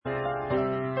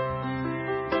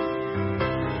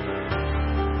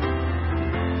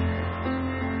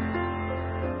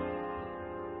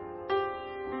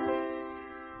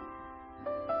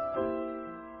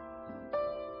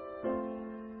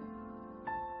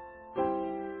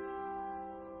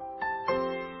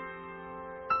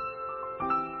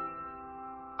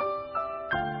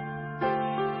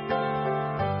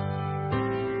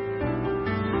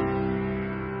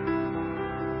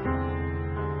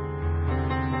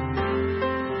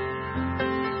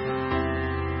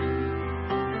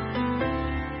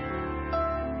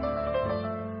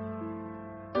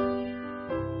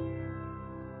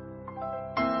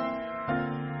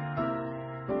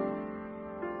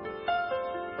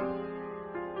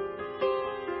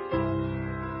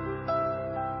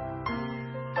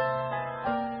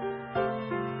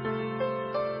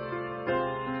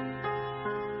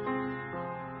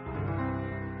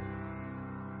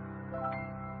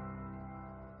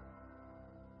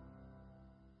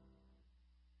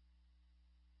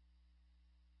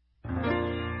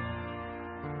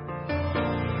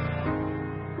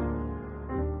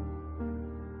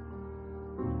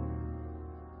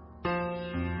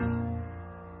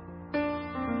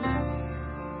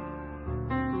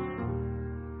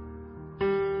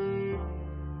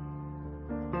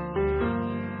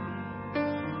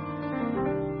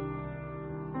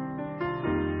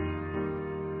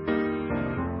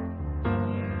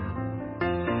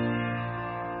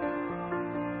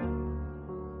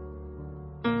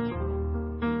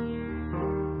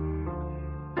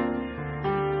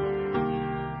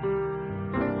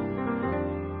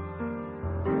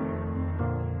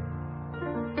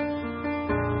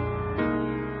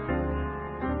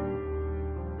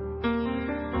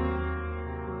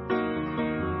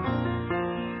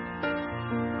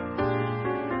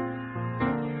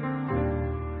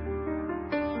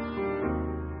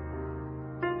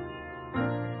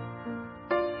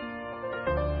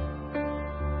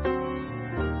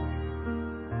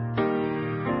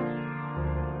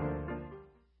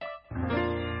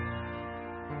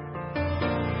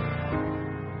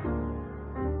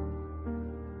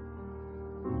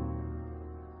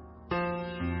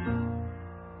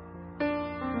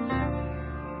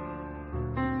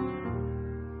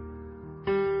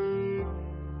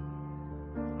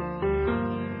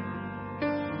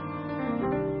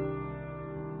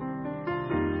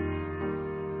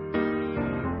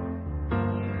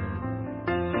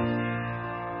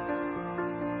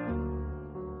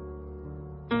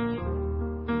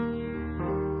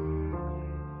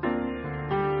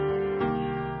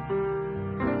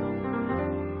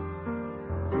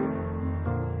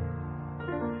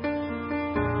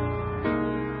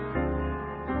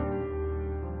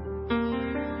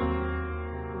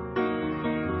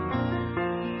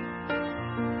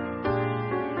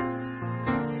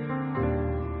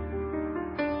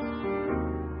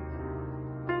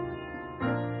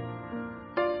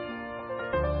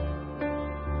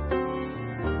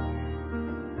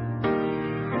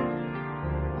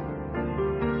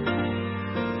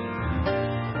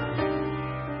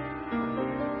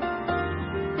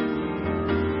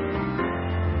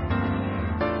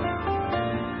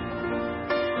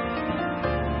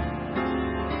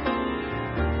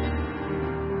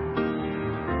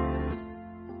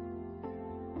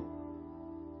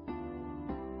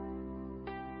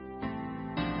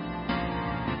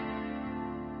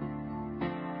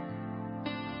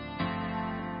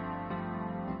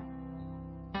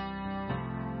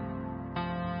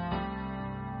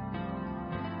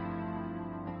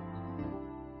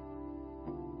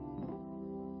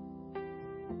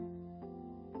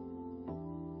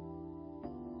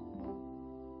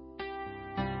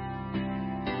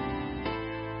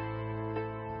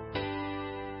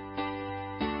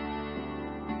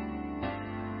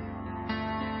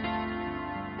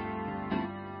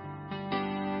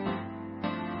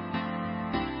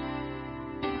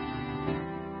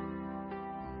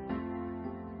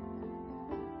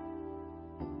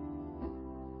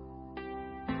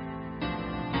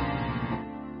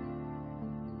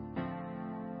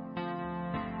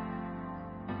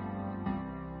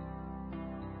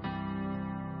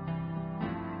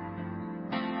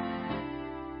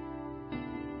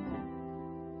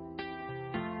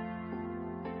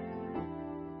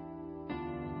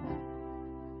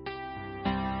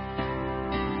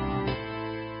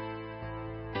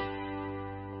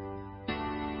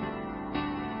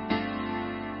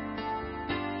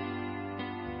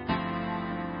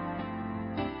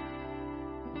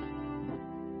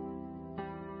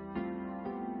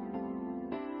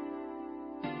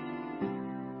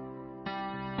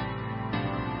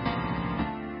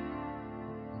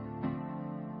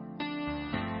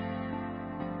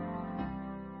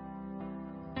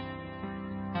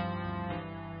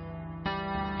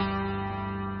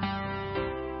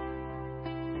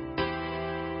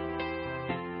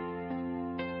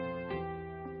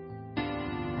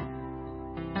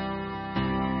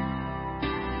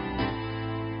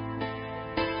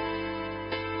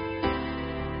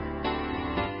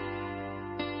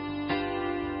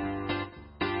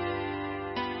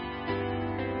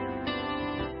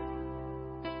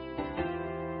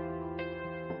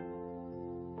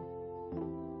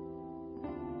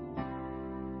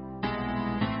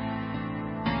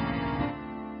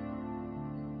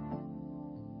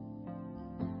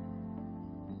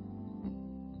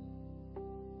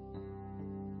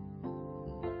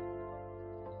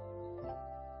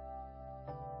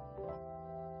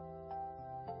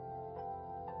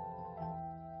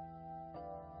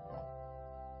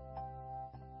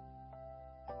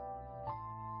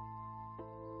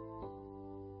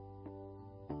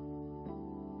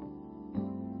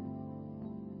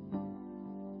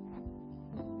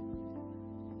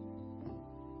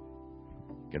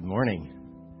Good morning.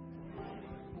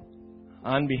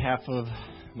 On behalf of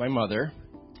my mother,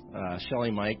 Shelley,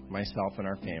 Mike, myself, and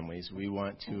our families, we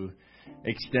want to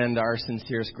extend our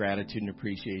sincerest gratitude and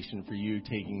appreciation for you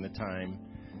taking the time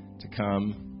to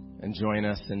come and join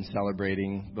us in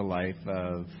celebrating the life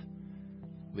of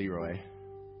Leroy,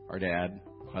 our dad,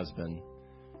 husband,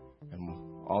 and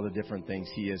all the different things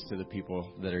he is to the people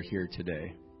that are here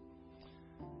today.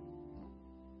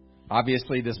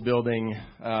 Obviously, this building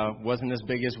wasn't as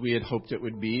big as we had hoped it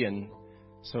would be, and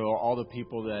so all the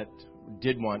people that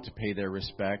did want to pay their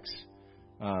respects,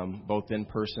 both in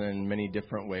person and in many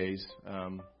different ways,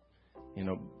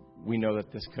 we know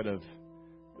that this could have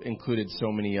included so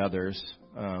many others.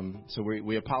 So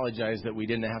we apologize that we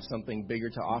didn't have something bigger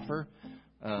to offer,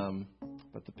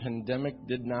 but the pandemic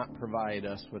did not provide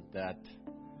us with that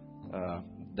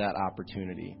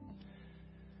opportunity.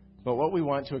 But what we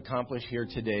want to accomplish here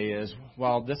today is,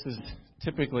 while this is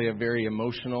typically a very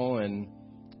emotional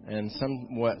and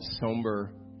somewhat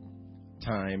somber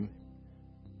time,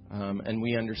 and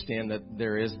we understand that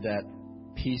there is that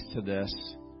piece to this,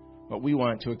 what we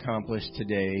want to accomplish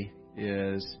today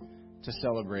is to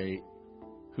celebrate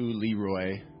who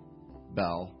Leroy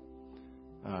Bell,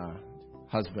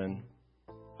 husband,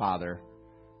 father,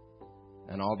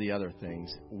 and all the other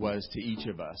things, was to each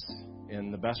of us in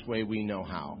the best way we know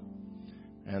how.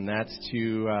 And that's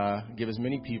to give as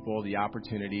many people the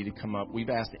opportunity to come up. We've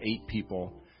asked 8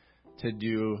 people to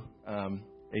do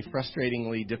a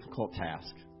frustratingly difficult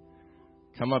task.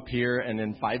 Come up here and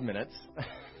in 5 minutes.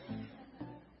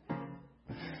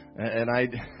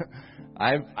 And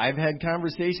I've had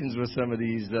conversations with some of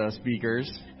these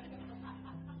speakers.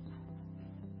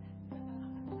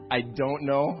 I don't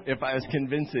know if I was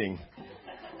convincing.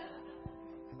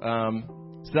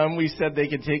 Some we said they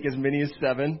could take as many as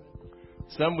 7.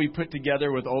 Some we put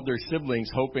together with older siblings,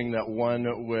 hoping that one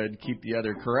would keep the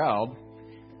other corralled.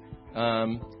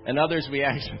 And others we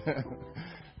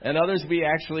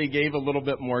actually gave a little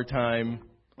bit more time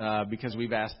because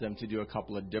we've asked them to do a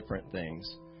couple of different things.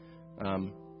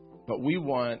 But we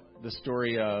want the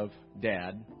story of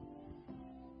Dad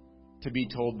to be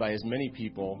told by as many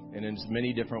people and in as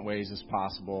many different ways as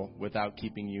possible without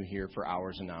keeping you here for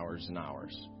hours and hours and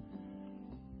hours.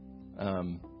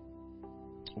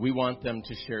 We want them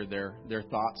to share their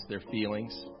thoughts, their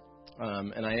feelings.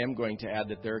 And I am going to add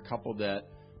that there are a couple that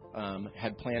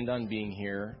had planned on being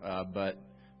here, but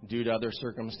due to other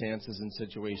circumstances and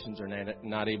situations are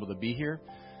not able to be here.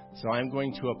 So I'm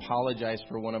going to apologize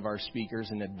for one of our speakers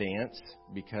in advance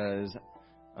because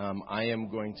I am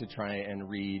going to try and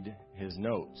read his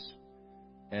notes.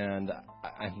 And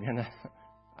I'm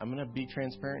gonna be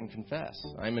transparent and confess.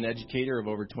 I'm an educator of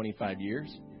over 25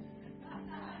 years.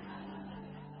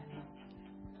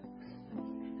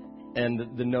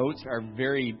 And the notes are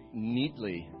very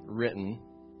neatly written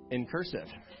in cursive.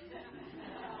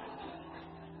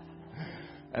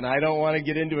 And I don't want to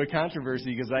get into a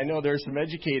controversy because I know there's some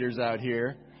educators out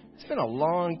here. It's been a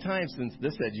long time since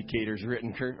this educator's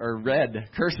read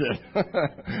cursive.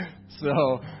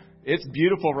 So it's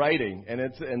beautiful writing and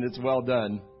it's well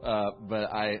done. But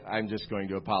I'm just going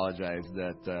to apologize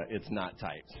that it's not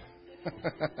typed.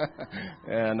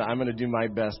 And I'm going to do my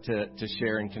best to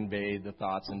share and convey the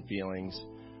thoughts and feelings.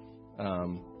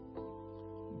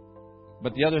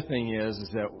 But the other thing is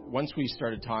that once we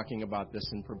started talking about this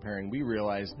and preparing, we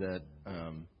realized that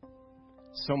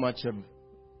so much of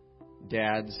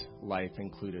Dad's life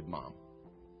included Mom.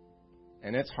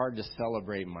 And it's hard to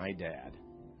celebrate my dad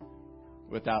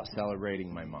without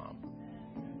celebrating my mom.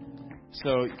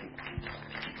 So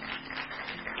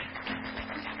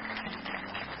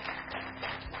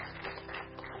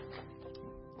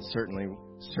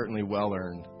certainly well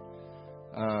earned.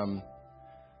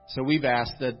 So we've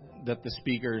asked that the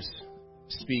speakers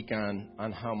speak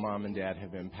on how Mom and Dad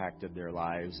have impacted their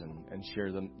lives and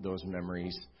share those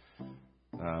memories.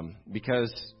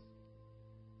 Because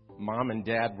Mom and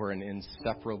Dad were an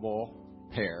inseparable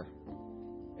pair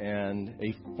and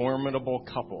a formidable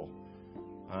couple,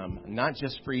 not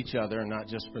just for each other, not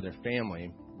just for their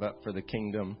family, but for the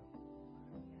kingdom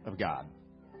of God.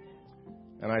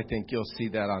 And I think you'll see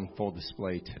that on full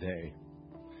display today.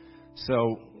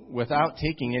 So without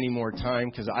taking any more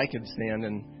time, because I could stand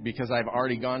and because I've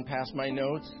already gone past my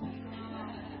notes,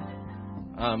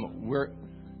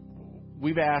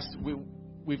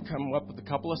 we've come up with a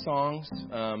couple of songs.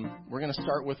 We're going to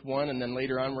start with one, and then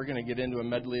later on we're going to get into a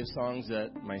medley of songs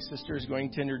that my sister is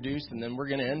going to introduce, and then we're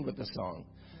going to end with a song.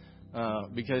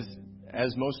 Because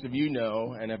as most of you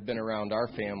know and have been around our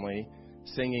family,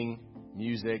 singing,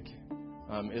 music,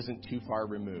 isn't too far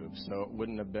removed. So it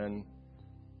wouldn't have been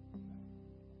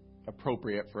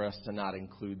appropriate for us to not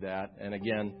include that. And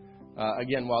again,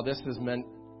 while this is meant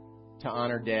to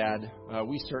honor Dad,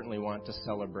 we certainly want to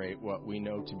celebrate what we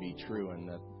know to be true, and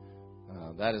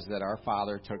that is that our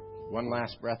Father took one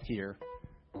last breath here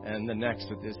and the next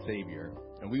with his Savior.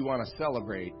 And we want to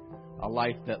celebrate a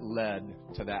life that led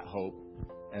to that hope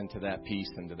and to that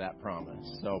peace and to that promise.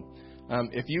 So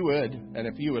if you would, and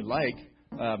if you would like,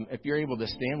 if you're able to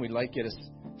stand, we'd like you to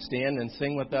stand and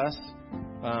sing with us.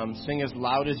 Sing as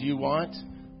loud as you want.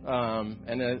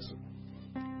 And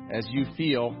as you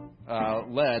feel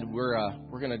led,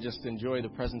 we're going to just enjoy the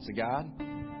presence of God,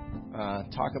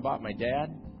 talk about my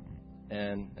dad,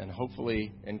 and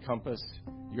hopefully encompass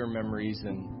your memories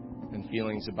and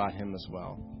feelings about him as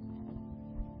well.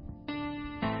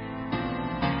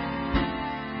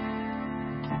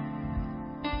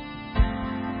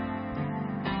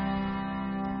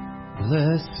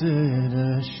 Blessed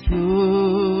assurance,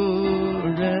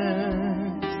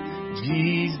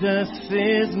 Jesus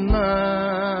is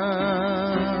mine.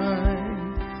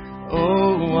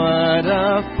 Oh, what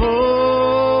a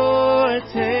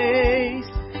foretaste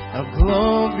of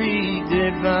glory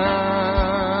divine,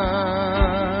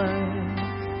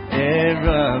 heir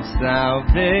of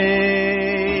salvation,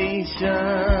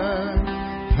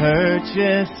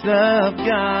 purchase of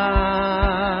God,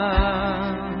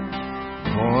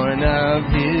 born of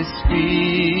his Spirit,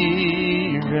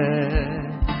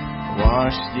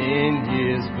 washed in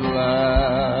his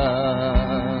blood.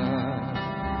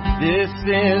 This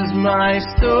is my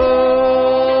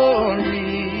story,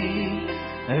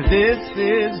 this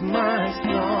is my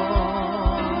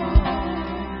song,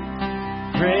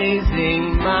 praising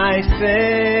my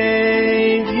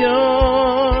Savior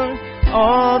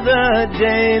all the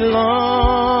day long.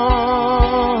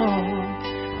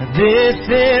 This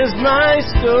is my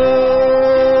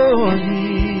story,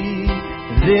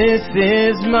 this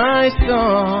is my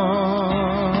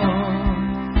song,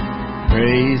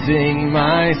 praising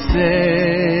my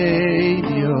Savior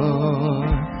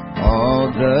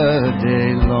all the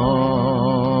day long.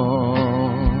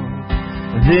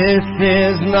 This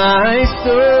is my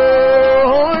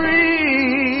story,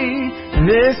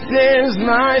 this is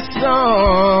my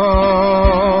song,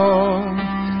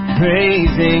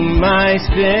 praising my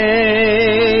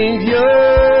Savior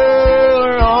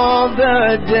all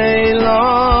the day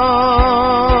long.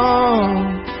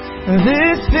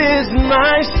 This is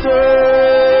my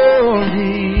story,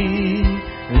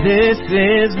 this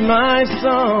is my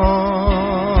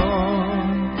song,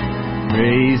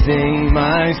 praising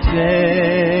my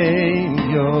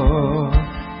Savior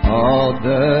all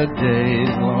the day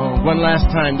long. One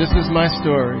last time, this is my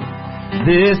story.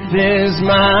 This is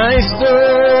my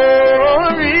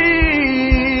story,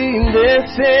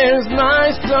 this is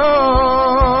my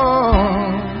song,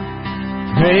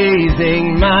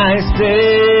 praising my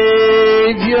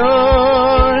Savior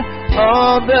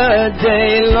all the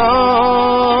day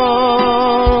long.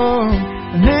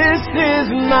 This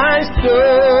is my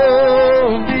story,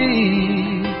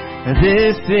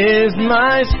 this is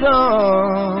my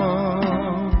song,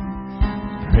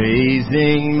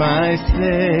 praising my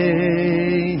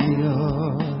Savior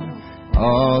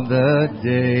all the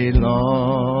day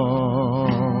long,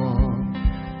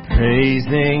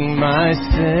 praising my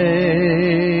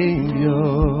Savior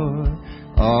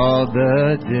all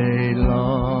the day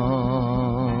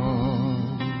long,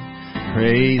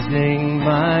 praising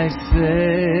my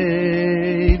Savior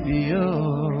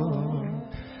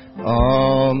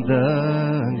all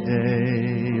the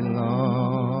day long.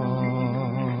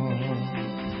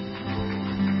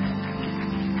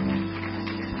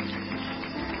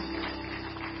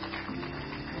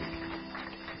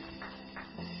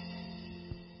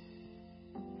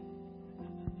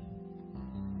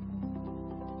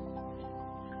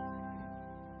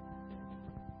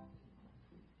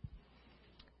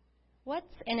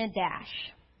 What's in a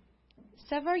dash?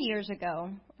 Several years ago,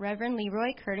 Reverend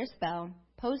Leroy Curtis Bell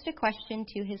posed a question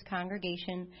to his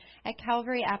congregation at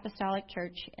Calvary Apostolic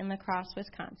Church in La Crosse,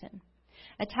 Wisconsin,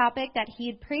 a topic that he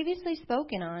had previously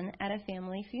spoken on at a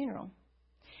family funeral.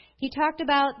 He talked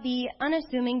about the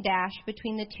unassuming dash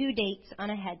between the two dates on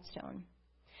a headstone.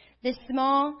 This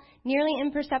small, nearly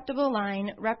imperceptible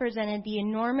line represented the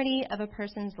enormity of a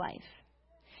person's life.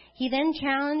 He then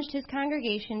challenged his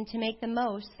congregation to make the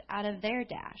most out of their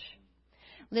dash,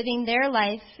 living their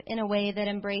life in a way that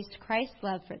embraced Christ's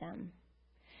love for them.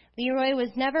 Leroy was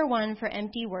never one for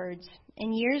empty words,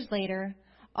 and years later,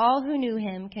 all who knew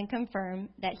him can confirm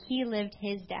that he lived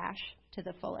his dash to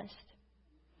the fullest.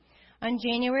 On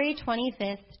January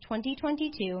 25th,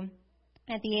 2022,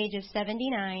 at the age of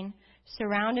 79,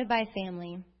 surrounded by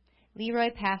family, Leroy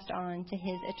passed on to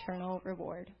his eternal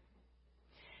reward.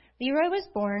 Leroy was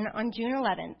born on June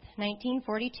 11,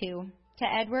 1942, to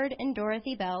Edward and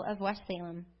Dorothy Bell of West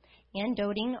Salem and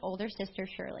doting older sister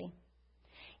Shirley.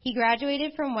 He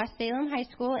graduated from West Salem High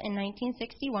School in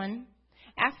 1961,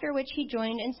 after which he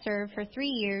joined and served for 3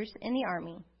 years in the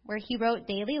Army, where he wrote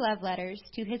daily love letters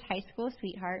to his high school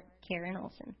sweetheart, Karen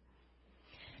Olson.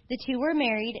 The two were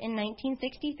married in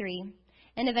 1963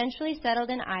 and eventually settled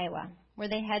in Iowa, where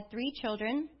they had 3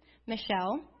 children,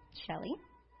 Michelle, Shelley,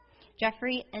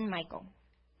 Jeffrey, and Michael.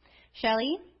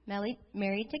 Shelley,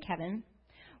 married to Kevin,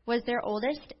 was their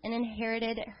oldest and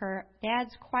inherited her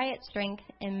dad's quiet strength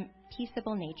and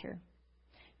peaceable nature.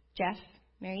 Jeff,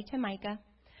 married to Micah,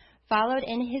 followed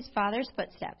in his father's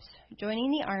footsteps, joining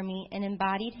the Army, and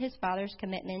embodied his father's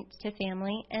commitment to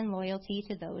family and loyalty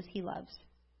to those he loves.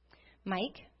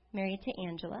 Mike, married to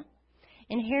Angela,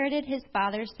 inherited his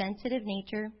father's sensitive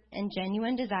nature and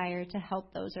genuine desire to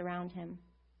help those around him.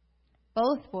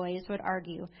 Both boys would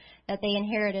argue that they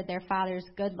inherited their father's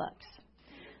good looks,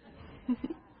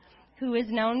 who is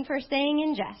known for saying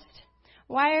in jest,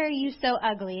 "Why are you so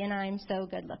ugly and I'm so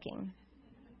good-looking?"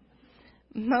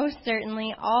 Most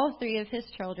certainly, all 3 of his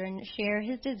children share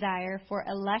his desire for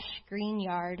a lush green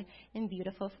yard and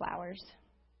beautiful flowers.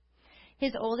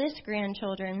 His oldest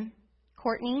grandchildren,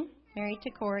 Courtney, married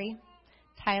to Corey,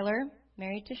 Tyler,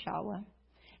 married to Shalwa,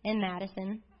 and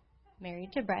Madison,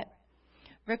 married to Brett,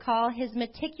 recall his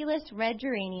meticulous red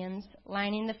geraniums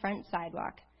lining the front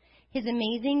sidewalk, his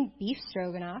amazing beef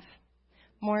stroganoff,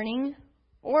 morning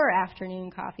or afternoon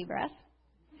coffee breath,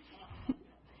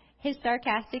 his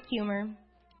sarcastic humor,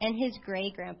 and his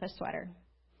gray grandpa sweater,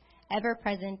 ever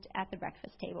present at the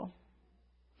breakfast table.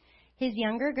 His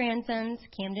younger grandsons,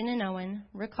 Camden and Owen,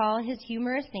 recall his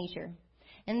humorous nature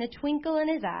and the twinkle in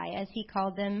his eye as he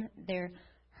called them their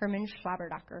Hermann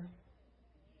Schlabberdacher.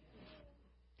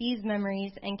 These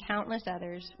memories and countless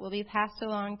others will be passed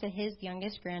along to his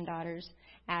youngest granddaughters,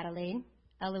 Adelaide,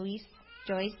 Eloise,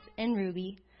 Joyce, and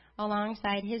Ruby,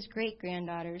 alongside his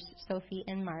great-granddaughters, Sophie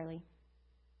and Marley.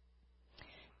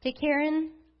 To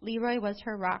Karen, Leroy was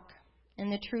her rock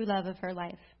and the true love of her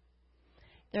life.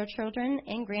 Their children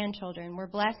and grandchildren were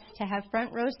blessed to have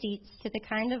front row seats to the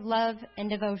kind of love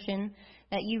and devotion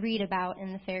that you read about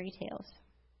in the fairy tales.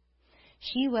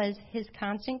 She was his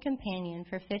constant companion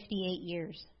for 58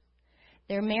 years.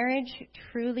 Their marriage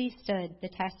truly stood the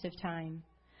test of time,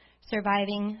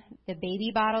 surviving the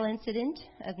baby bottle incident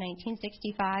of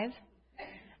 1965,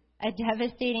 a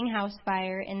devastating house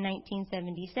fire in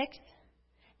 1976,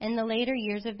 and the later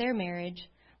years of their marriage,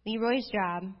 Leroy's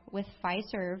job with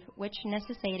Fiserv, which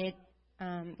necessitated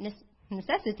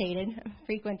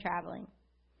frequent traveling.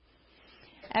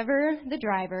 Ever the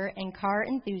driver and car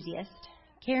enthusiast,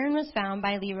 Karen was found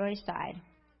by Leroy's side,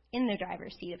 in the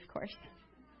driver's seat, of course.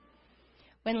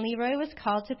 When Leroy was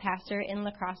called to pastor in La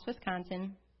Crosse,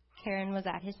 Wisconsin, Karen was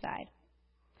at his side.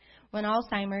 When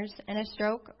Alzheimer's and a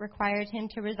stroke required him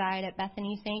to reside at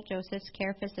Bethany St. Joseph's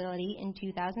Care Facility in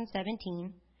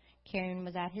 2017, Karen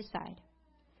was at his side.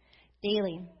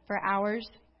 Daily, for hours,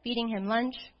 feeding him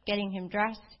lunch, getting him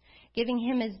dressed, giving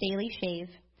him his daily shave,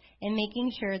 and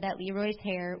making sure that Leroy's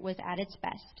hair was at its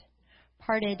best,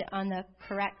 parted on the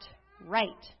correct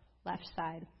left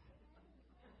side.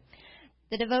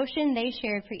 The devotion they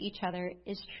shared for each other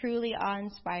is truly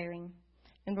awe-inspiring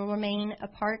and will remain a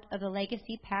part of the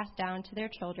legacy passed down to their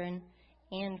children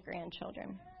and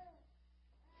grandchildren.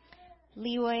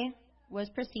 Leroy was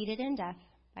preceded in death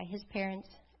by his parents,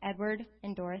 Edward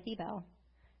and Dorothy Bell,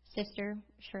 sister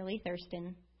Shirley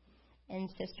Thurston, and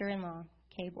sister-in-law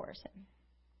Kay Borison.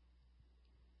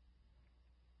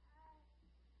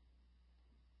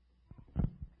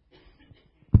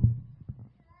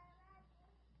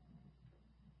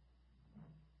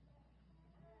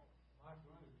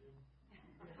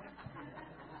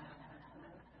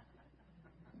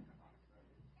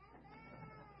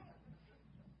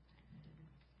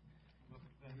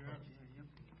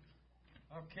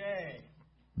 Okay.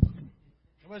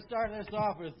 We'll start this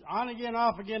off with on again,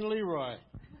 off again, Leroy.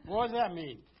 What does that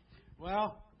mean?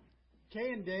 Well,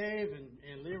 Kay and Dave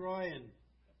and Leroy and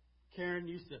Karen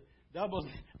used to double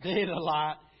date a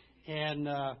lot, and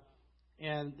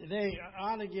they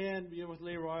on again with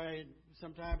Leroy.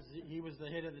 Sometimes he was the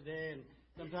hit of the day, and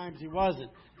sometimes he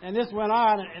wasn't. And this went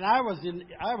on, and I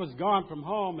was gone from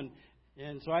home,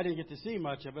 and so I didn't get to see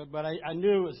much of it, but I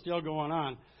knew it was still going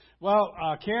on. Well,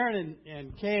 Karen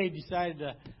and Kay decided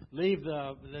to leave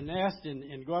the nest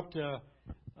and go up to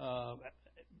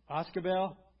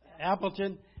Oscabel,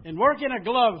 Appleton, and work in a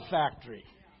glove factory.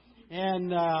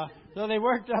 And so they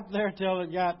worked up there till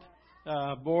it got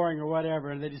boring or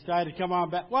whatever, and they decided to come on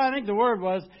back. Well, I think the word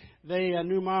was they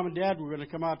knew Mom and Dad were going to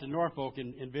come out to Norfolk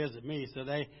and visit me, so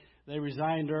they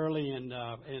resigned early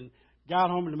and got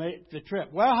home to make the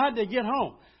trip. Well, how'd they get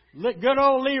home? Good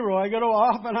old Leroy, good old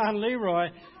off and on Leroy,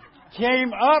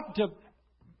 came up to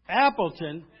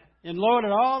Appleton and loaded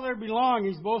all their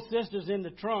belongings, both sisters, in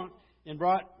the trunk and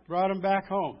brought them back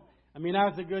home. I mean, that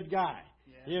was a good guy.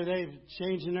 Yeah. Here they've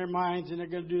changing their minds and they're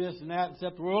going to do this and that and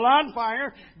set the world on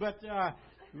fire. But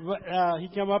he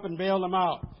came up and bailed them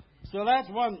out. So that's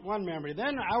one memory.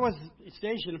 Then I was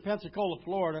stationed in Pensacola,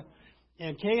 Florida,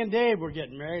 and Kay and Dave were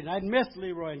getting married, and I'd missed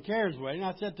Leroy and Karen's wedding.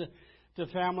 I said to the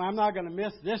family, I'm not going to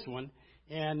miss this one.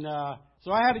 And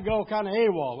so I had to go kind of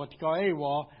AWOL, what you call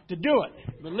AWOL, to do it.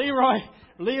 But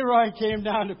Leroy came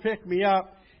down to pick me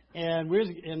up, and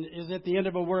it was at the end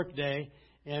of a work day,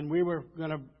 and we were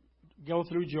going to go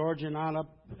through Georgia and on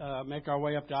up, make our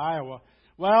way up to Iowa.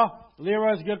 Well,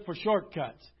 Leroy's good for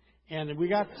shortcuts. And we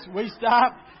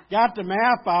stopped, got the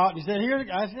map out, and he said, "Here,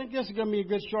 I think this is going to be a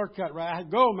good shortcut, right?" I said,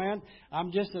 "Go, man.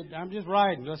 I'm just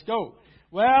riding. Let's go."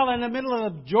 Well, in the middle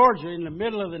of Georgia, in the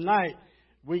middle of the night,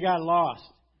 we got lost,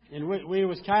 and we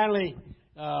was kindly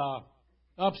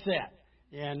upset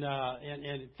and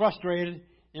frustrated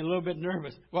and a little bit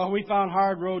nervous. Well, we found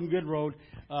hard road and good road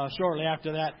shortly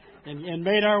after that, and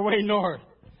made our way north.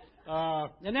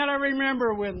 And then I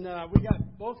remember when we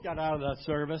both got out of that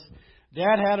service.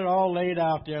 Dad had it all laid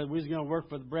out there. We was going to work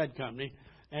for the bread company.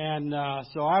 And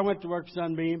so I went to work for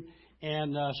Sunbeam.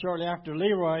 And shortly after,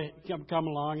 Leroy come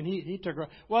along, and he took her.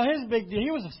 Well, his big deal,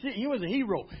 he was a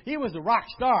hero. He was a rock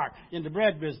star in the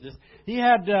bread business. He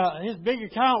had his big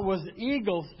account was the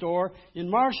Eagle store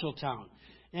in Marshalltown.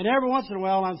 And every once in a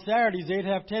while on Saturdays, they'd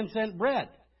have 10-cent bread.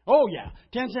 Oh, yeah,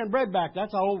 10-cent bread back.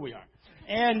 That's how old we are.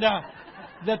 And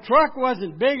the truck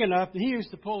wasn't big enough. He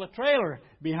used to pull a trailer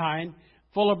behind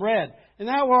full of bread. And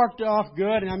that worked off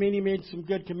good. And I mean, he made some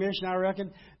good commission, I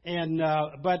reckon. And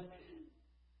but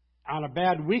on a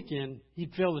bad weekend,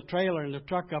 he'd fill the trailer and the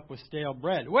truck up with stale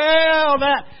bread. Well,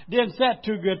 that didn't set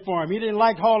too good for him. He didn't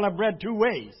like hauling up bread two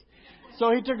ways.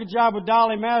 So he took a job with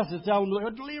Dolly Madison, telling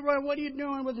him, "Leroy, what are you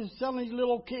doing with this, selling these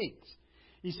little cakes?"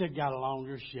 He said, "Got a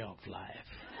longer shelf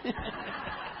life."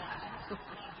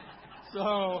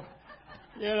 So,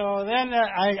 then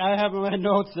I have my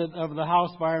notes of the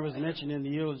house fire was mentioned in the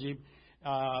eulogy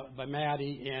by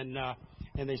Maddie, and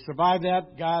they survived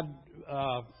that. God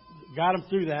got them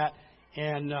through that.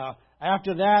 And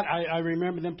after that, I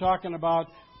remember them talking about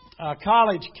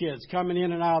college kids coming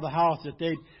in and out of the house that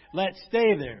they'd let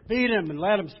stay there, feed them and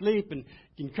let them sleep and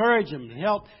encourage them and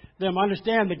help them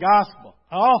understand the gospel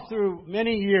all through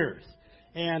many years.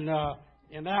 And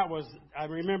that was, I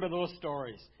remember those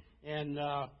stories. And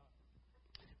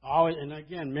always, and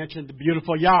again, mentioned the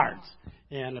beautiful yards.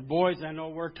 And the boys I know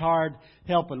worked hard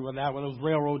helping with that, with those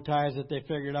railroad ties that they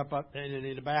figured up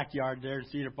in the backyard there in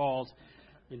Cedar Falls.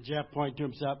 And Jeff pointed to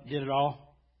himself, did it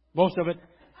all, most of it.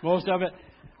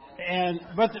 And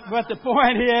but the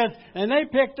point is, and they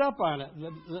picked up on it.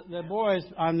 The boys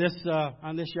on this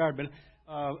yard. But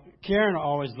Karen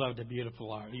always loved a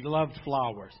beautiful art. He loved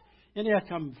flowers, and that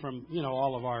come from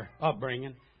all of our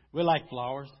upbringing. We like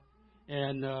flowers.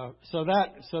 And so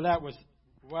that was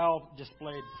well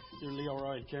displayed through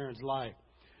Leroy and Karen's life.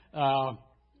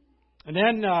 And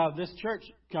then this church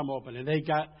come open, and they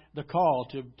got the call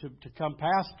to come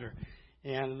pastor.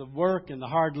 And the work and the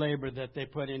hard labor that they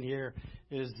put in here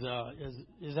is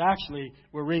actually,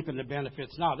 we're reaping the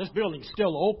benefits now. This building's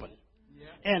still open,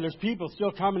 and there's people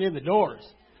still coming in the doors.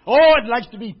 Oh, it likes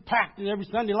to be packed every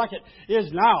Sunday like it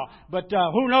is now. But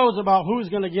who knows about who's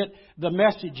going to get the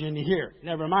message in here.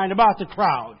 Never mind about the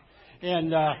crowd.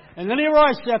 And then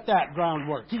Leroy set that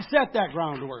groundwork. He set that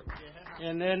groundwork.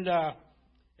 And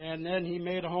then he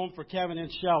made a home for Kevin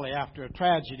and Shelley after a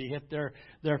tragedy hit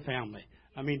their family.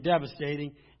 I mean,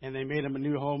 devastating. And they made him a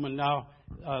new home, and now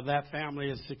that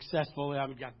family is successful.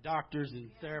 We've got doctors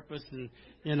and therapists, and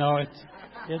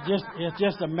it's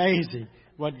just amazing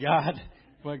what God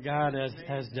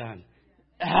has done.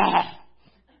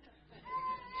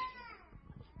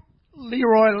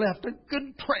 Leroy left a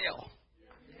good trail.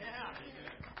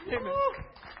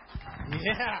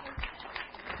 Yeah.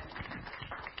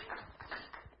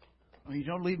 Well, you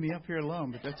don't leave me up here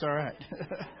alone, but that's all right.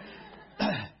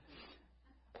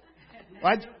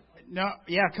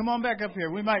 Come on back up here.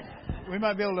 We might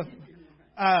be able to.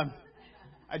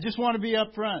 I just want to be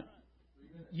up front.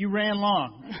 You ran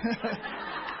long.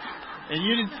 And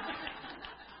you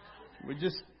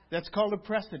didn't. That's called a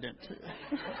precedent.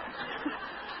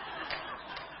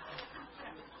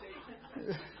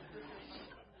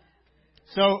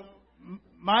 So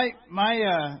my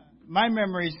my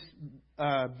memories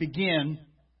begin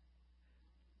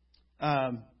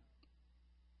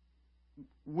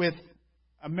with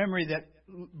a memory that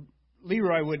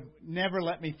Leroy would never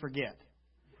let me forget.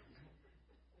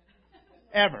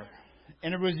 Ever.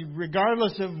 And it was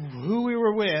regardless of who we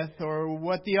were with or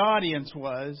what the audience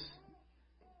was,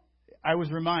 I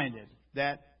was reminded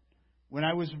that when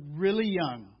I was really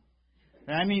young,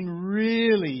 and I mean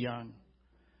really young,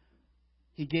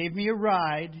 he gave me a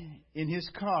ride in his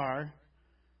car.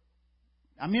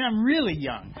 I mean, I'm really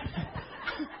young.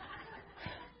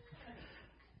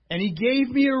 And he gave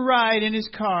me a ride in his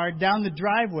car down the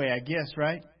driveway, I guess,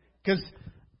 right? Because,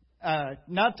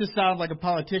 not to sound like a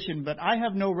politician, but I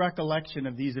have no recollection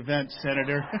of these events,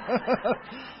 Senator.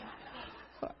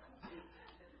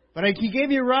 But he gave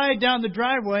me a ride down the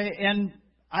driveway, and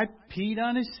I peed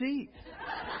on his seat.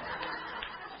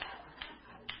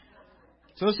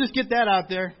 So let's just get that out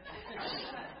there.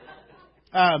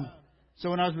 So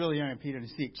when I was really young, I peed on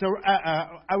his seat. So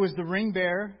I was the ring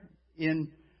bearer in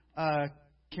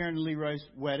Karen and Leroy's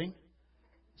wedding.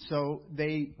 So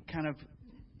they kind of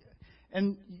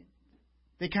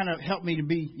helped me to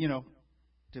be,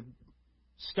 to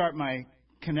start my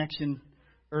connection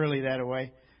early that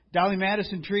way. Dolly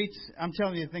Madison treats, I'm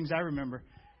telling you the things I remember,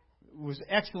 was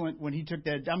excellent when he took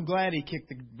that. I'm glad he kicked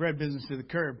the bread business to the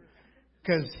curb,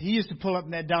 because he used to pull up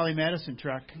in that Dolly Madison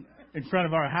truck in front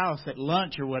of our house at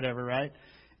lunch or whatever, right?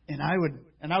 And I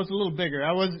was a little bigger.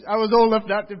 I was old enough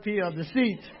not to pee on the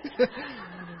seat.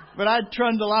 But I'd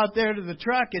trundle out there to the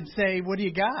truck and say, "What do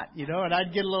you got?" And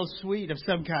I'd get a little sweet of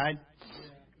some kind.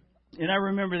 And I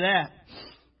remember that.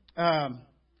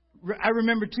 I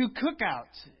remember 2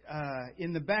 cookouts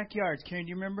in the backyards. Karen, do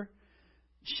you remember?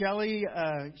 Shelley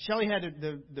had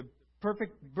the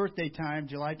perfect birthday time,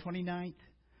 July 29th.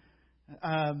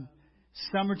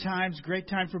 Summertime's great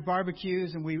time for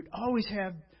barbecues, and we would always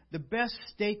have the best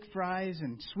steak fries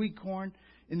and sweet corn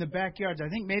in the backyards. I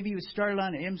think maybe it started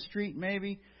on M Street,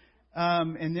 maybe,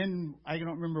 and then I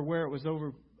don't remember where it was,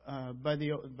 over by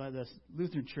the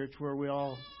Lutheran church where we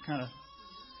all kind of.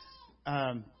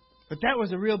 But that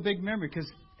was a real big memory, because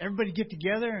everybody get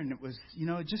together, and it was,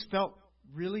 it just felt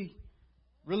really,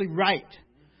 really right.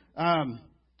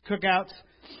 Cookouts.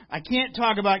 I can't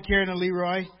talk about Karen and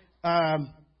Leroy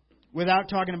without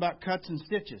talking about cuts and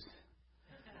stitches.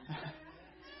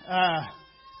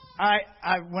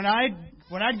 When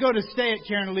I'd go to stay at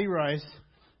Karen and Leroy's,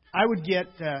 I would get.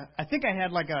 I think I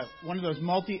had like one of those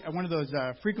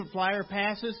frequent flyer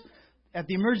passes at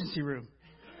the emergency room,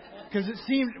 because it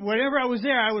seemed whenever I was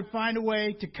there, I would find a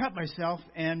way to cut myself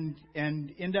and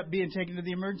end up being taken to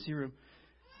the emergency room.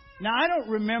 Now, I don't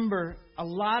remember a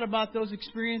lot about those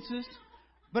experiences,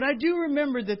 but I do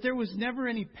remember that there was never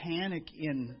any panic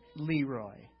in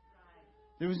Leroy.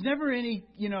 There was never any,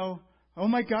 oh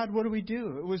my God, what do we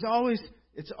do? It was always,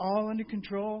 it's all under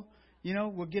control.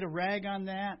 We'll get a rag on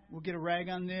that. We'll get a rag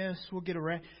on this. We'll get a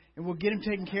rag, and we'll get him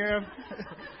taken care of.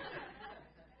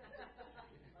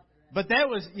 But that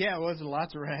was, it was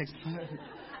lots of rags.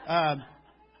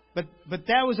 But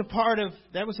that was a part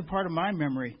of my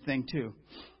memory thing too.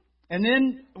 And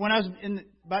then when I was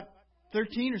about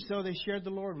 13 or so, they shared the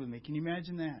Lord with me. Can you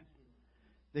imagine that?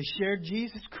 They shared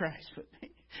Jesus Christ with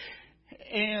me,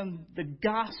 and the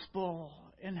gospel,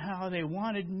 and how they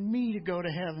wanted me to go to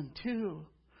heaven too.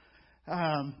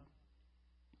 And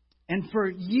for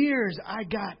years, I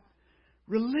got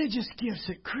religious gifts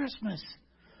at Christmas.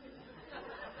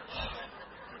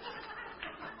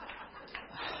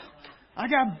 I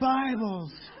got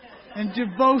Bibles and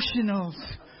devotionals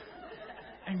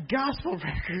and gospel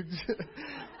records.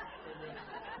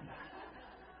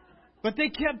 But they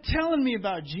kept telling me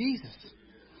about Jesus.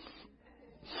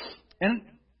 And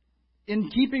in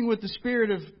keeping with the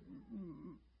spirit of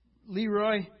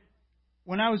Leroy,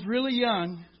 when I was really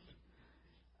young,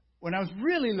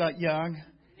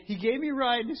 he gave me a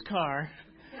ride in his car,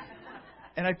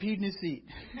 and I peed in his seat.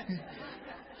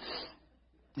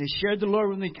 They shared the Lord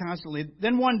with me constantly.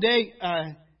 Then one day,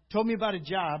 told me about a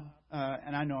job,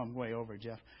 and I know I'm way over,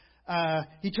 Jeff.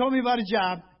 He told me about a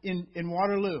job in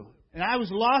Waterloo, and I was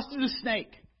lost as a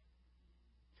snake.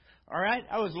 All right?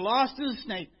 I was lost as a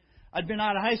snake. I'd been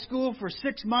out of high school for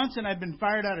 6 months, and I'd been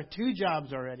fired out of 2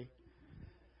 jobs already.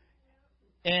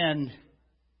 And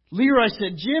Leroy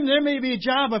said, "Jim, there may be a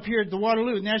job up here at the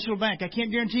Waterloo National Bank. I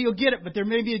can't guarantee you'll get it, but there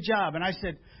may be a job." And I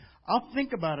said, "I'll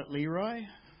think about it, Leroy."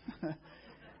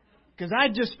 Because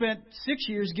I'd just spent 6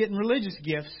 years getting religious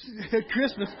gifts at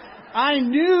Christmas. I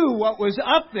knew what was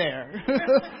up there.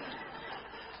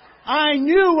 I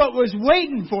knew what was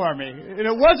waiting for me. And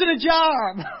it wasn't a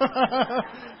job.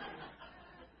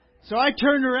 So I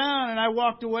turned around and I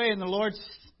walked away, and the Lord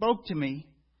spoke to me,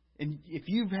 and if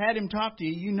you've had him talk to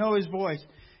you, you know his voice.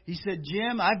 He said,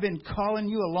 Jim, I've been calling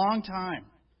you a long time,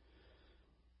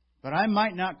 but I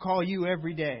might not call you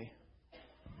every day.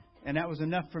 And that was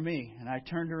enough for me. And I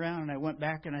turned around and I went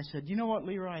back and I said, you know what,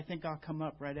 Leroy, I think I'll come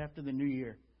up right after the new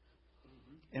year.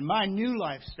 And my new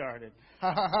life started.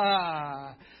 Ha ha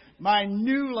ha. My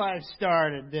new life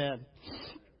started then.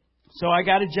 So I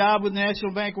got a job with the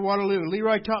National Bank of Waterloo.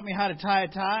 Leroy taught me how to tie a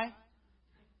tie.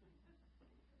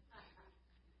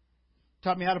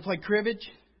 Taught me how to play cribbage.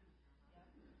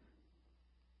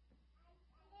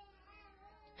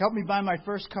 Helped me buy my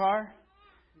first car.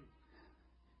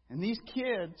 And these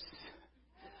kids,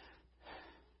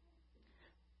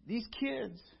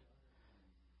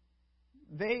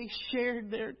 they shared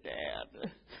their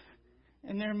dad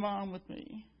and their mom with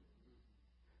me.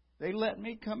 They let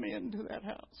me come into that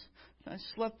house. I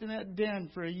slept in that den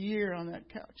for a year on that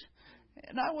couch.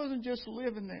 And I wasn't just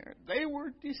living there. They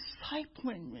were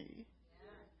discipling me.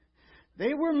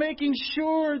 They were making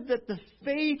sure that the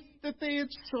faith that they had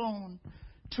sown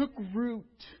took root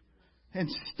and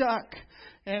stuck.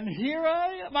 And here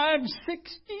I am. I'm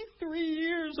 63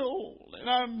 years old. And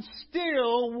I'm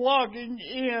still walking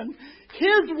in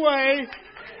His way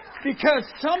because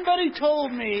somebody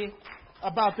told me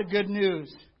about the good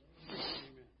news.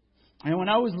 And when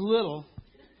I was little,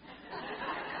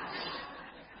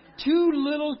 too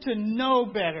little to know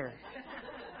better,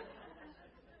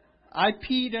 I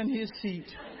peed on his seat.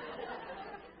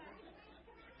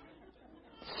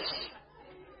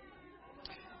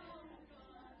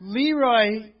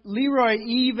 Leroy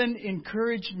even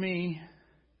encouraged me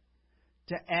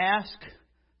to ask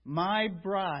my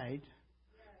bride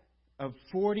of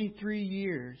 43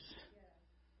 years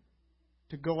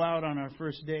to go out on our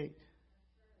first date.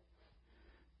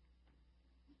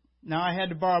 Now, I had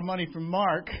to borrow money from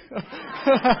Mark.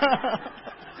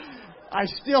 I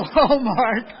still owe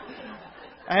Mark.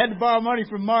 I had to borrow money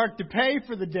from Mark to pay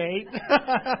for the date.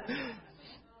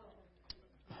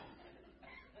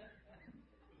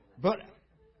 But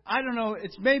I don't know.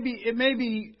 It may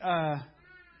be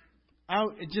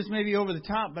out. It just may be over the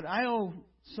top. But I owe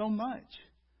so much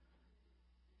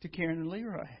to Karen and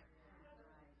Leroy.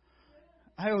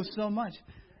 I owe so much.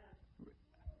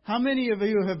 How many of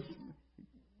you have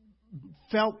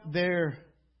felt their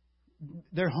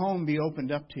home be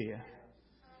opened up to you?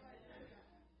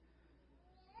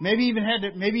 Maybe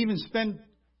even spend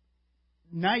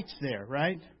nights there,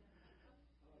 right?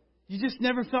 You just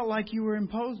never felt like you were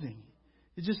imposing.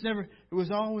 It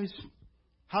was always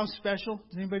house special.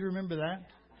 Does anybody remember that?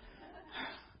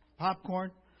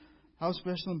 Popcorn. House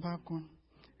special and popcorn.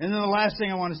 And then the last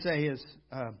thing I want to say is,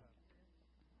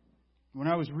 when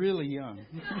I was really young,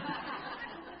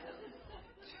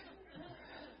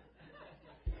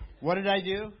 what did I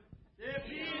do?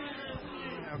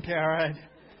 Okay, all right.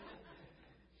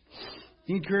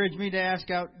 He encouraged me to ask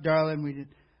out, darling. We did.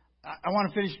 I want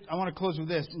to finish. I want to close with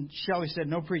this. And Shelley said,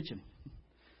 "No preaching."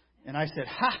 And I said,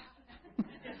 "Ha!"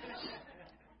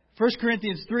 1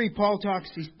 Corinthians 3, Paul talks.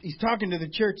 He's talking to the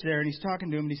church there, and he's talking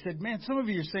to them. And he said, "Man, some of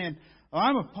you are saying, oh,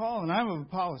 I'm of Paul and I'm of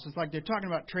Apollos." It's like they're talking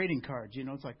about trading cards. You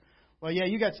know, it's like, well, yeah,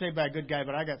 you got saved by a good guy,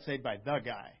 but I got saved by the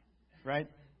guy, right?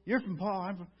 You're from Paul.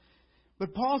 I'm from...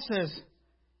 But Paul says,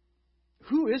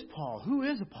 who is Paul? Who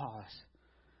is Apollos?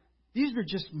 These are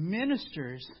just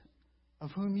ministers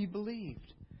of whom you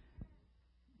believed.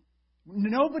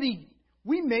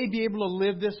 We may be able to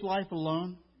live this life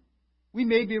alone. We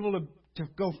may be able to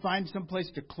go find some place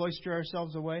to cloister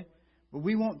ourselves away, but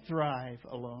we won't thrive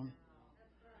alone.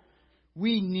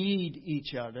 We need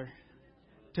each other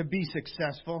to be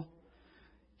successful.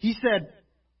 He said,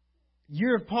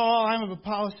 you're of Paul, I'm of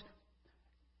Apollos.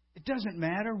 It doesn't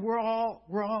matter. We're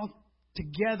all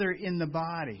together in the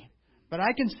body. But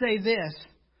I can say this,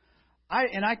 I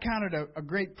count it a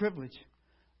great privilege.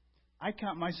 I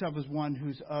count myself as one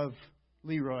who's of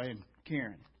Leroy and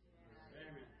Karen.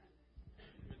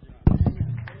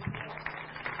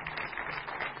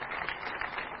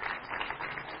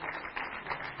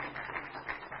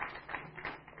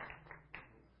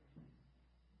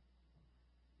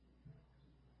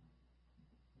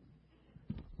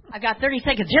 I got 30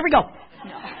 seconds. Here we go.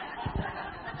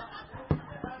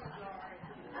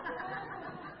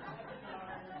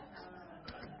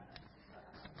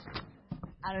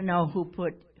 I don't know who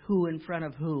put who in front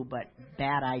of who, but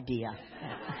bad idea.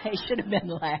 I should have been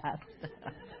last.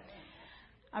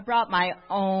 I brought my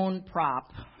own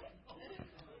prop.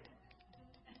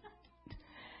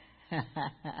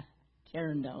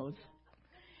 Karen knows.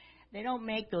 They don't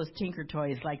make those Tinker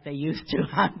toys like they used to,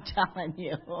 I'm telling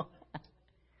you.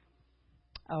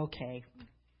 Okay.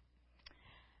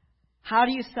 How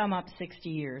do you sum up 60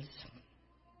 years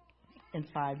in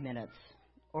 5 minutes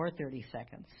or 30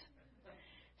 seconds?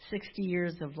 60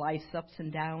 years of life's ups and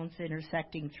downs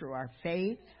intersecting through our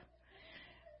faith,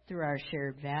 through our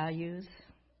shared values,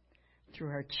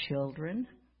 through our children.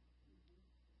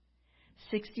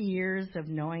 60 years of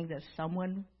knowing that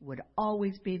someone would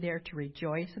always be there to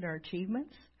rejoice in our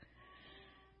achievements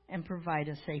and provide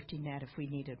a safety net if we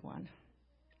needed one.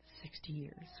 60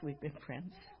 years we've been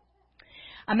friends.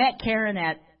 I met Karen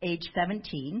at age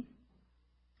 17.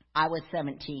 I was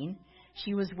 17.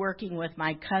 She was working with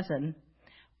my cousin,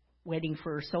 waiting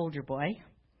for her soldier boy.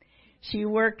 She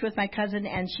worked with my cousin,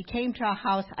 and she came to our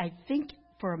house, I think,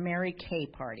 for a Mary Kay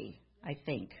party. I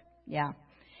think. Yeah.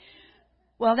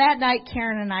 Well, that night,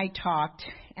 Karen and I talked,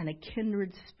 and a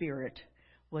kindred spirit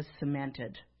was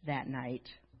cemented that night.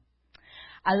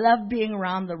 I love being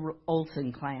around the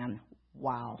Olsen clan.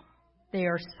 Wow. They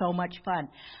are so much fun.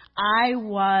 I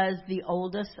was the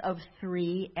oldest of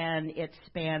 3, and it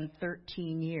spanned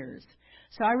 13 years.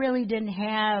 So I really didn't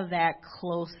have that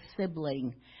close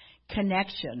sibling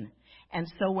connection. And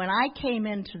so when I came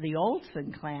into the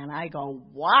Olsen clan, I go,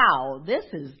 wow, this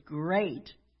is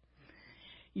great.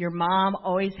 Your mom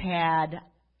always had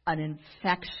an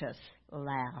infectious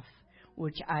laugh,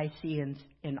 which I see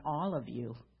in all of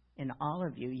you. In all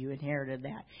of you, you inherited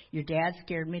that. Your dad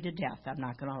scared me to death, I'm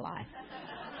not going to lie.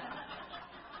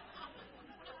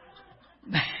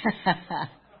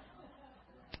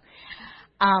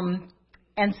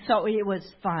 And so it was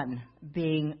fun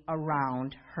being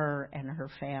around her and her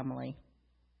family.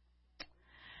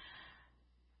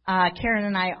 Karen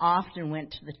and I often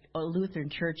went to the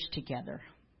Lutheran church together.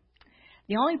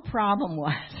 The only problem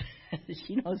was,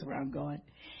 she knows where I'm going,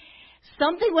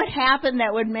 something would happen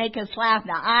that would make us laugh.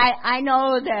 Now, I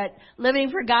know that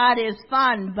living for God is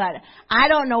fun, but I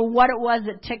don't know what it was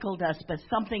that tickled us, but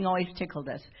something always tickled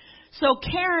us. So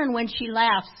Karen, when she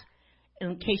laughs,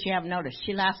 in case you haven't noticed,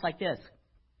 she laughs like this.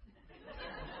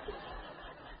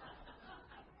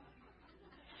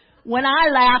 When I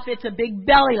laugh, it's a big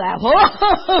belly laugh.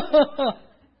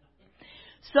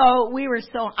 So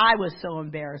I was so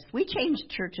embarrassed. We changed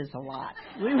churches a lot.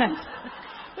 We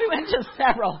went to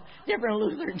several different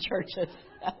Lutheran churches.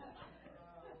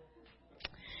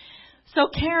 So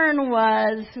Karen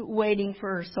was waiting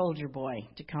for her soldier boy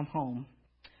to come home.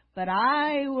 But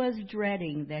I was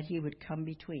dreading that he would come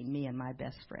between me and my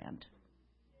best friend.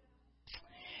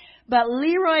 But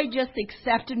Leroy just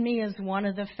accepted me as one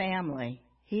of the family.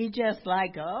 He just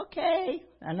like, okay,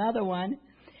 another one.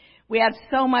 We had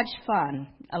so much fun.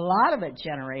 A lot of it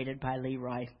generated by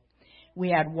Leroy. We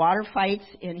had water fights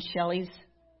in Shelley's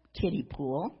kiddie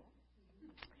pool.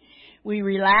 We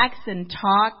relaxed and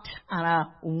talked on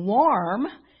a warm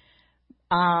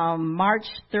March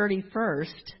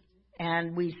 31st.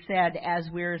 And we said, as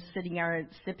we were sipping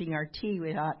our tea,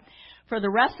 we thought, for the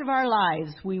rest of our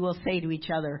lives, we will say to each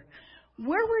other,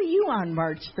 where were you on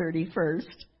March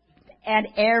 31st? And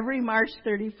every March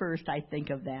 31st, I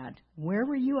think of that. Where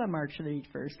were you on March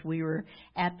 31st? We were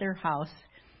at their house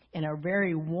in a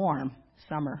very warm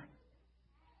summer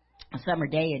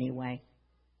day anyway.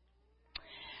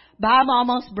 Bob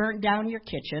almost burnt down your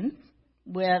kitchen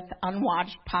with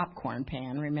unwatched popcorn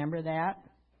pan. Remember that?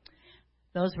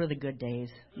 Those were the good days.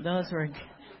 Those were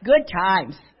good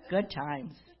times. Good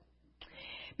times.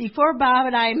 Before Bob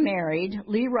and I married,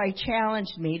 Leroy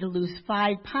challenged me to lose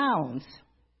 5 pounds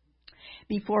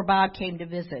before Bob came to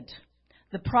visit.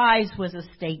 The prize was a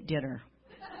steak dinner.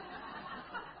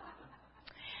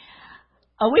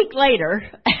 A week later,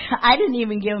 I didn't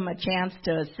even give him a chance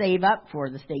to save up for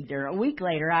the steak dinner. A week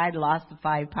later, I had lost the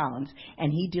 5 pounds,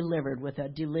 and he delivered with a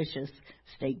delicious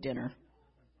steak dinner.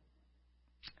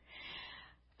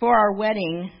 For our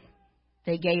wedding,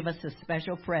 they gave us a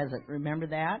special present. Remember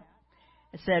that?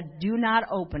 It said, do not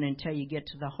open until you get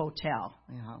to the hotel.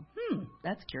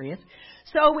 That's curious.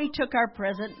 So we took our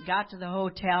present, got to the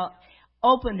hotel,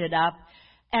 opened it up,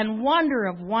 and wonder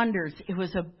of wonders, it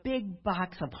was a big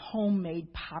box of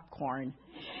homemade popcorn.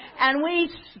 And we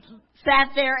sat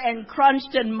there and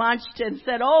crunched and munched and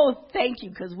said, oh, thank you,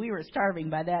 because we were starving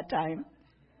by that time.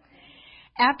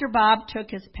 After Bob took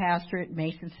his pastorate in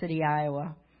Mason City,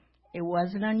 Iowa, it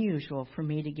wasn't unusual for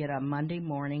me to get a Monday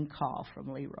morning call from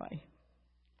Leroy.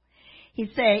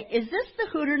 He'd say, is this the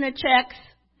Hooternichecks?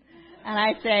 And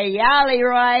I'd say, yeah,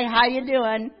 Leroy, how you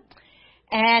doing?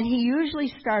 And he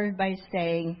usually started by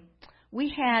saying, we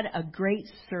had a great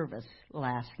service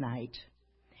last night.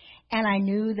 And I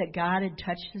knew that God had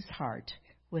touched his heart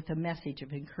with a message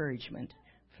of encouragement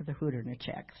for the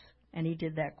Hooternichecks. And he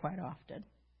did that quite often.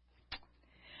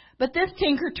 But this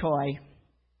Tinker toy,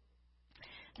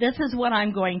 This is what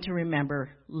I'm going to remember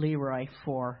Leroy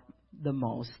for the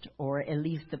most, or at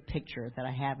least the picture that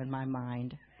I have in my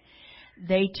mind.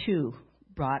 They too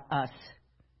brought us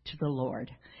to the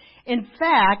Lord. In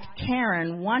fact,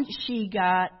 Karen, once she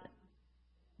got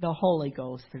the Holy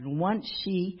Ghost and once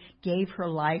she gave her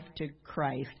life to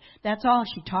Christ, that's all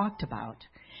she talked about.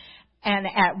 And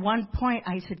at one point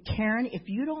I said, Karen, if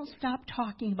you don't stop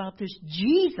talking about this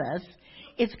Jesus,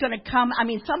 it's going to come,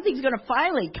 something's going to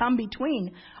finally come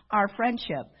between our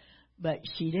friendship. But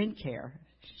she didn't care.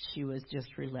 She was just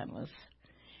relentless.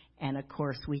 And of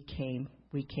course we came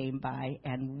by,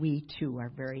 and we too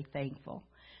are very thankful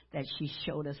that she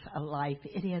showed us a life.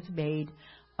 It has made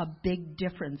a big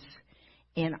difference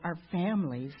in our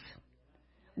families.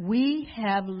 We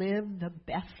have lived the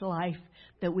best life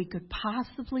that we could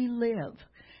possibly live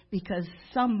because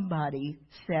somebody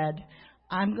said,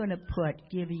 I'm going to put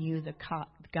giving you the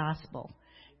gospel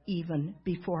even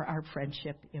before our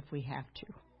friendship if we have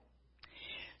to.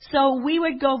 So we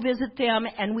would go visit them,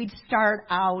 and we'd start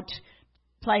out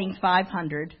playing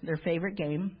 500, their favorite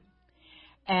game.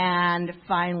 And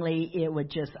finally it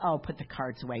would just, put the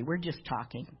cards away. We're just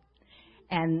talking.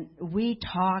 And we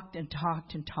talked and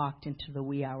talked and talked into the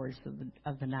wee hours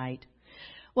of the night.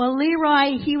 Well,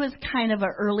 Leroy, he was kind of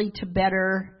an early to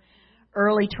bedder,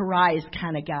 early to rise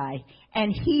kind of guy.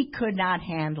 And he could not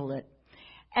handle it.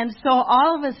 And so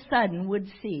all of a sudden would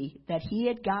see that he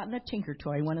had gotten a tinker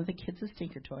toy, one of the kids'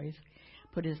 tinker toys,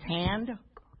 put his hand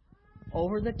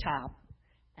over the top,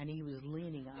 and he was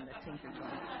leaning on the tinker toy,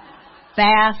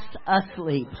 fast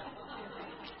asleep.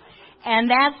 And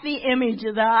that's the image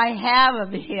that I have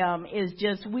of him, is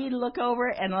just we'd look over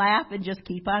and laugh and just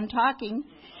keep on talking.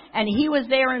 And he was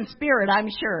there in spirit, I'm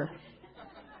sure.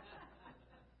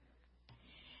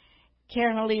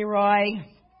 Karen and Leroy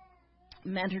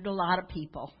mentored a lot of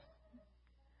people.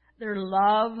 Their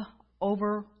love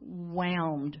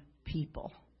overwhelmed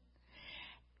people.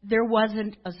 There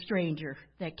wasn't a stranger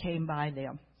that came by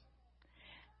them.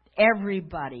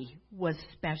 Everybody was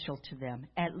special to them.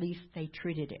 At least they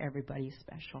treated everybody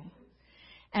special.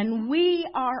 And we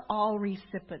are all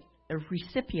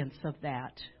recipients of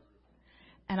that.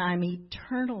 And I'm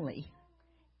eternally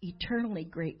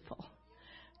grateful.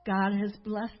 God has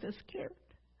blessed us, Karen.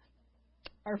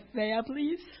 Our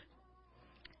families,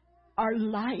 our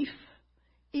life.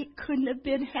 It couldn't have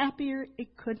been happier.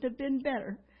 It couldn't have been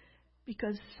better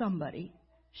because somebody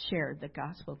shared the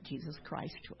gospel of Jesus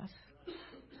Christ to us.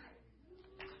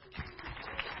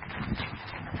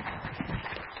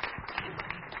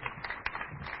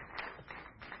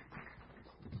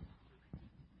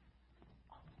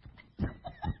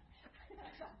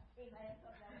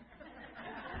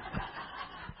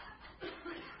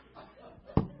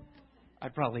 I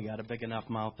probably got a big enough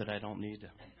mouth that I don't need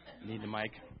the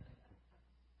mic.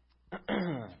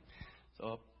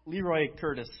 So Leroy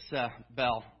Curtis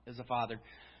Bell is a father.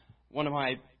 One of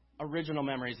my original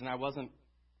memories, and I was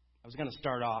going to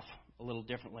start off a little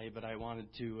differently, but I wanted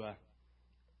to.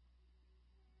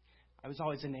 I was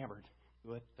always enamored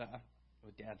with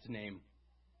Dad's name.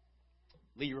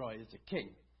 Leroy is a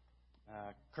king.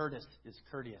 Curtis is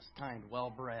courteous, kind,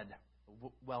 well-bred,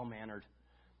 well-mannered.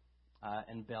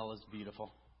 And Belle is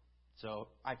beautiful. So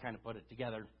I kind of put it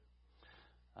together.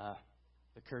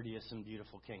 The courteous and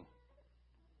beautiful king.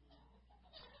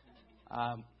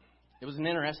 It was an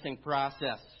interesting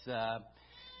process.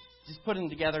 Just putting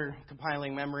together,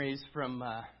 compiling memories from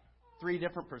 3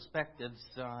 different perspectives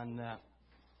on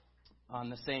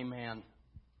the same man.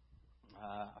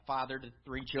 A father to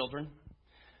 3 children.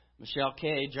 Michelle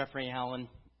Kay, Jeffrey Allen,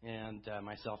 and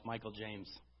myself, Michael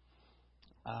James.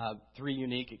 3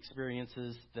 unique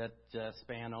experiences that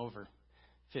span over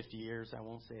 50 years. I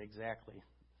won't say exactly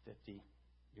 50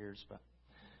 years, but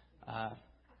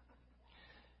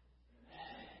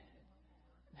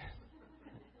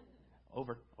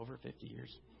over 50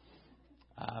 years.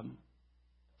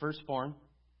 Firstborn,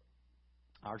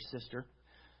 our sister,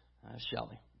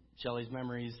 Shelley. Shelley's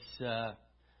memories of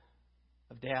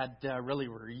Dad really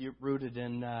were rooted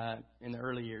in the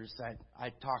early years. I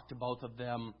talked to both of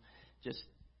them. Just,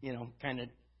 kind of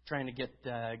trying to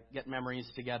get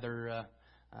memories together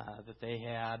that they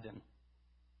had,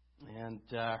 and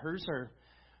hers are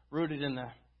rooted in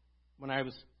when I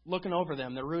was looking over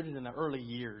them, they're rooted in the early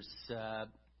years.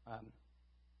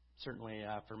 Certainly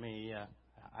for me,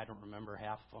 I don't remember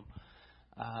half of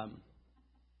them.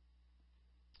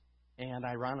 And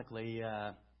ironically,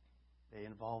 they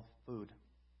involve food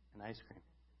and ice cream.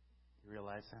 You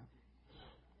realize that?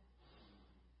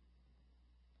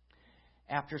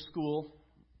 After school,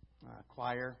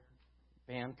 choir,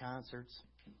 band concerts.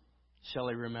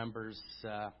 Shelley remembers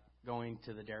going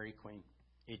to the Dairy Queen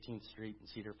 18th Street in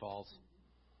Cedar Falls.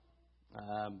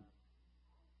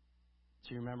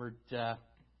 She remembered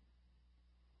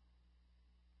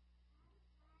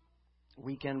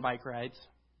weekend bike rides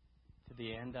to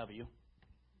the A&W.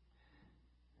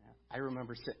 I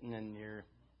remember sitting in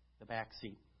the back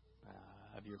seat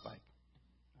of your bike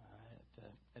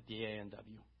at the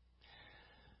A&W.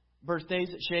 Birthdays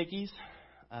at Shakey's,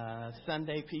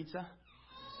 Sunday pizza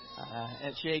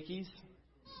at Shakey's.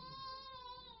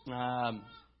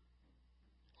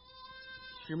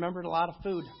 She remembered a lot of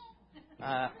food.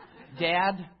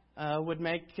 Dad would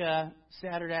make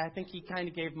Saturday. I think he kind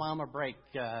of gave Mom a break.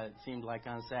 It seemed like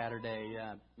on Saturday,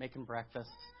 making breakfast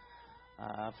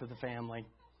for the family.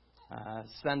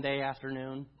 Sunday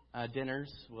afternoon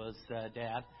dinners was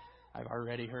Dad. I've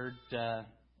already heard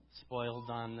spoiled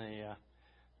on the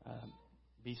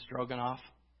beef stroganoff.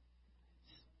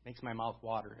 Makes my mouth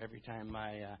water every time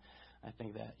I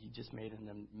think that. He just made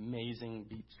an amazing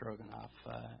beef stroganoff,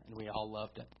 and we all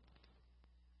loved it.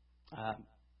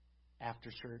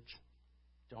 After church,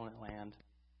 Donut Land.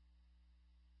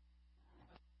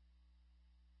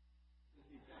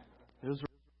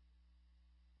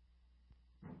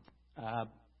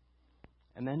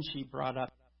 And then she brought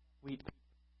up wheat.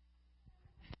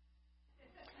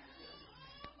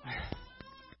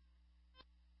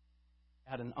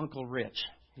 Had an Uncle Rich.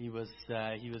 He was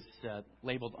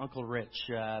labeled Uncle Rich,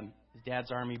 his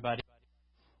dad's army buddy,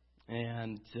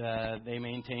 and they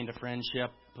maintained a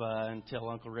friendship until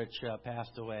Uncle Rich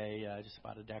passed away just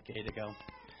about a decade ago.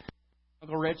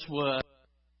 Uncle Rich would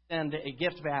send a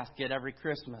gift basket every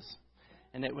Christmas,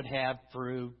 and it would have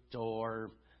fruit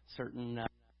or certain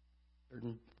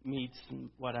meats and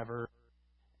whatever.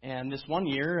 And this one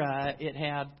year, it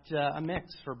had a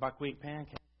mix for buckwheat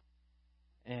pancakes.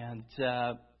 And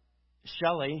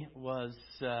Shelley was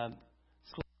to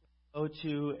go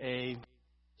to a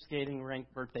skating rink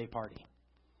birthday party.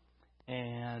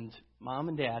 And Mom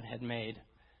and Dad had made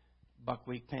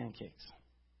buckwheat pancakes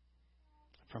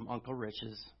from Uncle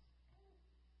Rich's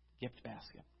gift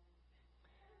basket.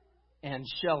 And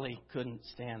Shelley couldn't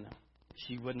stand them.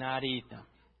 She would not eat them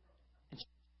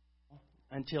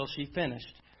until she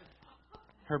finished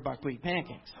her buckwheat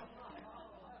pancakes.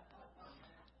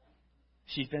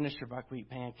 She finished her buckwheat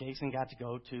pancakes and got to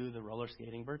go to the roller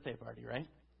skating birthday party, right?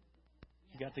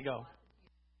 She got to go.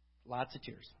 Lots of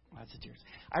tears. Lots of tears.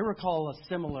 I recall a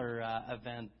similar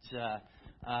event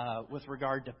with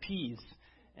regard to peas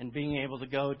and being able to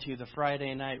go to the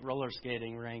Friday night roller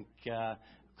skating rink.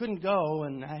 Couldn't go,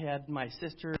 and I had my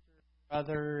sister,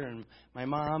 brother, and my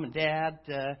mom and dad.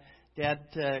 Dad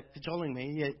cajoling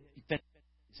me,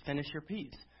 finish your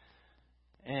peas.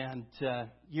 And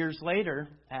years later,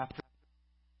 after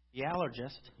the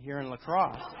allergist here in La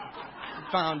Crosse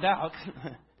found out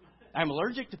I'm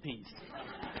allergic to peas.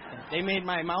 They made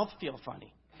my mouth feel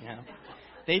funny. You know?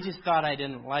 They just thought I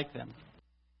didn't like them.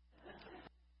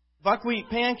 Buckwheat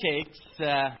pancakes.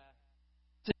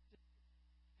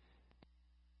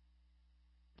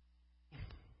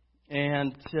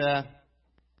 And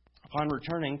upon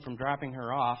returning from dropping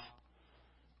her off,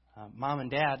 Mom and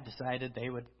Dad decided they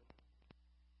would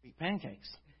eat pancakes.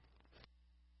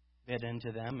 Bit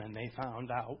into them, and they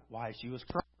found out why she was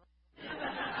crying.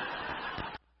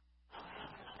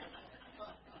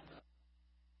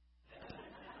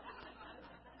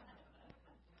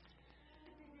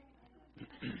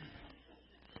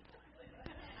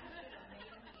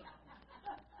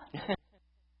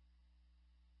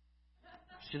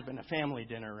 Should have been a family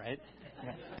dinner, right?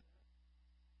 Yeah.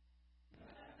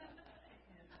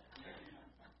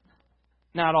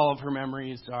 Not all of her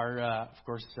memories are, of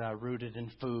course, rooted in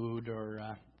food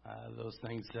or those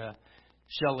things.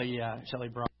 Shelley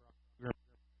brought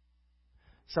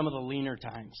some of the leaner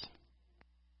times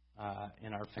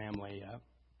in our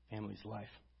family's life.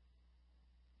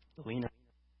 The leaner.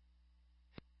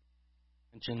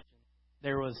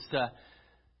 There was a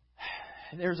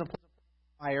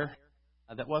fire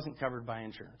that wasn't covered by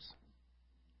insurance.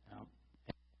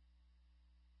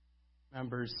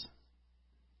 Members.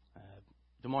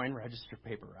 Des Moines Register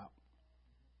paper route.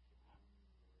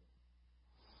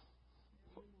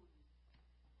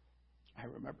 I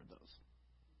remember those.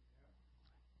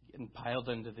 Getting piled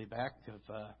into the back of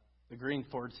the green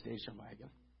Ford station wagon.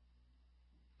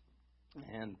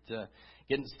 And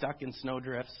getting stuck in snow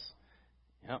drifts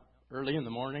early in the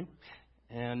morning.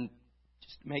 And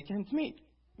just making ends meet.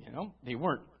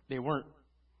 They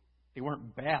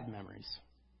weren't bad memories.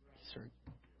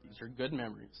 These are good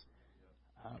memories.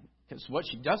 Because what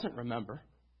she doesn't remember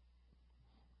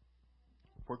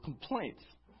were complaints.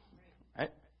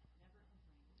 Right?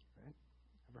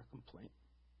 Never a complaint.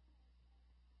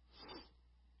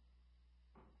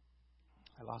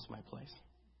 I lost my place.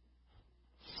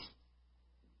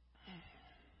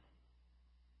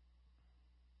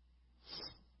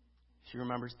 She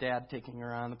remembers Dad taking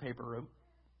her on the paper route,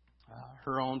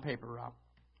 her own paper route,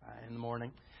 in the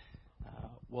morning.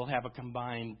 We'll have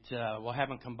combined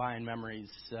memories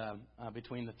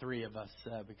between the three of us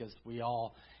because we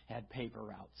all had paper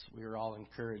routes. We were all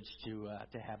encouraged to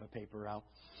have a paper route.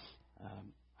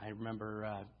 I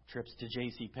remember trips to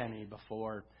J.C. Penney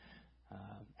before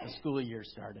the school year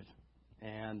started,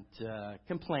 and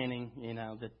complaining,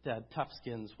 that tough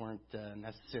skins weren't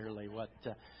necessarily what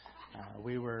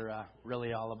we were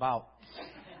really all about.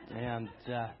 And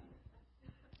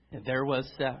there was,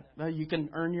 you can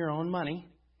earn your own money,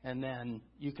 and then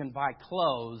you can buy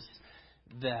clothes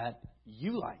that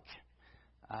you like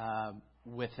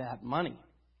with that money.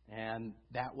 And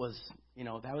that was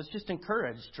just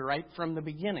encouraged right from the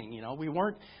beginning. We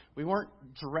weren't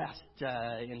dressed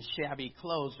in shabby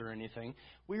clothes or anything.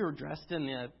 We were dressed in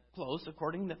the clothes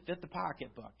according to fit the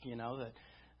pocketbook.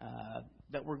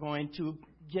 That were going to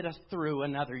get us through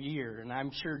another year. And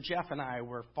I'm sure Jeff and I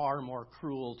were far more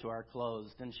cruel to our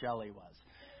clothes than Shelley was.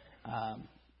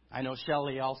 I know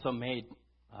Shelley also made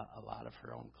a lot of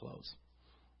her own clothes,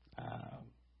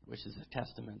 which is a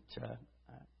testament to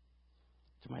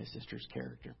my sister's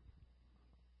character.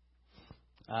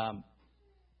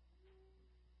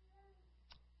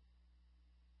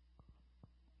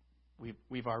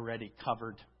 We've already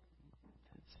covered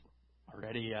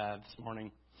this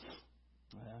morning.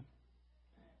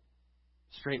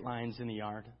 Straight lines in the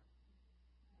yard,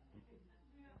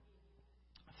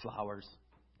 flowers,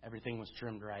 everything was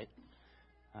trimmed right.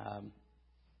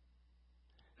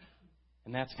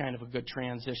 And that's kind of a good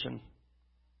transition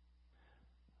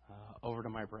over to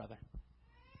my brother,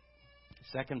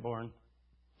 second born.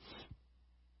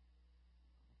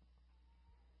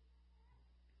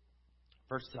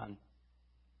 First son,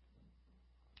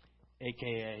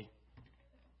 a.k.a.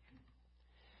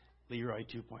 Leroy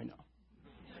 2.0.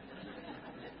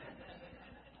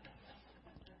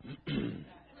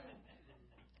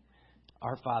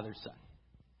 Our father's son.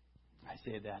 I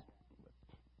say that with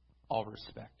all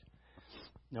respect.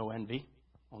 No envy,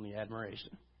 only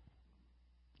admiration.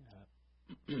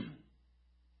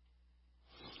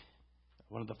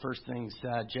 One of the first things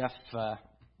Jeff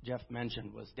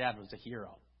mentioned was Dad was a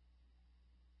hero.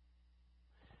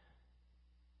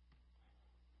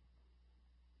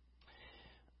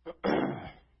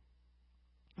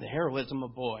 The heroism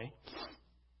of a boy,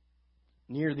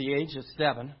 near the age of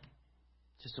 7,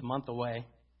 just a month away,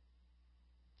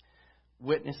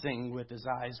 witnessing with his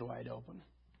eyes wide open.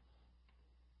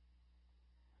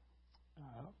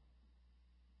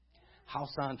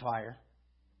 House on fire.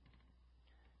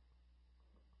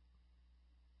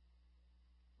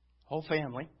 Whole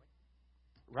family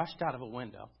rushed out of a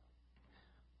window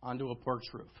onto a porch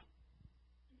roof.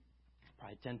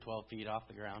 Probably 10, 12 feet off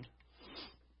the ground.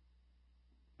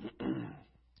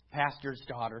 Pastor's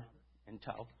daughter in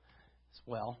tow as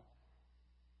well.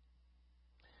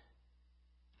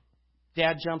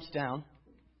 Dad jumps down.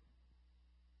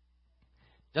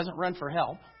 Doesn't run for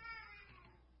help.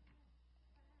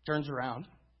 Turns around.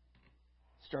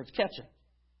 Starts catching.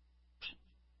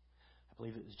 I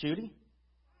believe it was Judy,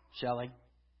 Shelley,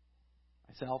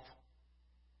 myself,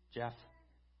 Jeff,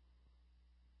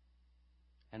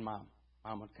 and Mom.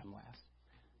 Mom would come last.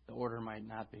 The order might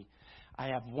not be. I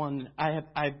have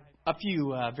a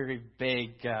few very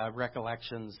vague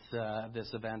recollections of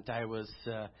this event. I was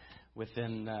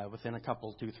within a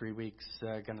couple, 2-3 weeks,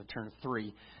 going to turn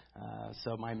 3,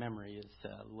 so my memory is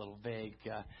a little vague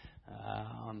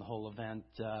on the whole event.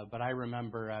 But I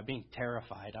remember being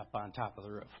terrified up on top of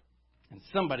the roof and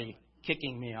somebody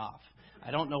kicking me off. I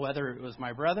don't know whether it was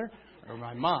my brother or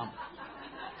my mom.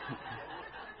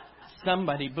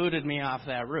 Somebody booted me off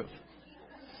that roof.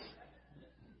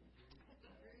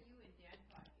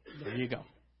 There you go.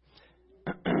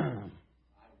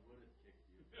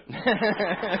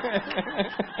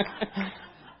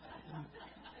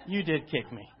 You did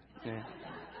kick me.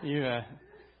 Yeah.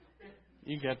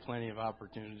 You got plenty of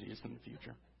opportunities in the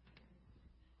future.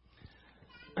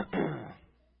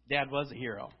 Dad was a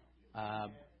hero.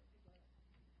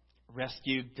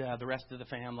 Rescued the rest of the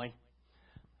family.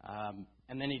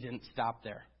 And then he didn't stop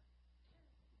there.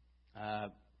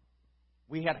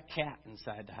 We had a cat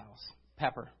inside the house,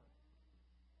 Pepper.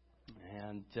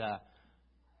 And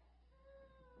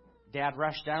Dad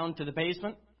rushed down to the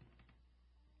basement,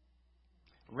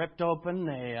 ripped open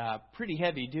a pretty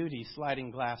heavy-duty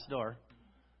sliding glass door,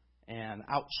 and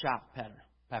out shot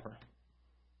Pepper.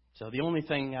 So the only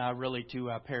thing really to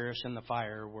perish in the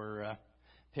fire were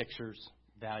pictures,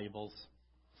 valuables,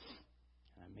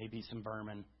 maybe some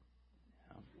vermin.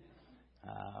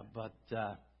 But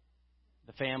the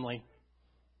family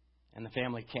and the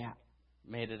family cat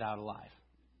made it out alive.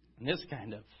 And this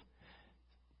kind of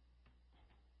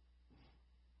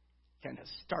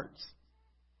starts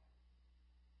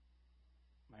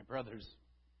my brother's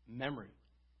memory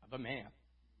of a man.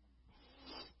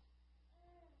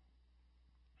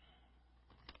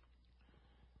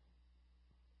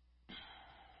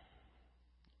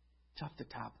 Tough to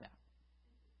top that.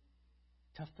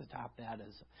 Tough to top that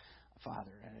as a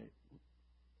father.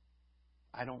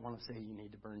 I don't want to say you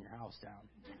need to burn your house down,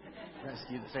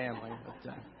 rescue the family,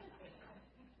 but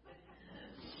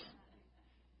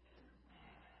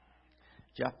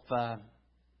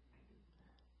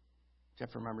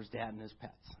Jeff remembers Dad and his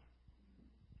pets.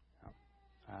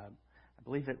 I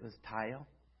believe it was Tayo.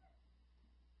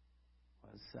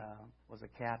 Was a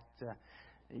cat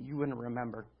you wouldn't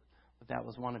remember, but that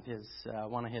was one of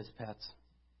his pets.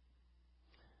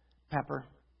 Pepper,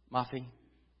 Muffy,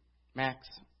 Max,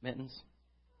 Mittens,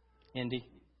 Indy.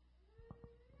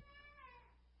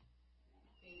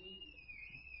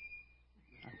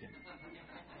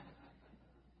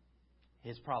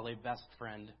 His probably best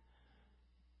friend,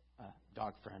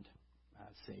 dog friend,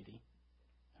 Sadie,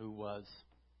 who was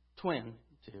twin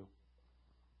to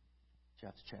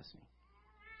Jeff's Chesney.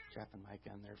 Jeff and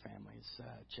Micah and their family's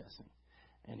Chesney.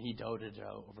 And he doted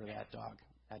over that dog.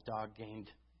 That dog gained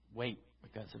weight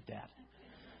because of Dad.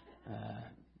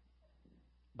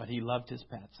 But he loved his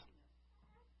pets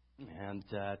and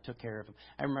took care of them.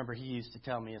 I remember he used to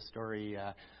tell me a story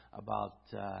about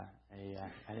I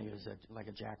think it was like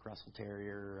a Jack Russell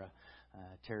Terrier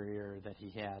that he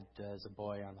had as a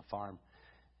boy on the farm.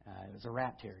 It was a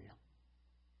rat terrier.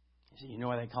 He said, you know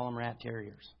why they call them rat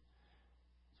terriers?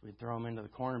 So we'd throw them into the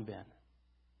corn bin.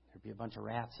 There'd be a bunch of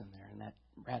rats in there, and that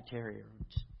rat terrier would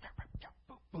just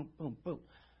boom, boom, boom, boom,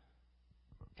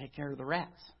 take care of the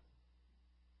rats.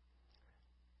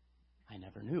 I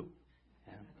never knew.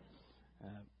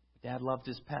 Dad loved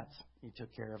his pets. He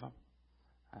took care of them.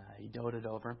 He doted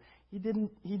over them.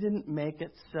 He didn't make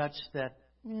it such that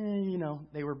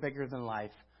they were bigger than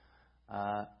life,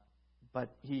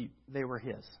 but they were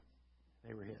his.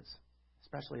 They were his,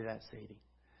 especially that Sadie.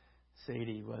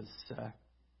 Sadie was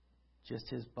just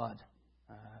his bud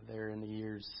there in the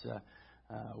years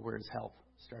where his health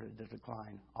started to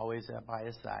decline. Always by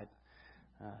his side,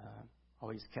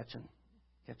 always catching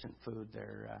food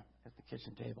there at the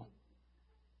kitchen table.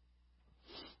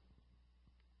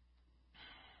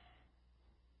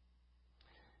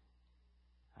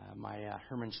 My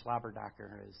Herman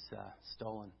Schlabberdocker is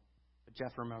stolen. But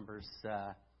Jeff remembers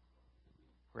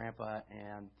Grandpa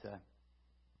and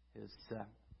his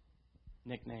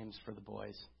nicknames for the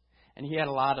boys, and he had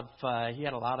a lot of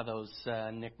those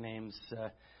nicknames. You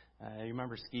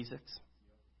remember Skeezix?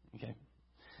 Okay.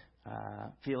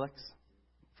 Felix,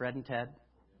 Fred, and Ted.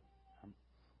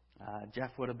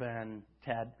 Jeff would have been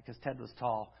Ted because Ted was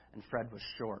tall and Fred was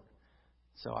short.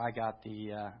 So I got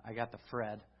the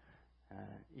Fred.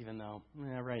 Even though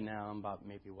right now I'm about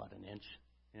maybe an inch,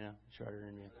 shorter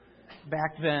than you.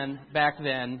 Back then,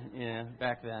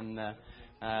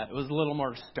 it was a little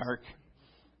more stark.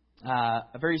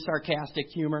 A very sarcastic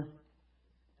humor.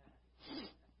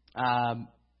 To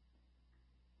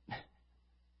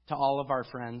all of our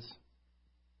friends,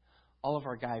 all of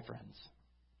our guy friends.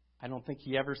 I don't think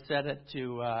he ever said it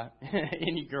to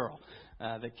any girl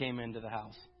that came into the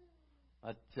house,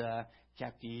 but.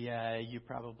 Jackie, you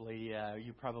probably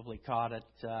caught it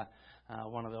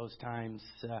one of those times.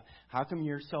 How come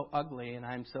you're so ugly and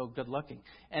I'm so good looking?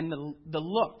 And the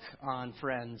look on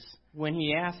Friends when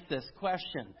he asked this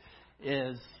question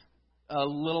is a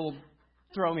little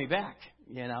throw me back.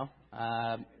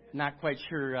 Not quite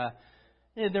sure.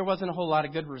 There wasn't a whole lot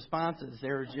of good responses.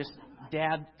 There was just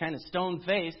Dad kind of stone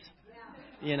face,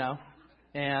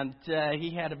 and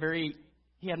he had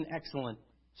an excellent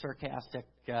sarcastic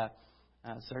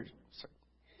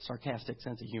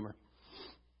sense of humor.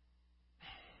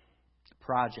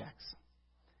 Projects.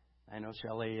 I know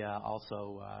Shelley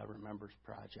also remembers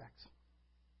projects.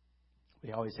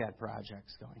 We always had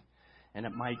projects going. And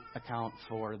it might account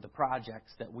for the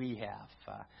projects that we have.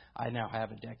 I now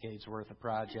have a decade's worth of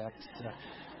projects.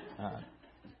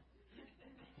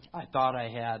 I thought I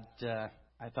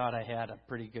had a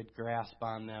pretty good grasp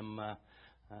on them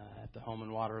at the home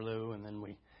in Waterloo, and then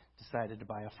we decided to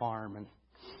buy a farm, and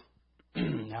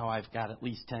now I've got at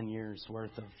least 10 years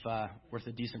worth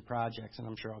of decent projects, and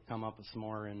I'm sure I'll come up with some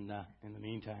more in the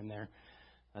meantime there.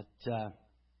 But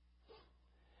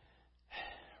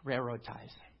railroad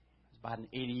ties. It's about an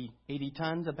 80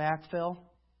 tons of backfill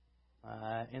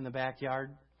in the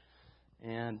backyard,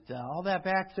 And all that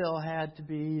backfill had to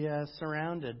be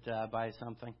surrounded by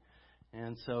something.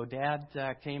 And so Dad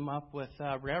came up with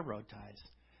railroad ties.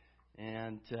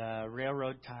 And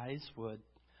railroad ties would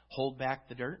hold back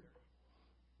the dirt.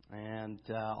 And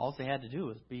all they had to do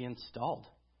was be installed.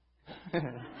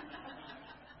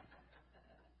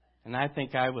 And I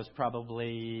think I was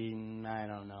probably,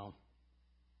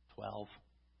 12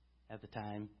 at the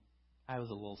time. I was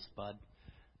a little spud,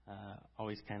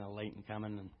 always kind of late in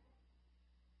coming. And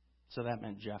so that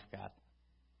meant Jeff got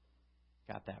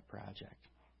that project.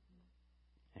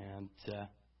 And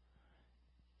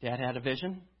Dad had a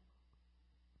vision.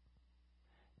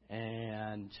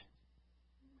 And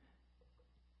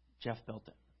Jeff built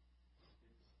it.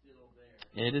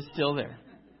 It is still there.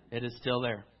 It is still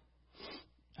there.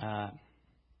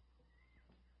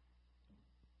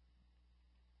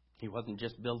 He wasn't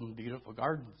just building beautiful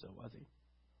gardens, though, was he?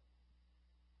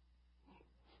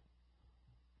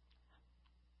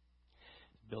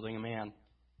 Building a man.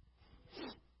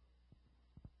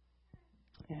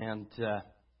 And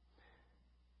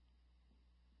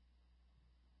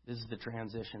this is the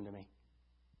transition to me.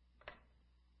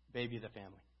 Baby of the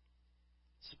family.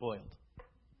 Spoiled.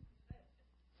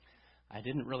 I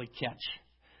didn't really catch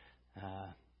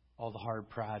all the hard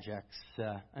projects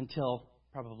until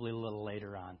probably a little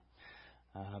later on.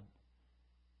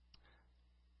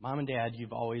 Mom and Dad,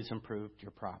 you've always improved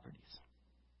your properties.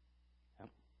 Yep.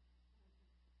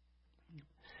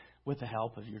 With the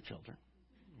help of your children.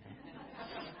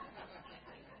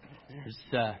 There's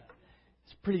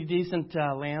pretty decent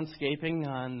landscaping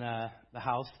on the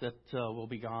house that will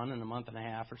be gone in a month and a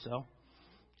half or so.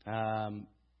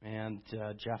 And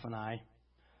Jeff and I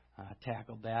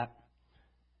tackled that.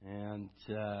 And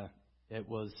it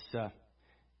was,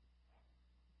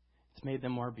 it's made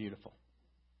them more beautiful.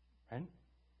 Right?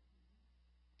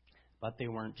 But they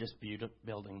weren't just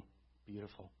building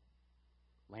beautiful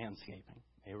landscaping.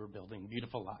 They were building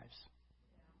beautiful lives.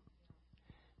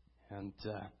 And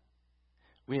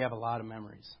we have a lot of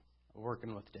memories of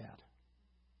working with Dad.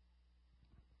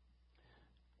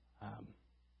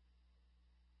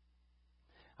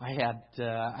 I had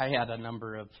a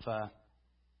number of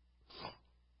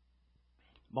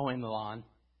mowing the lawn.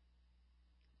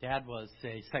 Dad was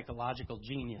a psychological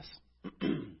genius.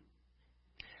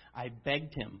 I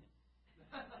begged him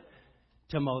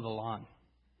to mow the lawn.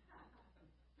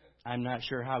 I'm not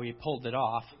sure how he pulled it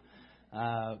off,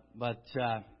 but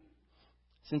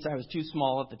since I was too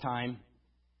small at the time,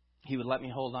 he would let me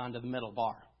hold on to the middle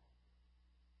bar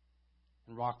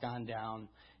and walk on down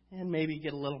and maybe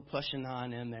get a little pushing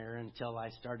on in there until I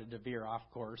started to veer off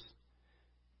course.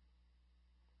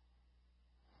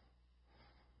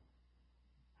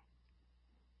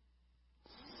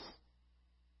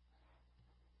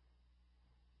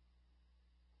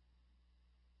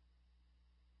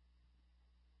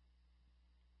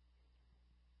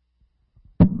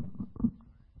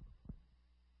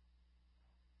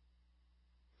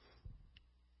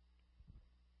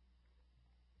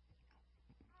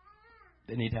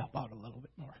 They need help out a little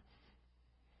bit more.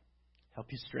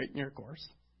 Help you straighten your course.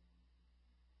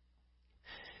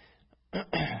 Dad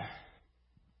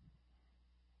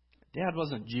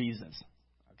wasn't Jesus,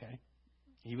 okay?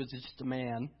 He was just a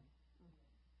man,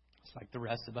 just like the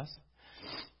rest of us.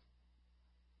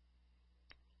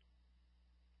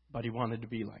 But he wanted to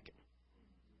be like him.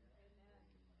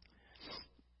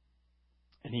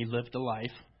 And he lived a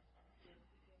life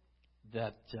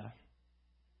that was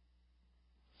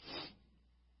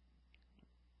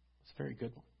a very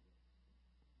good one.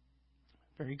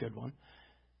 Very good one.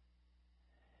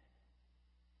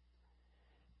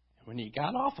 And when he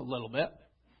got off a little bit,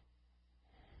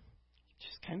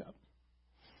 just kind of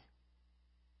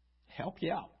help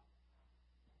you out.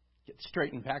 Get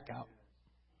straightened back out.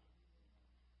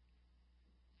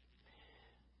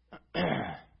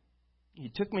 He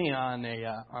took me on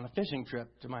a fishing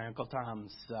trip to my Uncle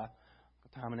Tom's, Uncle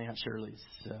Tom and Aunt Shirley's,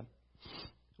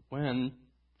 when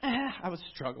I was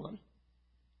struggling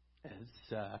as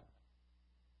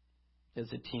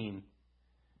a teen.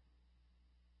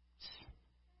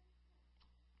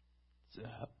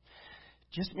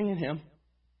 Just me and him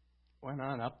went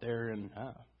on up there and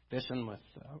fishing with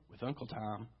Uncle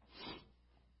Tom.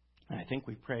 And I think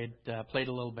we played a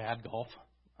little bad golf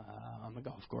on the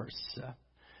golf course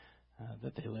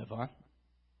that they live on.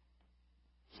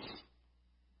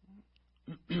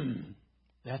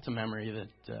 That's a memory that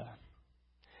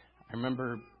I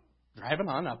remember driving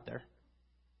on up there,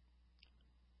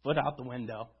 foot out the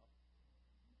window.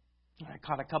 I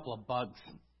caught a couple of bugs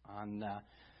on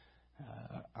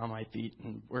my feet,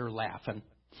 and we're laughing.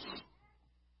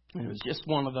 And it was just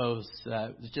one of those.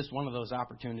 It was just one of those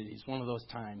opportunities, one of those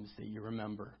times that you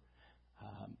remember.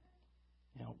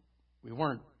 We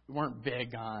weren't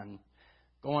big on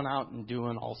going out and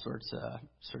doing all sorts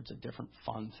of different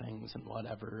fun things and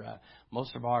whatever.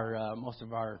 Most of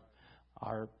our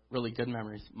really good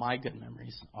memories, my good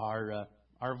memories, are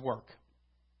of working.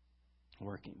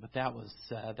 But that was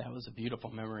a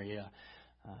beautiful memory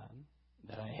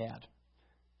that I had.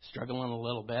 Struggling a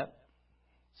little bit,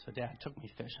 so Dad took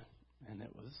me fishing, and it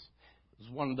was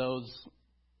one of those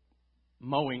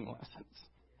mowing lessons.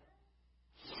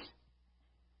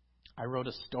 I wrote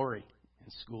a story in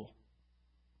school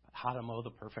about how to mow the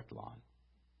perfect lawn.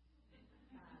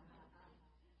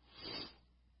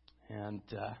 And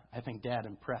I think Dad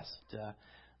impressed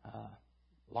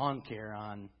lawn care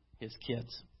on his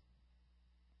kids.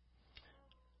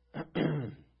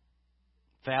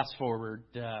 Fast forward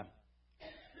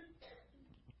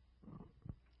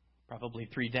probably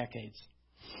 3 decades.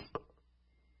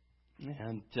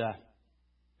 And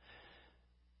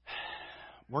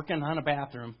working on a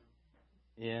bathroom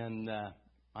in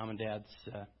Mom and Dad's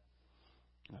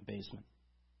basement.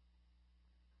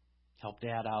 Helped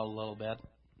Dad out a little bit,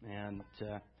 and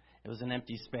it was an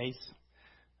empty space.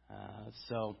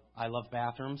 So I love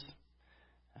bathrooms.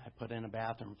 I put in a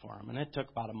bathroom for him, and it took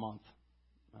about a month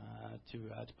to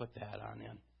put that on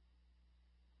in.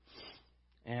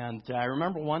 And I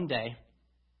remember one day,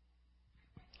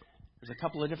 there's a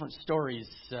couple of different stories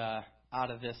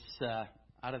out of this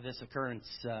occurrence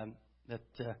that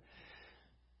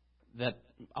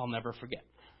I'll never forget.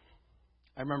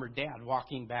 I remember Dad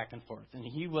walking back and forth, and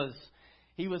he was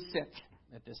sick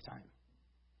at this time,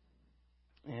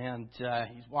 and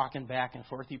he's walking back and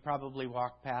forth. He probably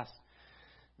walked past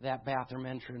that bathroom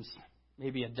entrance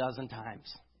maybe a dozen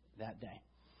times that day,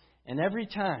 and every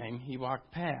time he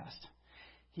walked past,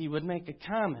 he would make a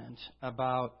comment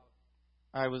about,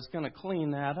 I was going to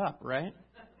clean that up, right?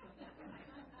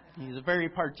 He's a very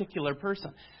particular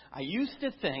person. I used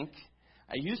to think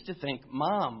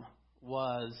Mom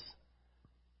was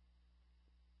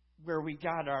where we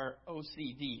got our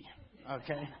OCD,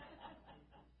 okay?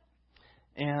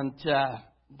 And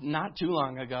not too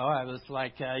long ago, I was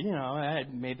like, I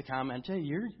had made the comment, hey,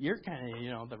 you're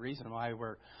kind of, the reason why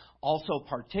we're also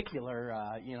particular,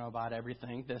 about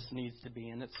everything. This needs to be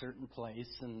in a certain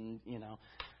place, and,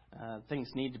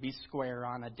 things need to be square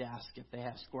on a desk if they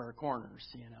have square corners,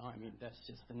 I mean, that's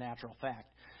just the natural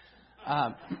fact.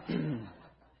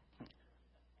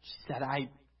 She said, I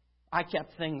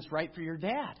kept things right for your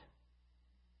dad.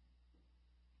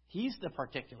 He's the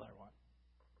particular one.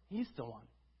 He's the one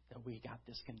that we got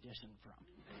this condition from.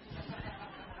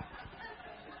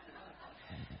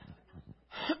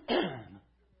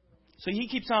 So he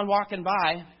keeps on walking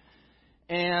by,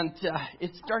 and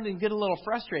it's starting to get a little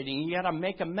frustrating. You got to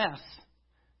make a mess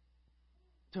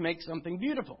to make something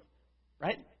beautiful,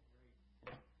 right?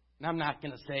 And I'm not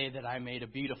going to say that I made a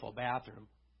beautiful bathroom.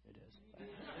 It is.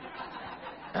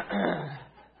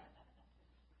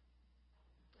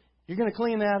 You're going to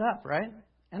clean that up, right?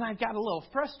 And I got a little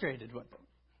frustrated with him.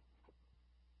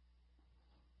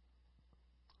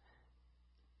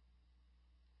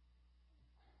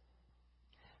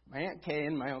 My Aunt Kay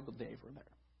and my Uncle Dave were there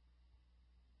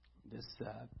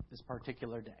this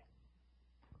particular day.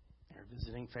 They're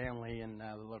visiting family in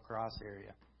the La Crosse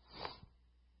area.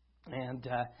 And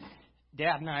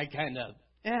Dad and I kind of,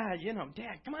 Dad,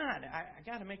 come on, I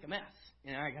got to make a mess.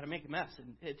 I got to make a mess.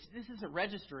 And this isn't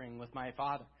registering with my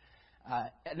father.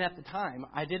 And at the time,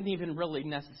 I didn't even really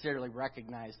necessarily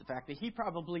recognize the fact that he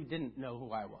probably didn't know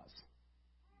who I was.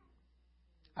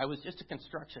 I was just a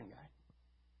construction guy.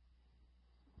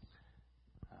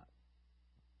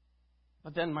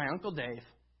 But then my Uncle Dave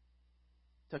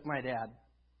took my dad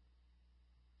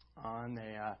on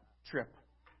a trip.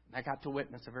 And I got to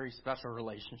witness a very special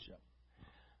relationship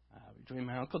between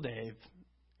my Uncle Dave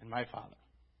and my father.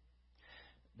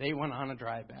 They went on a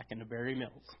drive back into Berry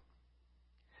Mills.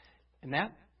 And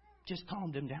that just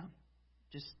calmed him down.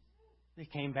 They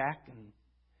came back, and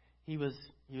he was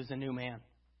a new man.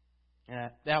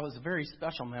 That was a very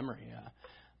special memory.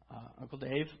 Uncle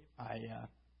Dave,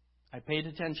 I paid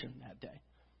attention that day.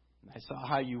 I saw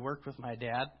how you worked with my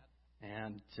dad,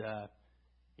 and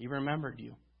he remembered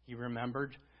you. He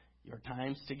remembered your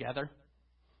times together,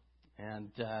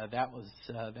 and that was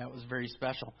very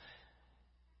special.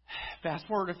 Fast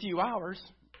forward a few hours.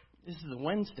 This is a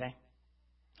Wednesday,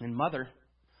 and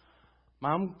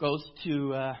Mom goes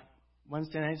to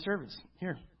Wednesday night service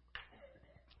here.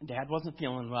 Dad wasn't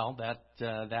feeling well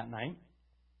that night,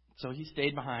 so he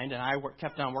stayed behind, and I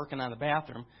kept on working on the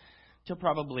bathroom till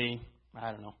probably,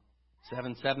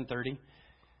 7:30.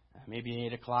 maybe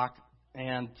 8 o'clock,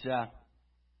 and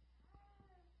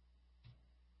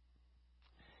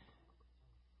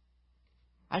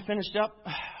I finished up,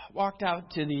 walked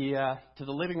out to the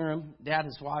living room. Dad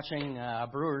is watching a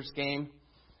Brewers game,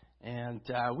 and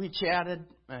we chatted,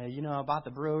 about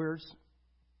the Brewers,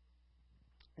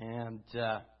 and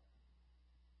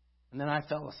then I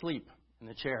fell asleep in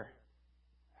the chair.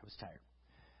 I was tired.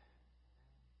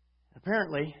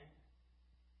 Apparently,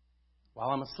 while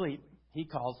I'm asleep, he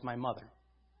calls my mother.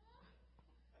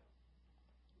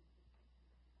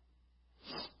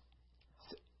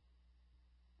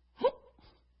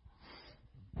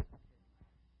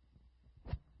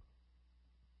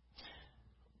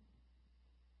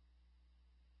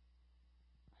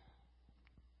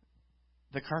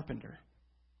 The carpenter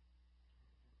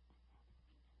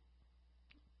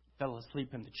fell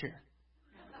asleep in the chair.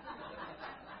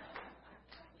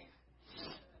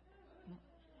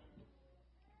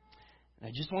 And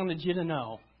I just wanted you to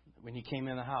know that when you came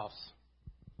in the house,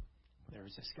 there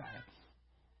was this guy.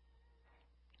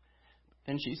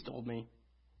 Then she told me,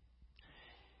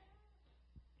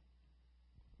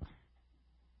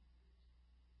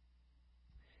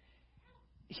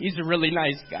 he's a really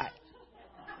nice guy.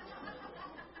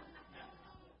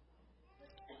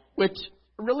 Which,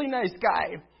 a really nice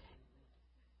guy,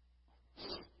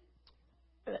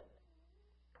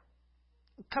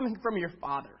 coming from your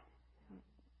father,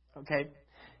 okay?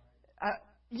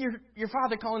 Your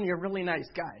father calling you a really nice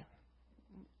guy.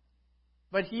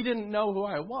 But he didn't know who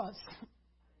I was.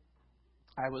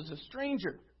 I was a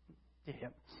stranger to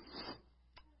him.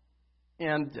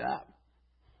 And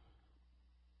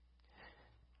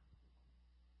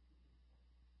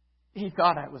he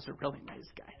thought I was a really nice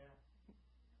guy.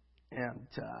 And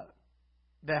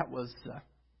that was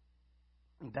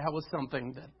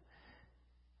something that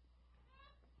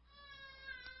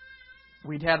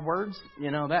we'd had words,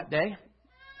 that day.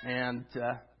 And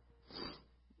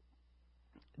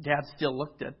Dad still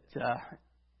looked at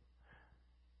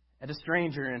a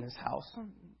stranger in his house,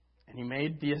 and he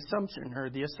made the assumption or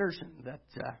the assertion that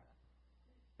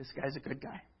this guy's a good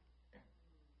guy.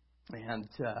 And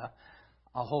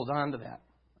I'll hold on to that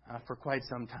for quite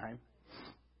some time.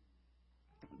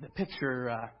 The picture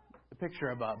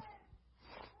above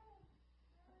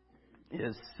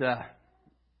is, 5-6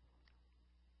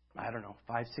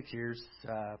 years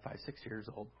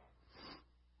old.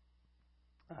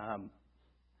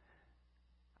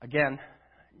 Again,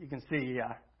 you can see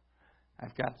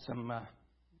I've got some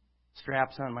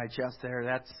straps on my chest there.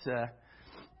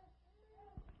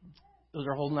 Those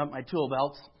are holding up my tool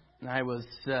belts. And I was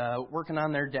working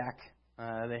on their deck.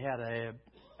 They had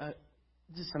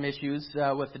just some issues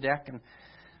with the deck, and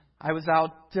I was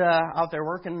out there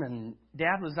working, and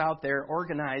Dad was out there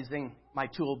organizing my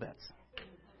tool bits.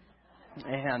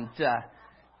 And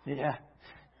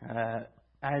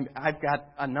I've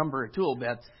got a number of tool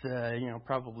bits,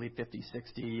 probably 50,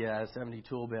 60, 70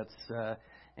 tool bits,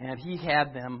 and he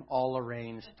had them all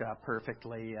arranged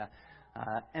perfectly.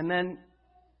 And then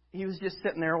he was just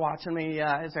sitting there watching me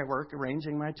as I work,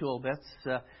 arranging my tool bits,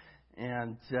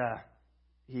 and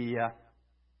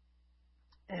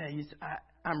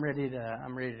I'm ready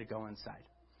to go inside.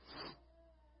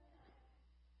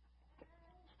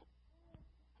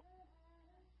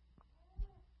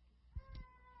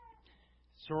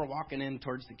 So we're walking in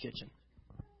towards the kitchen,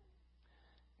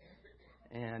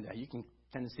 and you can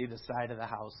kind of see the side of the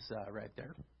house right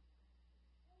there.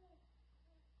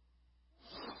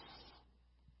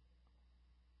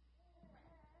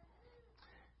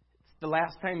 It's the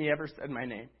last time he ever said my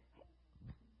name.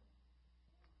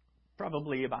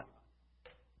 Probably about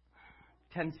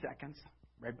 10 seconds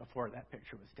right before that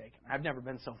picture was taken. I've never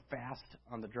been so fast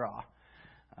on the draw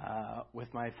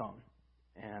with my phone.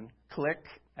 And click,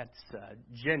 that's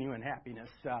genuine happiness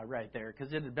right there,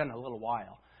 because it had been a little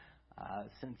while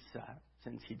since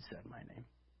he'd said my name.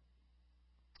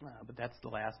 But that's the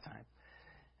last time.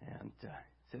 And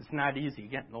it's not easy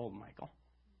getting old, Michael.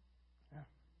 Yeah.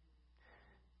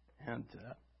 And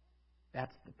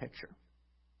that's the picture.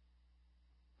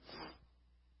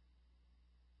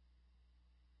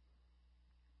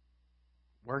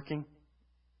 Working.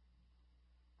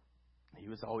 He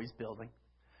was always building.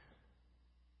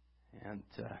 And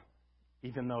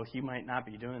even though he might not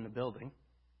be doing the building,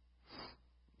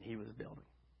 he was building.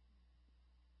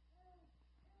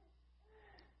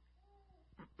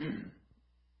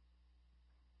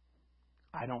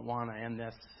 I don't want to end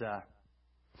this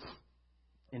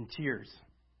in tears.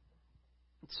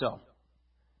 So,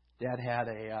 Dad had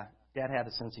a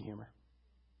sense of humor.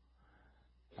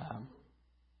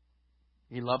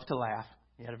 He loved to laugh.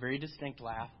 He had a very distinct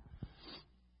laugh.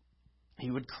 He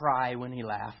would cry when he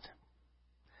laughed.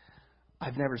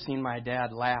 I've never seen my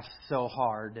dad laugh so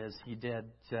hard as he did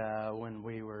when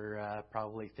we were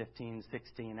probably 15,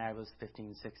 16. I was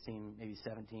 15, 16, maybe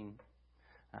 17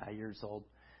 years old.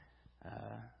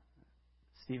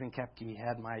 Stephen Kepke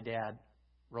had my dad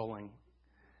rolling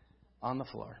on the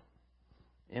floor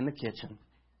in the kitchen,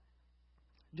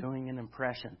 doing an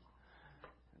impression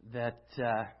that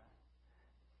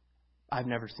I've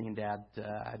never seen Dad.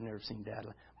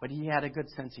 But he had a good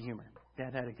sense of humor.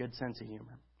 Dad had a good sense of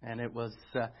humor, and it was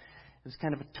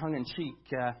kind of a tongue-in-cheek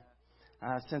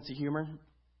sense of humor.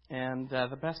 And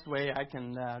the best way I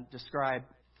can describe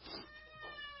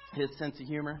his sense of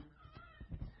humor,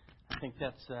 I think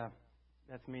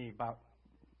that's me.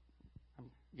 I'm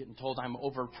getting told I'm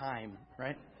over time,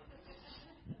 right?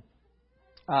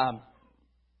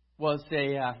 Was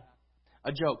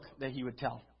a joke that he would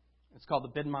tell. It's called the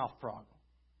big mouth frog.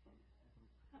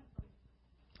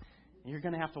 You're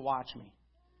going to have to watch me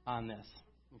on this,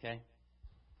 okay?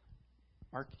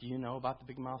 Mark, do you know about the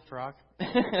big mouth frog?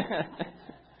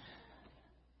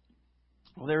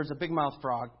 Well, there was a big mouth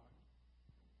frog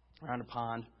around a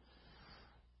pond,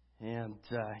 and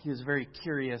he was a very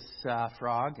curious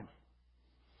frog. And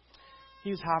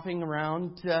he was hopping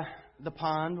around the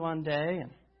pond one day,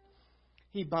 and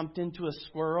he bumped into a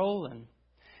squirrel, and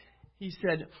he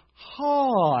said,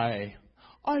 "Hi,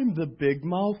 I'm the big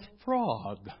mouth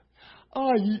frog.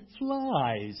 I eat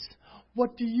flies.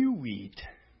 What do you eat?"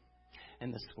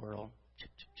 And the squirrel, chip,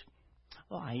 chip, chip.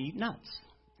 "Well, I eat nuts."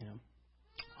 You know.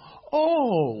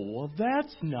 "Oh, well,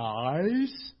 that's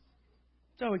nice."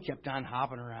 So he kept on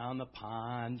hopping around the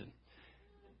pond, and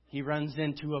he runs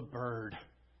into a bird,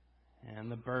 and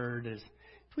the bird is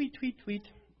tweet, tweet, tweet.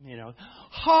 You know,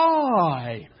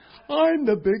 "Hi, I'm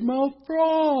the big mouth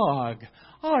frog.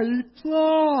 I eat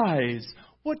flies.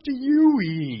 What do you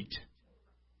eat?"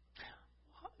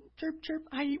 "Chirp, chirp,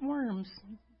 I eat worms.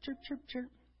 Chirp, chirp,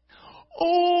 chirp."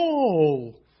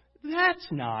 "Oh,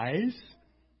 that's nice."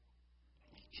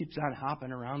 He keeps on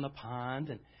hopping around the pond,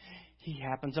 and he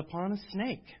happens upon a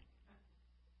snake.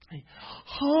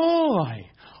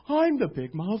 "Hi, I'm the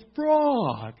big mouth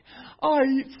frog. I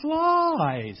eat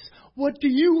flies. What do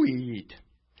you eat?"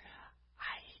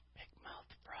 "I eat big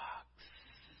mouth frogs."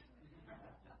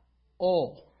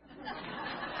 "Oh."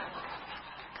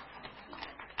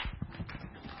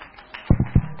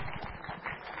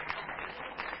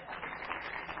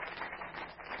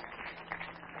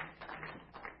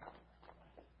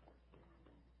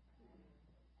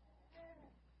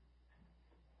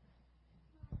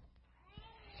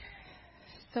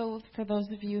 So, for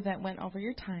those of you that went over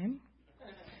your time,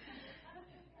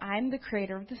 I'm the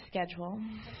creator of the schedule.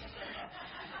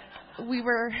 We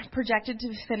were projected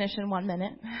to finish in 1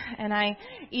 minute, and I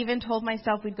even told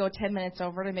myself we'd go 10 minutes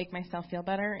over to make myself feel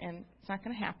better, and it's not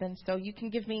going to happen. So you can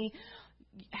give me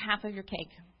half of your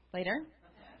cake later.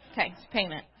 Okay, it's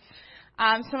payment.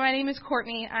 So my name is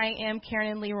Courtney. I am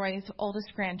Karen and Leroy's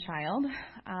oldest grandchild.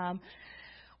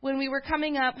 When we were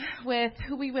coming up with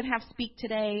who we would have speak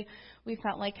today, we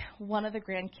felt like one of the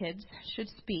grandkids should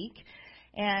speak.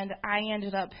 And I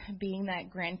ended up being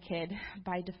that grandkid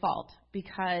by default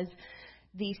because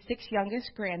the 6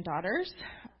 youngest granddaughters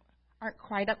aren't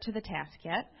quite up to the task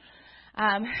yet.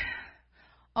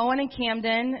 Owen and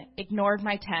Camden ignored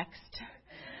my text,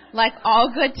 like all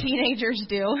good teenagers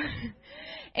do.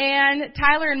 And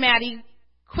Tyler and Maddie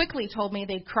quickly told me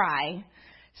they'd cry.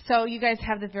 So you guys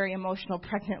have the very emotional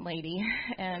pregnant lady,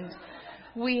 and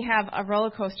we have a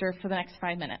roller coaster for the next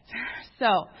 5 minutes.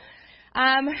 So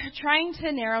trying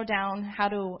to narrow down how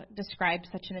to describe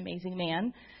such an amazing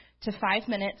man to 5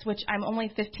 minutes, which I'm only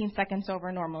 15 seconds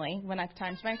over normally when I've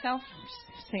timed myself,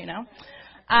 just so you know,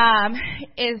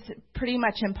 is pretty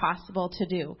much impossible to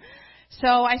do.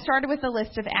 So I started with a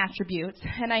list of attributes,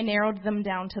 and I narrowed them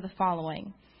down to the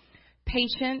following: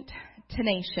 patient,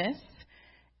 tenacious,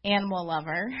 animal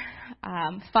lover,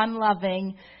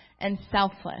 fun-loving, and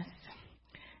selfless.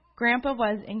 Grandpa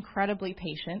was incredibly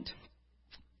patient,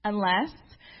 unless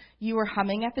you were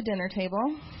humming at the dinner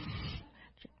table,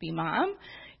 be Mom.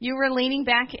 You were leaning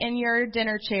back in your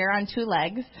dinner chair on 2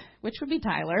 legs, which would be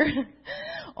Tyler,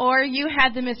 or you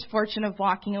had the misfortune of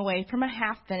walking away from a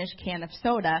half-finished can of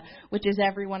soda, which is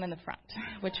everyone in the front,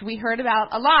 which we heard about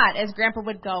a lot as Grandpa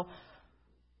would go,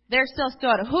 "There's still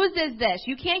soda. Whose is this?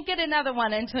 You can't get another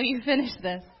one until you finish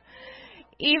this."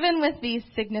 Even with these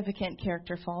significant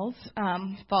character faults,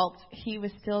 he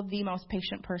was still the most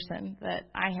patient person that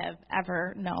I have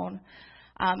ever known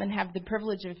and have the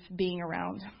privilege of being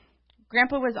around.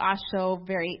 Grandpa was also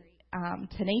very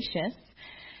tenacious,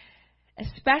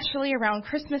 especially around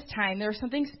Christmas time. There was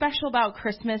something special about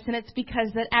Christmas, and it's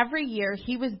because that every year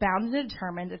he was bound and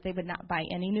determined that they would not buy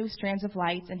any new strands of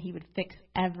lights, and he would fix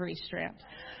every strand.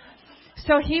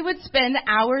 So he would spend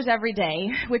hours every day,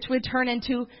 which would turn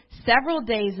into several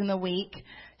days in the week,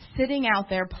 sitting out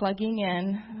there plugging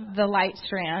in the light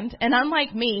strand. And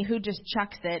unlike me, who just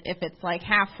chucks it if it's like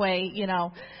halfway,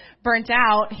 burnt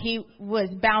out, he was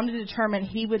bound and determined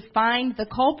he would find the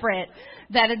culprit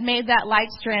that had made that light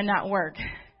strand not work.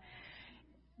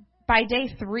 By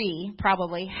day 3,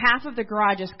 probably, half of the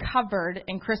garage is covered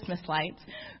in Christmas lights.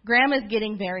 Grandma's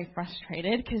getting very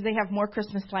frustrated because they have more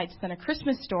Christmas lights than a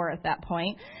Christmas store at that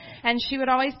point. And she would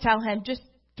always tell him, just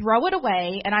throw it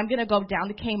away, and I'm going to go down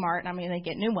to Kmart, and I'm going to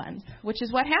get new ones, which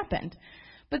is what happened.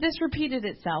 But this repeated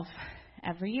itself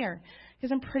every year,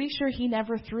 because I'm pretty sure he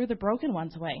never threw the broken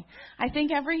ones away. I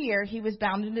think every year he was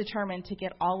bound and determined to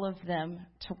get all of them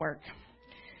to work.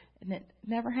 And it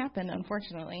never happened,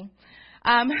 unfortunately.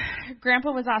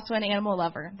 Grandpa was also an animal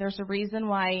lover. There's a reason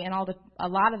why in a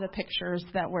lot of the pictures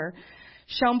that were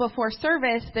shown before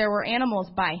service, there were animals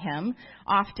by him,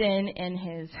 often in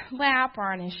his lap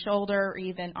or on his shoulder or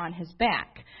even on his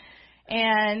back.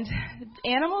 And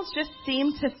animals just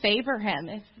seemed to favor him.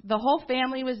 If the whole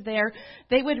family was there,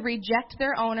 they would reject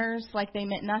their owners like they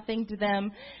meant nothing to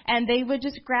them, and they would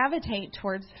just gravitate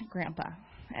towards Grandpa.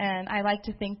 And I like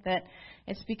to think that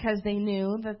it's because they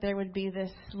knew that there would be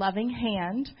this loving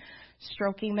hand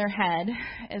stroking their head,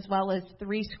 as well as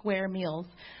 3 square meals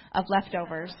of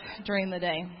leftovers during the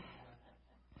day.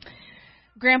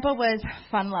 Grandpa was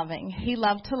fun-loving. He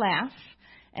loved to laugh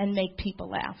and make people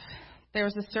laugh. There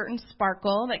was a certain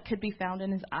sparkle that could be found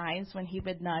in his eyes when he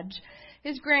would nudge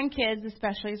his grandkids,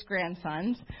 especially his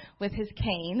grandsons, with his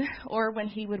cane, or when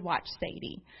he would watch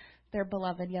Sadie, their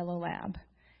beloved yellow lab,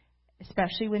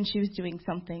 especially when she was doing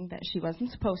something that she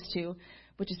wasn't supposed to,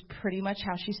 which is pretty much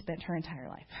how she spent her entire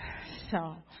life.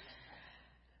 So,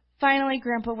 finally,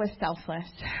 Grandpa was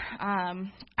selfless.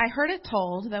 I heard it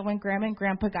told that when Grandma and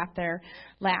Grandpa got their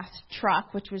last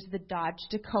truck, which was the Dodge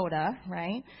Dakota,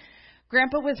 right?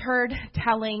 Grandpa was heard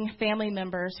telling family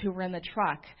members who were in the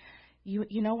truck,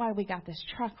 you know why we got this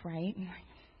truck, right?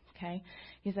 Okay.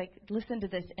 He's like, listen to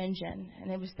this engine.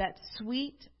 And it was that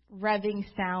sweet revving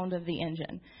sound of the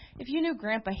engine. If you knew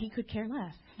Grandpa, he could care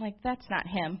less. Like, that's not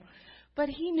him. But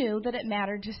he knew that it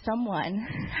mattered to someone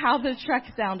how the truck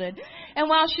sounded. And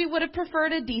while she would have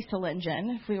preferred a diesel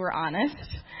engine, if we were honest,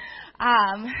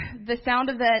 the sound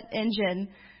of that engine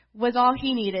was all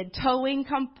he needed. Towing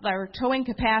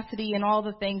capacity and all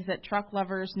the things that truck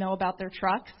lovers know about their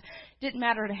trucks didn't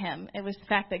matter to him. It was the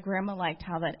fact that Grandma liked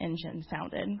how that engine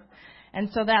sounded. And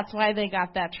so that's why they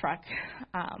got that truck.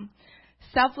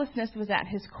 Selflessness was at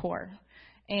his core.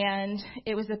 And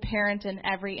it was apparent in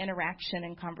every interaction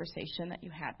and conversation that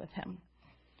you had with him.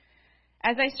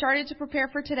 As I started to prepare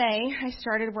for today, I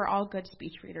started where all good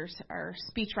speechwriters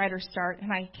start,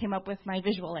 and I came up with my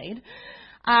visual aid.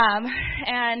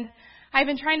 And I've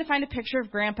been trying to find a picture of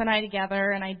Grandpa and I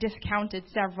together, and I discounted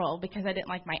several because I didn't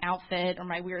like my outfit or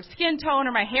my weird skin tone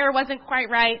or my hair wasn't quite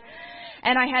right.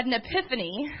 And I had an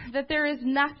epiphany that there is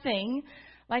nothing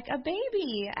like a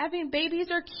baby. I mean, babies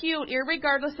are cute,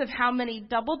 irregardless of how many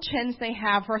double chins they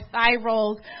have or thigh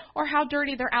rolls or how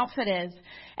dirty their outfit is.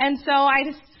 And so I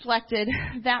just selected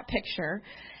that picture.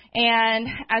 And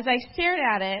as I stared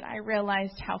at it, I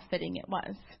realized how fitting it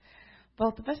was.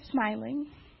 Both of us smiling,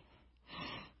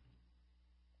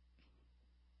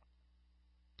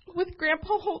 with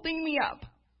Grandpa holding me up.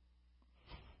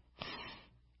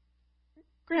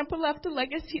 Grandpa left a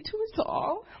legacy to us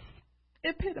all,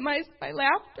 epitomized by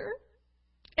laughter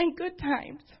and good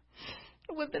times,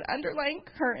 with an underlying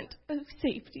current of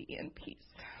safety and peace.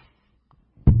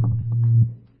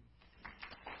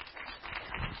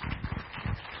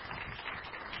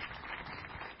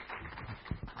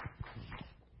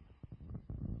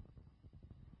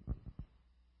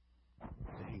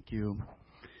 Thank you.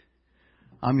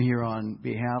 I'm here on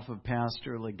behalf of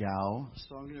Pastor Legao,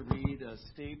 so I'm going to read a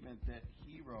statement that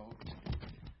he wrote.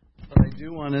 But I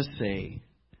do want to say,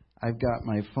 I've got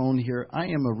my phone here. I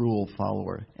am a rule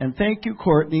follower. And thank you,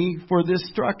 Courtney, for this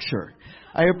structure.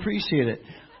 I appreciate it.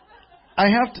 I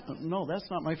have to... No, that's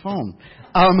not my phone.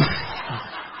 I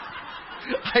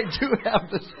do have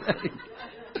to say...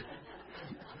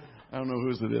 I don't know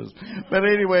whose it is. But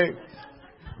anyway,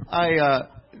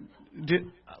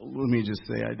 let me just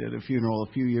say I did a funeral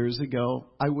a few years ago.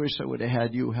 I wish I would have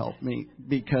had you help me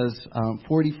because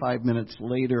 45 minutes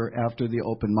later after the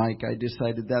open mic, I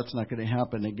decided that's not going to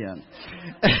happen again.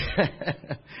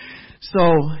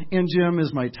 So, and Jim,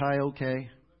 is my tie okay?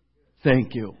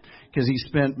 Thank you. Because he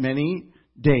spent many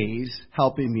days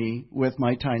helping me with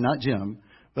my tie. Not Jim,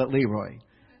 but Leroy.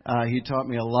 He taught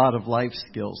me a lot of life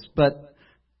skills. But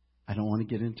I don't want to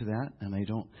get into that, and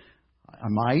I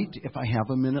might if I have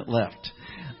a minute left.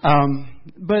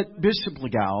 But Bishop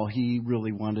Legal, he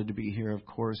really wanted to be here, of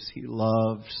course. He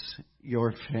loves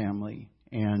your family.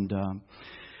 And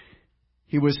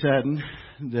he was saddened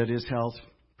that his health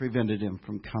prevented him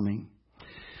from coming.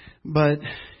 But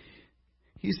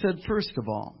he said, first of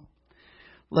all,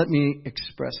 let me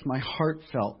express my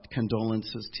heartfelt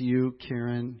condolences to you,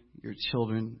 Karen, your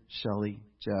children, Shelley,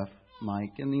 Jeff,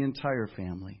 Mike, and the entire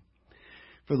family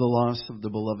for the loss of the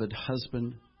beloved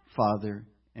husband, father,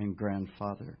 and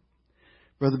grandfather.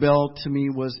 Brother Bell, to me,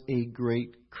 was a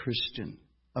great Christian,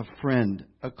 a friend,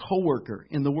 a co-worker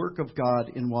in the work of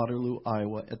God in Waterloo,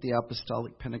 Iowa, at the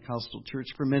Apostolic Pentecostal Church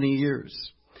for many years.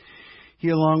 He,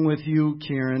 along with you,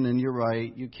 Karen, and you're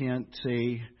right, you can't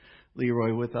say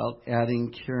Leroy without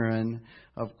adding Karen,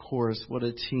 of course, what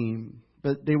a team.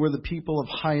 But they were the people of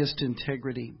highest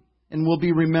integrity and will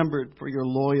be remembered for your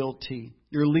loyalty,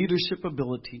 your leadership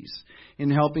abilities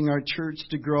in helping our church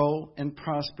to grow and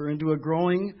prosper into a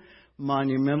growing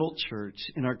monumental church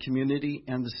in our community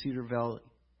and the Cedar Valley.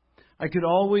 I could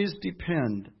always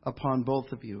depend upon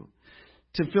both of you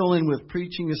to fill in with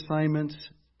preaching assignments,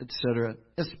 etc.,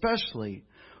 especially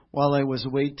while I was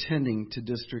away tending to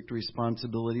district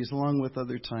responsibilities along with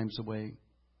other times away.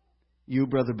 You,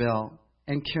 Brother Bell,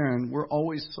 and Karen were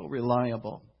always so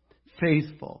reliable,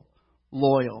 faithful,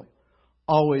 loyal,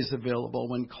 always available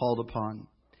when called upon.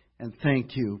 And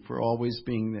thank you for always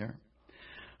being there.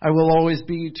 I will always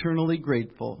be eternally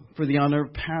grateful for the honor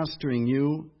of pastoring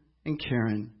you and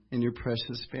Karen and your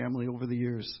precious family over the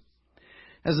years.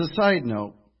 As a side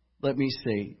note, let me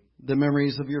say, the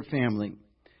memories of your family,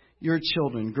 your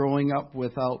children growing up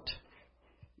with our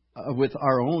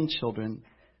own children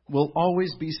will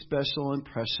always be special and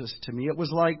precious to me. It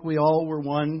was like we all were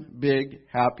one big,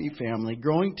 happy family,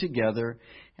 growing together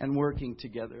and working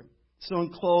together. So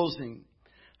in closing,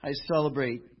 I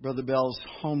celebrate Brother Bell's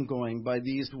homegoing by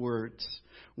these words.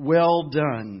 Well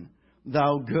done,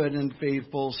 thou good and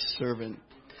faithful servant.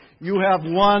 You have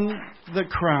won the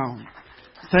crown.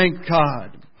 Thank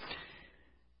God.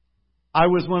 I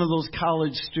was one of those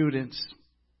college students.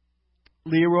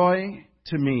 Leroy,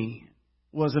 to me,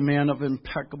 was a man of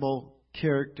impeccable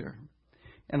character.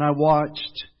 And I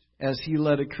watched as he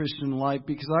led a Christian life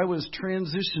because I was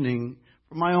transitioning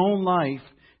from my own life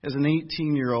as an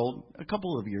 18-year-old a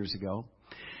couple of years ago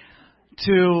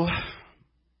to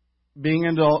being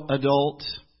an adult.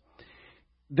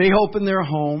 They opened their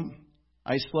home.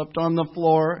 I slept on the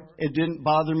floor. It didn't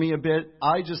bother me a bit.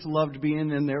 I just loved being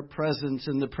in their presence,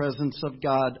 in the presence of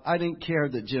God. I didn't care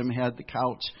that Jim had the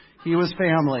couch. He was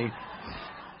family.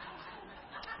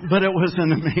 But it was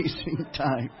an amazing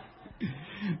time.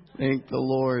 Thank the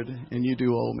Lord. And you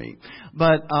do owe me.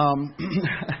 But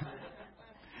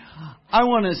I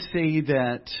want to say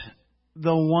that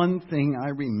the one thing I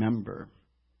remember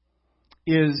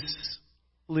is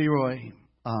Leroy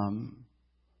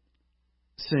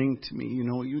saying to me,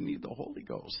 you need the Holy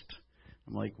Ghost.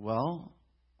 I'm like, well,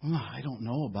 I don't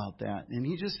know about that. And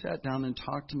he just sat down and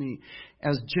talked to me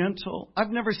as gentle. I've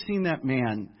never seen that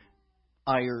man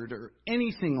ired or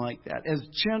anything like that, as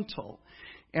gentle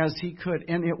as he could.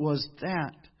 And it was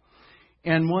that.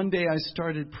 And one day I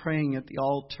started praying at the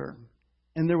altar.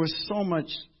 And there was so much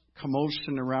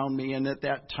commotion around me. And at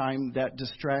that time, that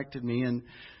distracted me. And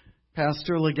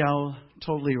Pastor Legal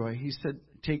told Leroy, he said,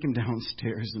 take him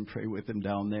downstairs and pray with him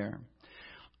down there.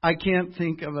 I can't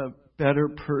think of a better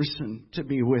person to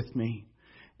be with me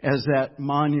as that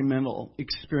monumental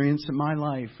experience in my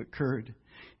life occurred.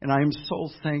 And I am so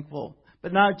thankful,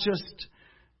 but not just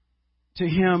to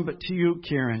him, but to you,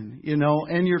 Karen,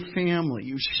 and your family.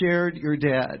 You shared your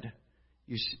dad.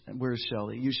 Where's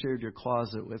Shelley? You shared your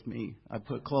closet with me. I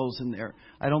put clothes in there.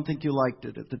 I don't think you liked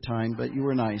it at the time, but you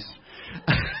were nice.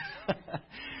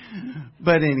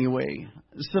 But anyway,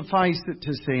 suffice it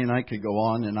to say, and I could go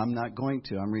on, and I'm not going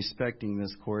to. I'm respecting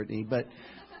this, Courtney, but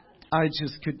I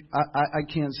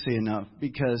can't say enough,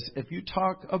 because if you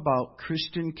talk about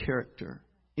Christian character,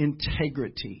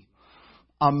 integrity,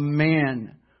 a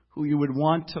man who you would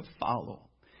want to follow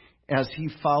as he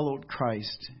followed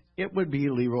Christ, it would be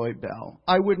Leroy Bell.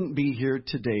 I wouldn't be here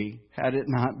today had it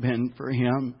not been for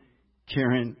him,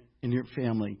 Karen, and your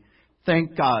family.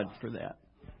 Thank God for that.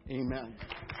 Amen.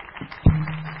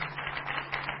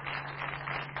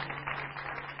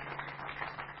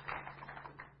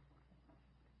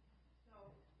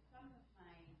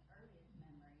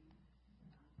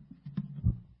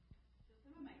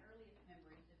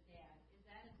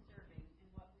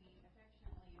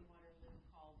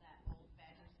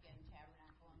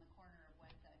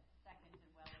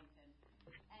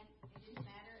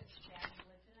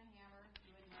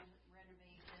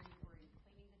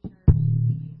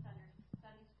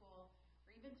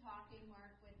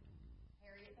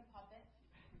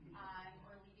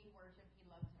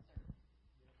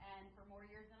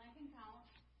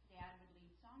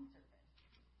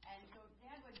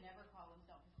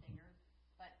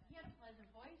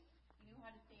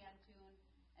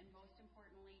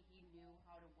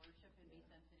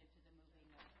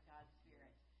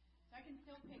 can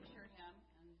still picture him,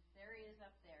 and there he is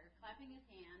up there, clapping his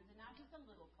hands, and not just a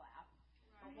little clap,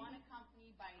 but one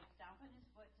accompanied by stomping his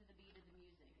foot to the beat of the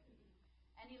music.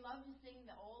 And he loved to sing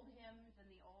the old hymns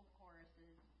and the old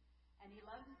choruses, and he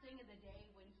loved to sing of the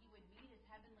day when he would meet his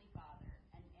heavenly Father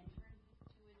and enter into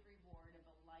his reward of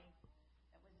a life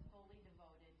that was fully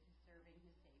devoted to serving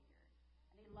his Savior.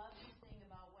 And he loved to sing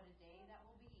about what a day that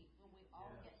will be when we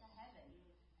all get to heaven,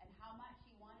 and how much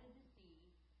he wanted to see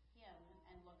him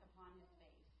and look upon his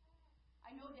face.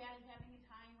 I know Dad is having a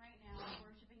time right now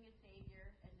worshiping his Savior,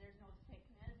 as there's no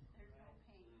sickness, there's no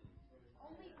pain,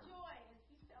 only joy as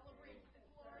he celebrates the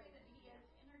glory that he has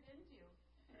entered into.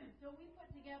 So we put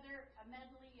together a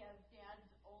medley of Dad's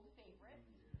old favorites,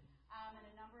 and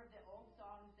a number of the old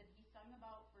songs that he sung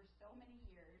about for so many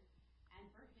years, and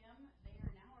for him they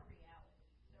are now a reality.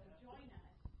 So join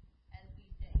us as we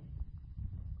sing.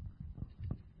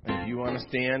 If you want to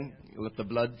stand, let the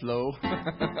blood flow. Go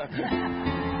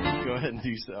ahead and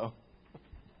do so.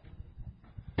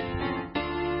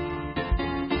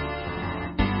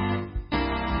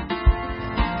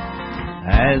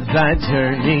 As I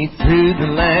journey through the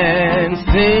land,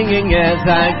 singing as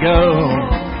I go,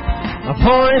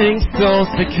 pointing souls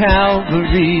to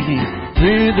Calvary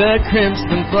through the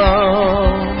crimson flow.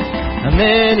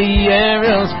 Many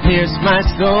arrows pierce my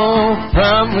soul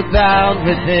from without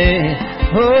within.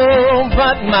 Oh,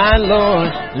 but my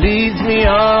Lord leads me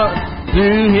on.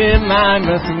 Through Him I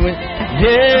must win.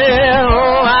 Yeah,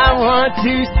 oh, I want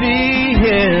to see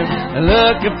Him,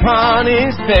 look upon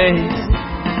His face.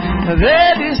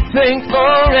 That is sing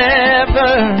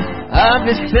forever of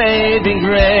His saving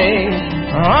grace.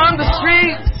 On the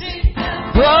streets,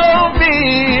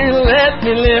 glory, let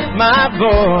me lift my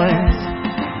voice.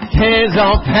 Cares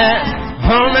all past,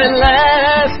 home at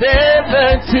last,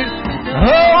 ever to. Oh,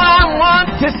 I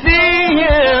want to see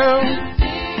Him.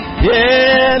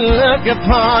 Yeah, look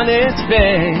upon His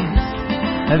face.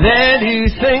 Then you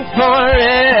sing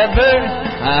forever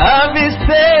of His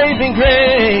saving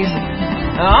grace.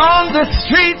 On the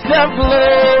streets of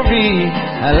glory,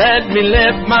 let me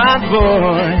lift my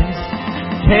voice.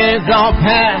 Cares all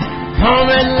past, home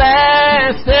at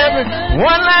last, ever.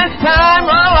 One last time,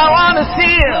 oh, I want to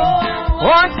see Him.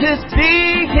 Want to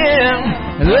see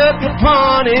Him, look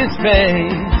upon His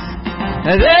face.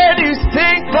 Then you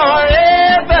sing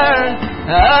forever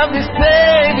of His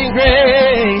saving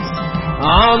grace.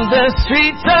 On the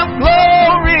streets of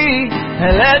glory,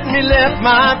 let me lift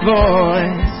my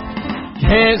voice.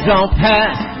 Cares all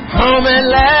past, home at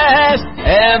last,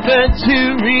 ever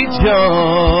to rejoice.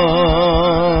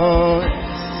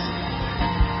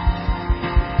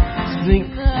 Sing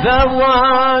the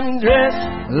wondrous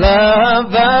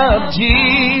love of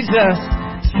Jesus.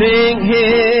 Sing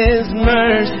His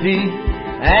mercy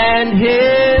and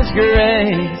His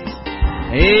grace.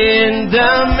 In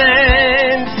the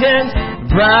mansions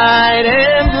bright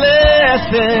and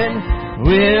blessed,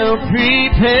 we'll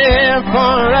prepare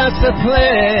for us a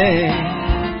place.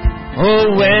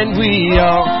 Oh, when we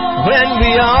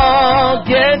all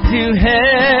get to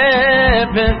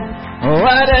heaven,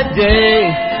 what a day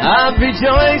of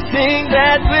rejoicing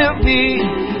that will be.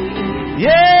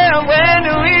 Yeah, when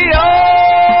we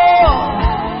all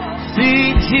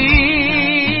see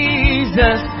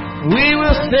Jesus, we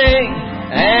will sing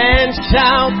and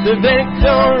shout the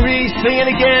victory. Sing it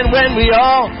again. When we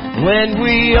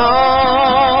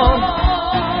all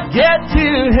get to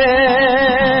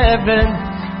heaven,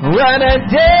 what a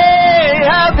day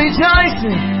of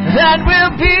rejoicing that will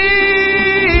be.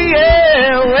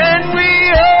 Yeah, when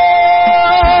we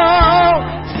all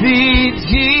see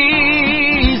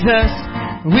Jesus,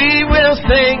 we will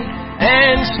sing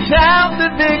and shout the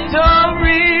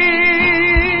victory.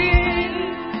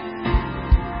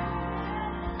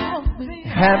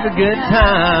 Have a good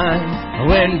time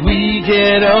when we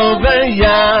get over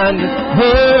yonder.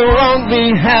 Oh, won't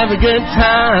we have a good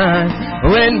time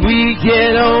when we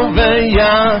get over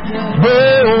yonder?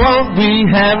 Oh, won't we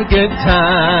have a good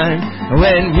time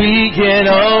when we get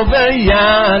over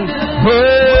yonder?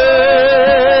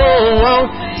 Oh,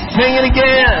 sing it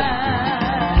again.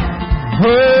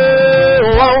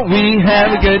 Oh, won't we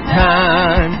have a good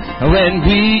time when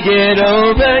we get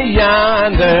over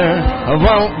yonder?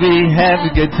 Won't we have a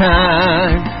good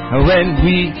time when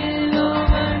we...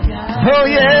 Oh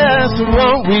yes,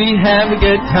 won't we have a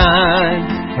good time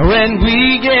when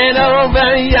we get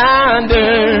over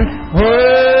yonder?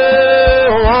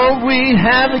 Oh, won't we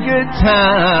have a good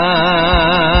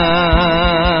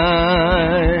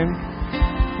time?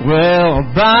 Well,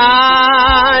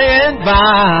 by and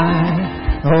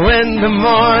by, when the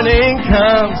morning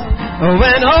comes,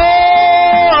 when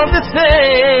all the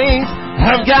things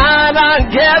of God are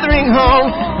gathering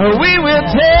home, we will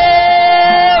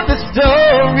tell the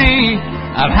story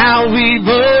of how we've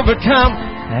overcome,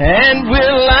 and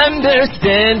we'll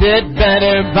understand it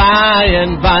better by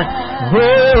and by.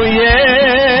 Oh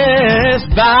yes,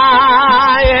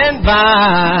 by and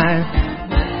by.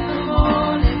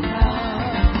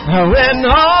 When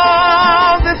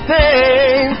all the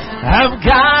saints of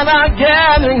God are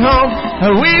gathering home,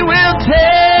 we will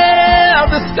tell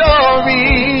the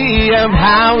story of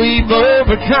how we've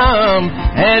overcome,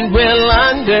 and we'll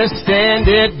understand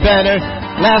it better.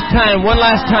 One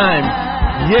last time.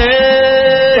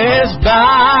 Yes,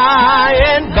 by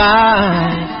and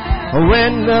by,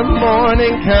 when the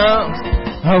morning comes,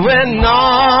 when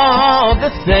all the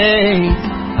saints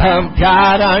of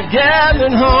God are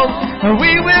gathered home,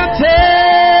 we will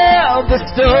tell the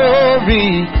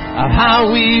story of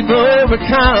how we've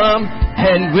overcome,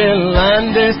 and we'll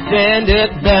understand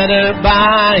it better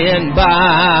by and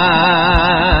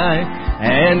by,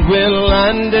 and we'll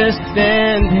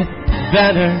understand it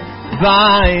better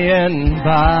by and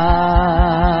by.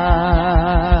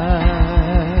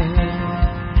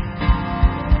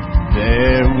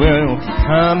 There will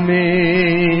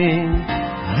coming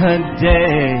a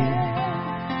day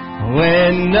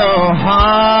when no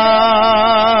heartache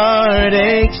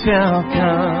shall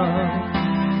come,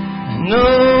 no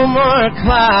more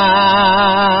clouds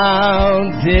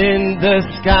in the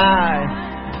sky,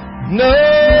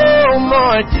 no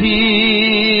more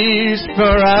tears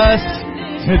for us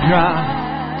to dry.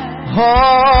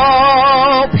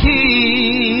 All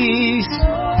peace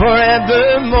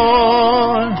forevermore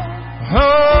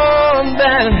on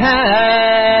that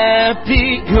happy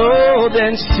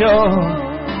golden shore.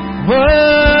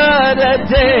 What a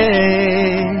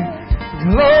day,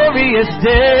 glorious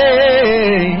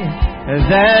day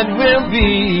that will be.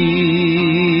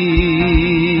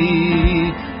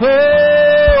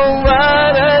 Oh,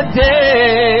 what a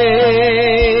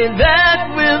day that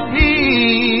will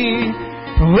be,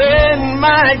 when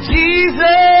my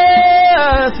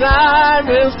Jesus I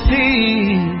will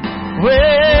see,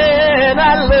 when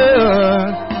I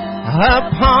look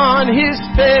upon His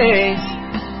face,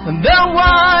 the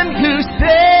one who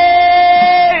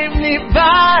saved me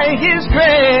by His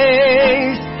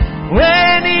grace,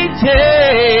 when He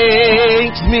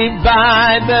takes me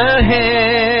by the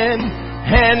hand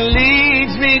and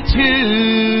leads me to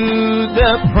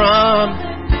the promise.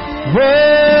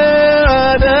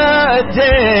 What a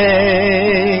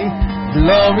day,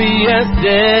 glorious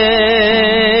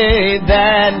day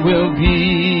that will be.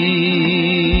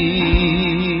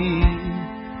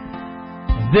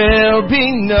 There'll be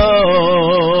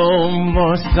no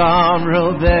more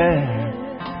sorrow there,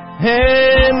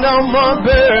 and no more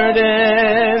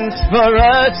burdens for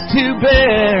us to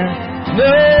bear.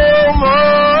 No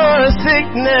more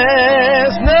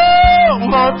sickness, no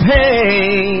more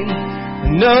pain,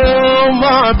 no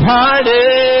more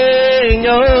parting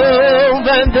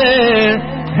over there.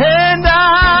 And I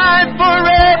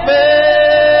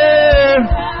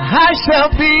shall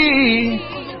be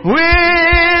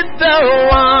with the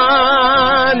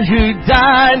one who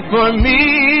died for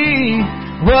me.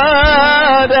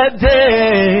 What a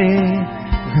day,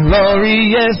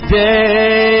 glorious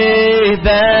day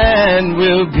that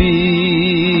will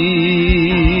be.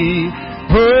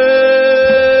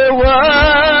 Oh,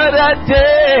 what a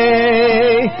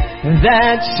day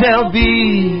that shall be,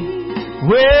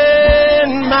 when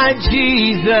my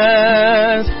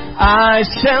Jesus I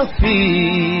shall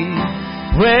see,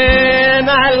 when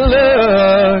I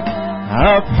look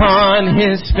upon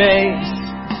His face,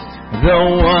 the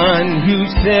one who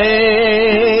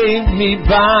saved me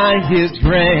by His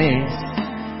grace,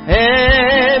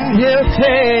 and He'll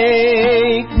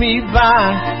take me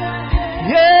by,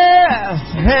 yes,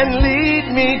 and lead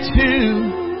me to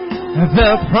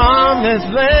the promised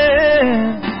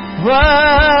land.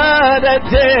 What a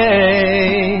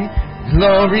day,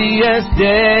 glorious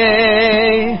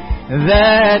day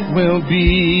that will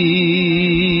be.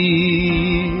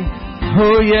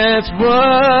 Oh yes,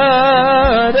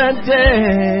 what a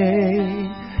day,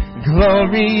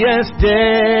 glorious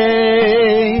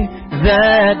day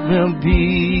that will be.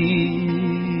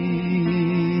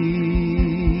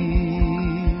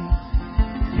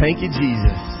 Thank you,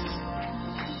 Jesus.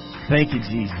 Thank you,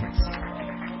 Jesus.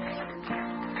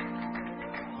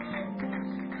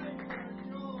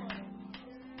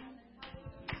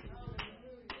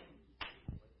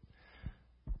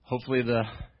 Hopefully the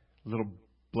little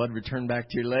blood returned back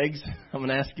to your legs. I'm going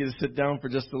to ask you to sit down for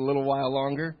just a little while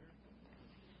longer.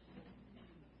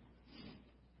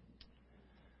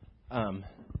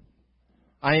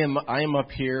 I am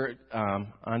up here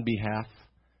on behalf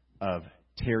of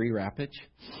Terry Rappich,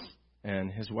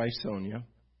 and his wife Sonia.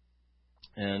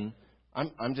 And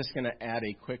I'm just going to add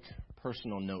a quick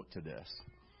personal note to this.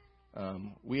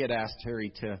 We had asked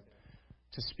Terry to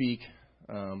speak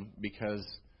because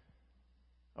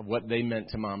of what they meant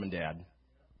to Mom and Dad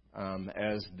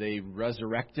as they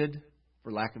resurrected,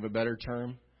 for lack of a better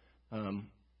term,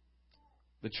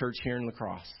 the church here in La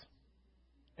Crosse.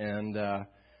 And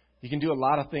you can do a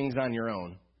lot of things on your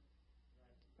own.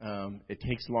 It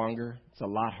takes longer. It's a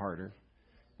lot harder.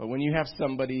 But when you have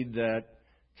somebody that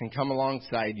can come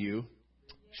alongside you,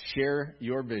 share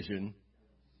your vision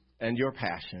and your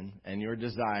passion and your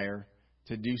desire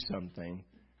to do something,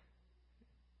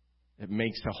 it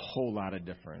makes a whole lot of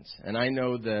difference. And I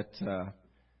know that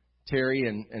Terry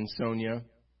and Sonia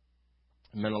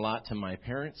meant a lot to my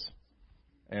parents.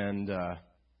 And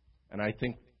I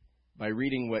think by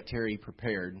reading what Terry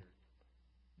prepared,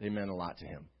 they meant a lot to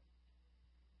him.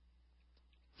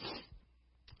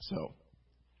 So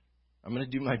I'm going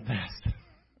to do my best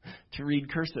to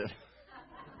read cursive.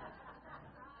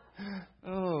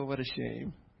 Oh, what a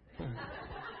shame.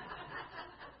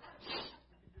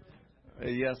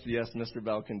 Yes, Mr.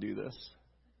 Bell can do this.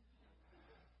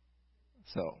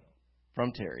 So,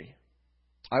 from Terry,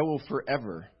 I will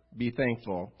forever be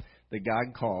thankful that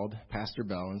God called Pastor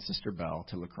Bell and Sister Bell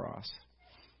to La Crosse.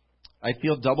 I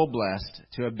feel double blessed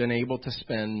to have been able to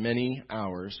spend many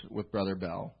hours with Brother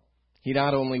Bell. He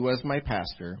not only was my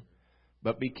pastor,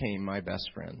 but became my best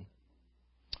friend.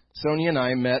 Sonia and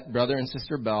I met Brother and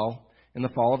Sister Bell in the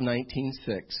fall of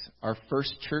 1906, our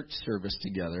first church service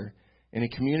together in a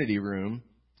community room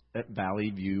at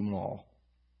Valley View Mall.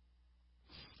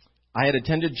 I had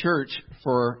attended church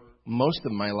for most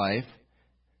of my life,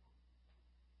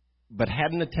 but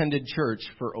hadn't attended church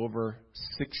for over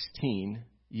 16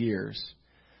 years.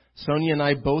 Sonia and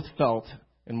I both felt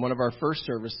in one of our first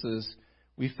services,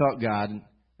 we felt God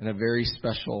in a very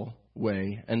special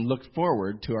way and looked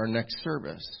forward to our next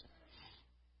service.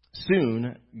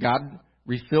 Soon, God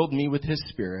refilled me with His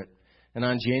Spirit, and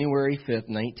on January 5th,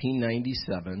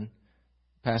 1997,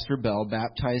 Pastor Bell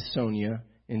baptized Sonia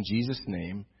in Jesus'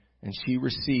 name, and she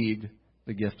received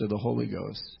the gift of the Holy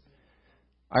Ghost.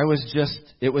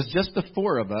 It was just the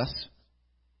four of us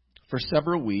for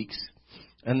several weeks,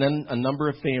 and then a number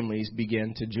of families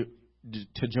began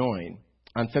to join.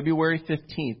 On February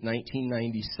 15th,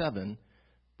 1997,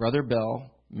 Brother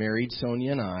Bell married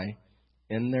Sonia and I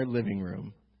in their living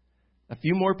room. A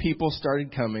few more people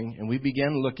started coming, and we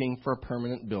began looking for a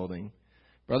permanent building.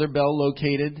 Brother Bell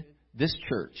located this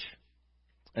church,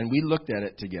 and we looked at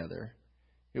it together.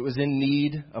 It was in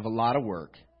need of a lot of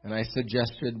work, and I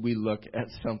suggested we look at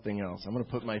something else. I'm going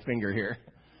to put my finger here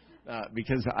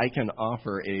because I can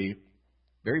offer a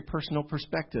very personal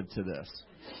perspective to this.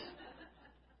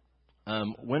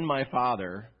 When my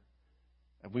father,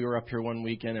 we were up here one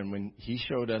weekend, and when he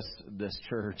showed us this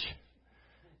church,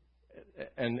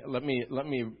 and let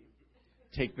me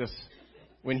take this,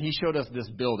 when he showed us this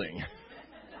building,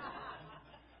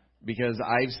 because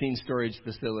I've seen storage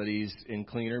facilities in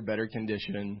cleaner, better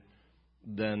condition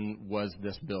than was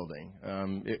this building.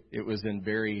 It was in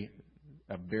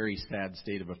a very sad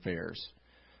state of affairs.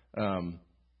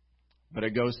 But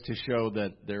it goes to show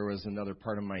that there was another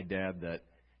part of my dad that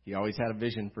he always had a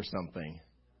vision for something.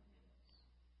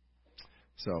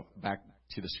 So back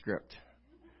to the script.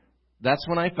 That's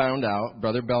when I found out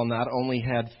Brother Bell not only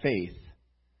had faith,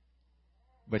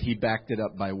 but he backed it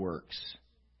up by works,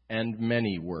 and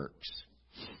many works.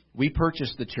 We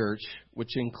purchased the church,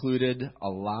 which included a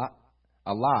lot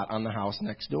on the house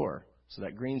next door, so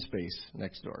that green space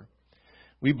next door.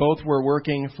 We both were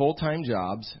working full-time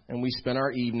jobs, and we spent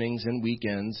our evenings and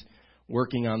weekends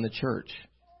working on the church.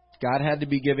 God had to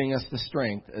be giving us the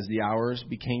strength as the hours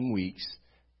became weeks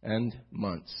and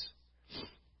months.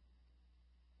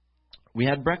 We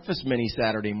had breakfast many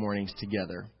Saturday mornings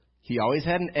together. He always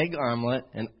had an egg omelet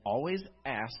and always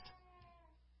asked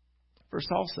for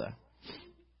salsa.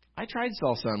 I tried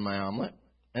salsa on my omelet,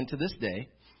 and to this day,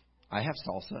 I have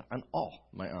salsa on all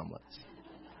my omelets.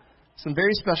 Some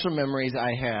very special memories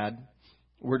I had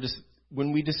were just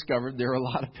when we discovered there were a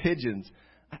lot of pigeons.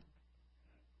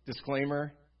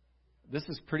 Disclaimer, this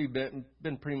has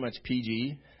been pretty much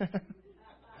PG.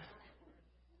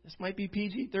 This might be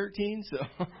PG-13,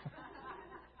 so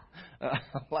a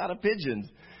lot of pigeons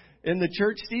in the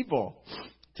church steeple.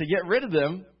 To get rid of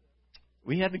them,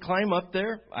 we had to climb up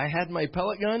there. I had my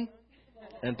pellet gun,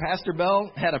 and Pastor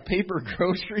Bell had a paper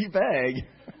grocery bag.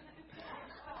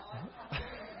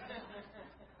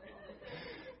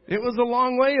 It was a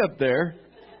long way up there.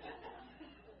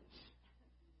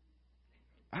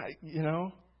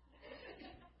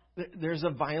 There's a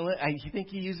violent, I think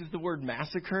he uses the word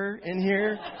massacre in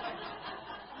here.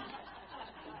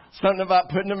 Something about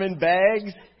putting them in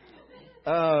bags.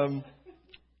 I'm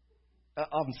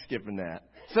skipping that.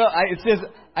 So it says,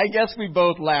 I guess we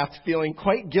both laughed, feeling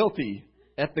quite guilty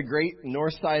at the great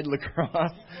Northside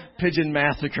Lacrosse Pigeon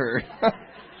Massacre.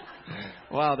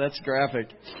 Wow, that's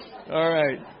graphic. All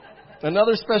right.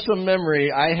 Another special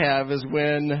memory I have is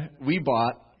when we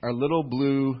bought our little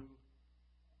blue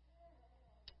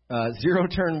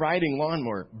zero-turn riding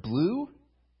lawnmower. Blue?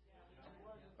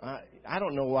 I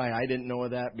don't know why I didn't know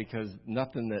that, because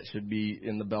nothing that should be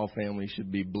in the Bell family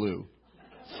should be blue.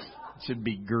 It should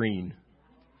be green.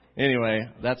 Anyway,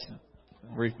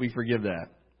 we forgive that.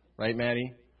 Right,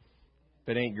 Maddie?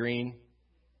 If it ain't green,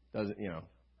 doesn't,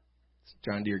 it's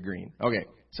John Deere green. Okay,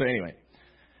 so anyway,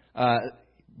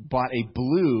 bought a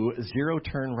blue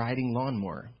zero-turn riding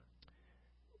lawnmower.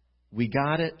 We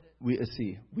got it,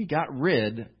 we got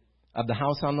rid of the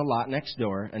house on the lot next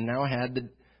door, and now had the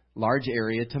large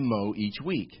area to mow each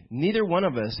week. Neither one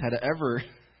of us had ever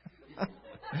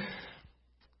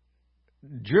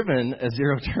driven a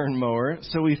zero-turn mower,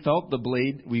 so we turned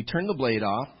the blade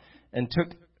off and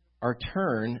took our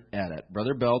turn at it.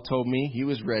 Brother Bell told me he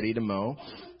was ready to mow,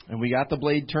 and we got the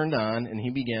blade turned on, and he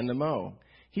began to mow.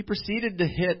 He proceeded to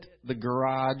hit the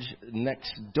garage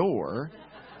next door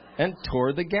and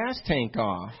tore the gas tank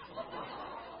off.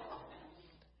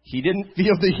 He didn't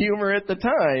feel the humor at the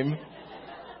time,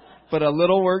 but a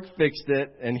little work fixed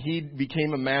it, and he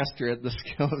became a master at the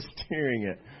skill of steering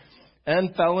it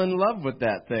and fell in love with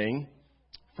that thing.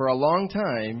 For a long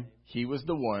time, he was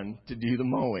the one to do the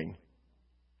mowing.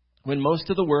 When most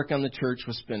of the work on the church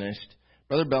was finished,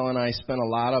 Brother Bell and I spent a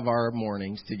lot of our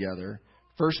mornings together,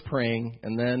 first praying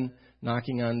and then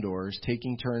knocking on doors,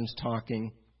 taking turns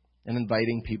talking and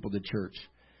inviting people to church.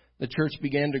 The church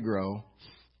began to grow.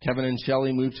 Kevin and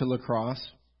Shelley moved to La Crosse.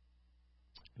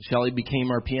 Shelley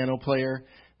became our piano player.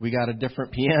 We got a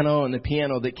different piano, and the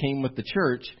piano that came with the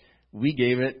church, we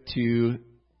gave it to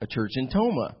a church in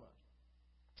Toma.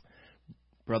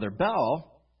 Brother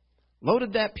Bell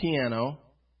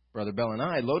and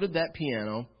I loaded that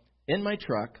piano in my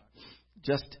truck,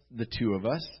 just the two of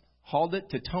us, hauled it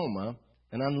to Toma,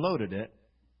 and unloaded it,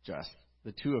 just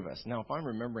the two of us. Now, if I'm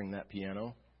remembering that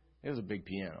piano, it was a big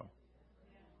piano.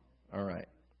 All right.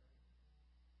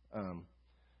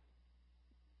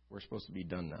 We're supposed to be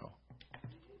done now.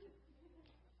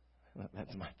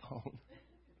 That's my phone.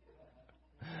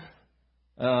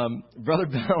 Brother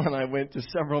Bell and I went to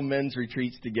several men's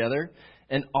retreats together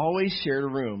and always shared a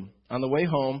room. On the way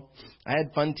home, I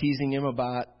had fun teasing him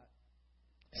about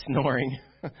snoring.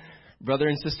 Brother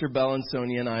and Sister Bell and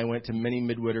Sonia and I went to many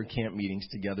midwinter camp meetings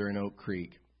together in Oak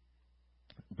Creek.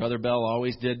 Sister Bell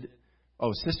always did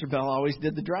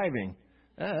the driving.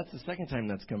 That's the second time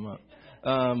that's come up.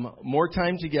 More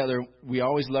time together. We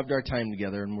always loved our time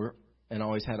together and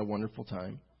always had a wonderful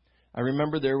time. I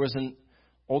remember there was an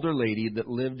older lady that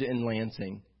lived in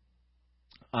Lansing,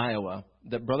 Iowa,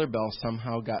 that Brother Bell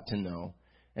somehow got to know,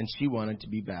 and she wanted to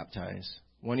be baptized.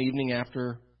 One evening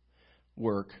after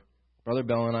work, Brother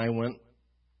Bell and I went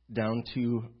down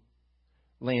to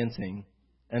Lansing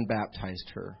and baptized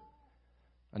her.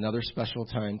 Another special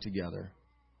time together.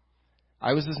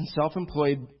 I was a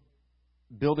self-employed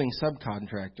building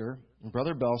subcontractor, and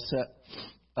Brother Bell set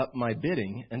up my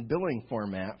bidding and billing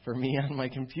format for me on my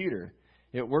computer.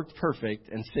 It worked perfect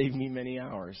and saved me many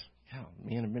hours. God,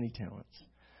 man of many talents.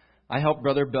 I helped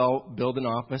Brother Bell build an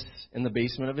office in the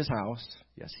basement of his house.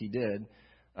 Yes, he did.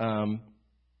 And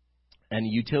a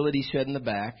utility shed in the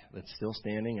back that's still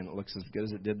standing, and it looks as good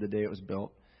as it did the day it was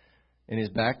built, in his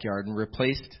backyard, and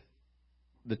replaced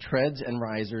the treads and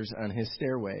risers on his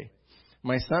stairway.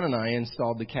 My son and I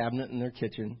installed the cabinets in their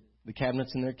kitchen,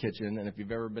 and if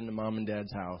you've ever been to Mom and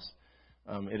Dad's house,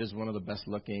 it is one of the best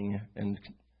looking and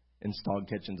installed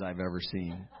kitchens I've ever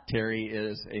seen. Terry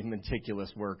is a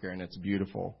meticulous worker, and it's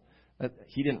beautiful.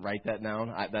 He didn't write that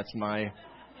down. That's my...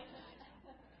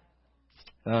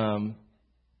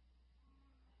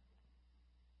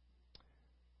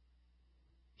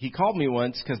 He called me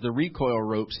once because the recoil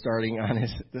rope starting on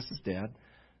his... This is Dad.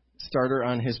 Starter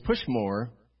on his push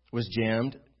mower was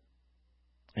jammed,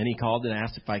 and he called and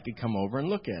asked if I could come over and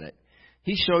look at it.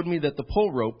 He showed me that the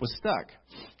pull rope was stuck.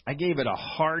 I gave it a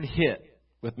hard hit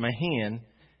with my hand,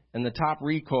 and the top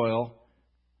recoil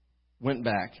went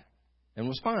back and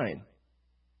was fine.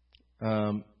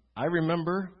 I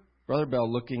remember Brother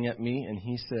Bell looking at me, and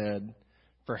he said,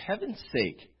 "For heaven's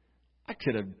sake, I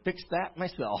could have fixed that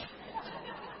myself."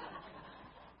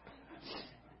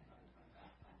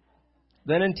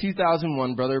 Then in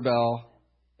 2001, Brother Bell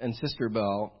and Sister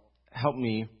Bell helped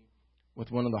me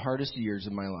with one of the hardest years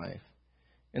of my life.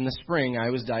 In the spring, I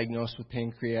was diagnosed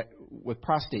with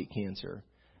prostate cancer.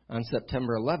 On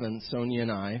September 11th, Sonia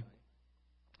and I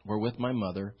were with my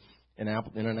mother in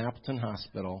an Appleton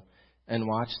hospital and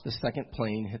watched the second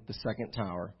plane hit the second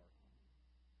tower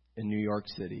in New York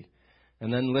City,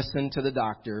 and then listened to the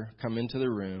doctor come into the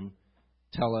room,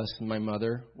 tell us my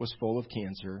mother was full of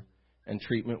cancer and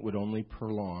treatment would only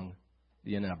prolong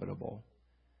the inevitable.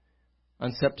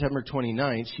 On September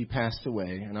 29th, she passed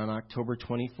away, and on October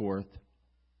 24th,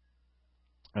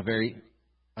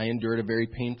 I endured a very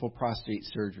painful prostate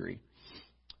surgery.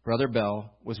 Brother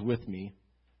Bell was with me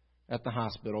at the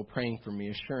hospital, praying for me,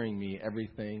 assuring me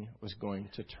everything was going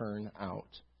to turn out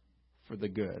for the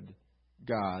good.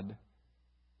 God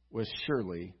was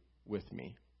surely with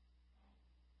me.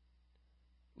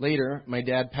 Later, my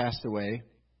dad passed away.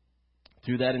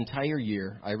 Through that entire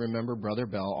year, I remember Brother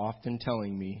Bell often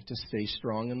telling me to stay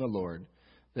strong in the Lord,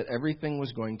 that everything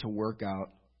was going to work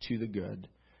out to the good.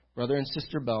 Brother and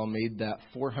Sister Bell made that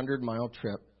 400-mile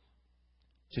trip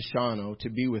to Shawano to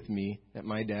be with me at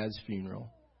my dad's funeral.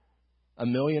 A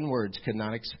million words could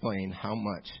not explain how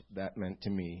much that meant to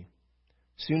me.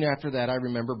 Soon after that, I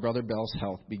remember Brother Bell's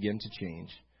health began to change.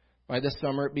 By the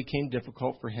summer, it became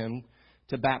difficult for him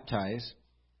to baptize,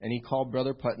 and he called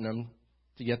Brother Putnam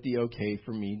to get the okay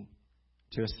for me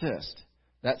to assist.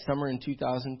 That summer in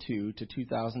 2002 to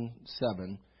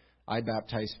 2007, I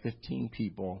baptized 15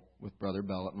 people with Brother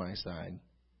Bell at my side.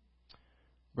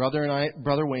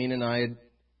 Brother Wayne and I had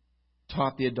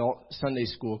taught the adult Sunday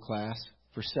school class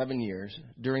for 7 years.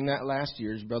 During that last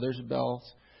year's Brother Bell's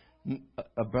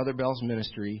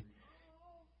ministry,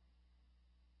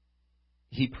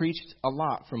 he preached a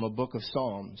lot from a book of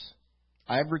Psalms.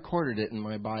 I have recorded it in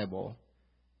my Bible.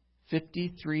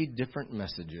 53 different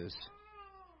messages.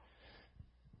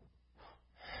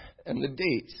 And the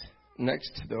dates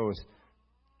next to those.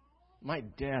 My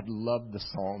dad loved the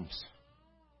Psalms.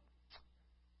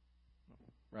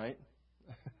 Right?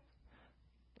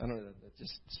 I don't know, that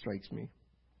just strikes me.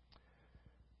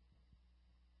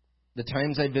 The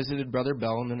times I visited Brother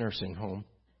Bell in the nursing home,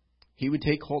 he would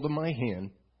take hold of my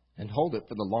hand and hold it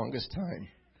for the longest time.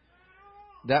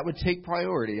 That would take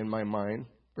priority in my mind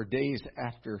for days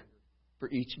after for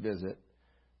each visit.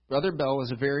 Brother Bell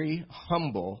was a very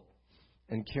humble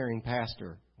and caring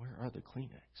pastor. Where are the Kleenex?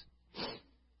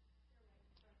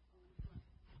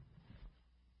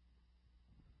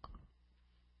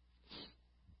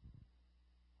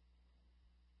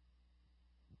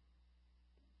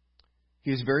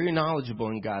 He was very knowledgeable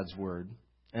in God's Word,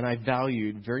 and I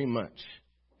valued very much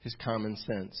his common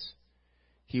sense.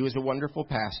 He was a wonderful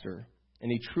pastor,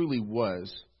 and he truly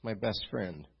was my best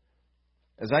friend.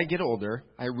 As I get older,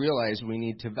 I realize we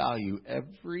need to value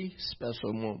every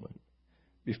special moment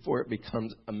before it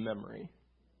becomes a memory.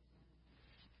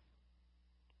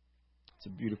 It's a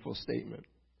beautiful statement.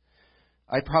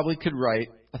 I probably could write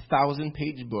a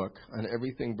 1,000-page book on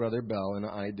everything Brother Bell and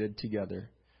I did together.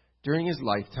 During his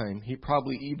lifetime, he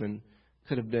probably even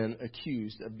could have been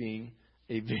accused of being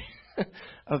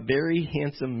a very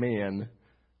handsome man.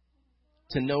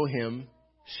 To know him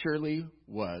surely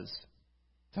was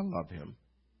to love him.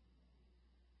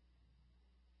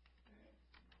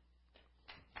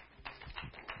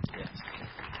 Yes.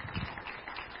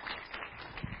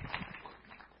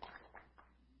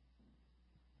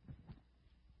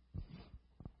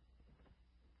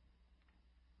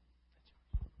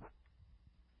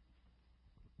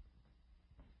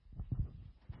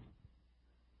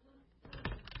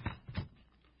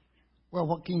 Well,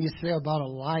 what can you say about a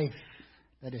life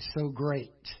that is so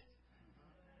great?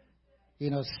 You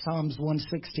know, Psalms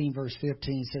 116, verse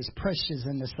 15 says, "Precious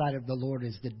in the sight of the Lord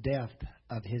is the death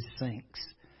of his saints."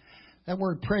 That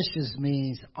word precious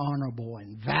means honorable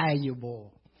and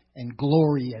valuable and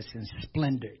glorious and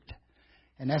splendid.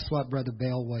 And that's what Brother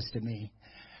Bell was to me.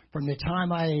 From the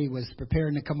time I was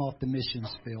preparing to come off the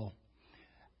missions field,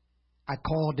 I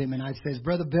called him and I says,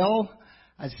 "Brother Bell,"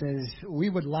 I says, "we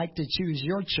would like to choose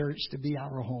your church to be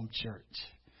our home church."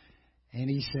 And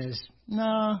he says,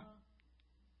 "No,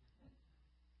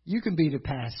 you can be the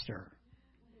pastor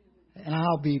and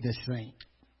I'll be the saint."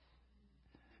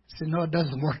 I said, "No, it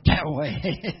doesn't work that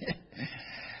way."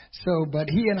 But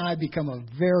he and I become a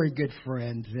very good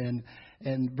friends.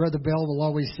 And Brother Bell will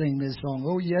always sing this song,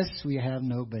 "Oh, yes, we have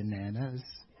no bananas.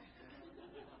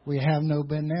 We have no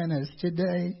bananas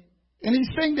today." And he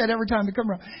sang that every time he come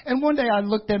around. And one day I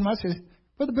looked at him, I said,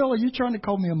 "Brother Bill, are you trying to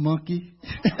call me a monkey?"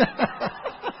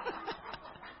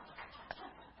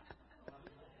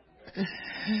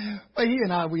 But he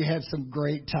and I, we had some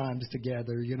great times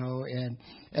together, you know. And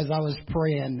as I was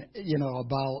praying, you know,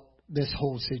 about this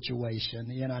whole situation,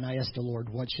 you know, and I asked the Lord,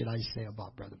 what should I say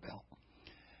about Brother Bill?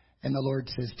 And the Lord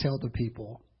says, tell the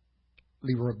people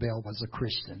Leroy Bell was a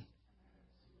Christian.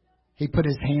 He put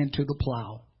his hand to the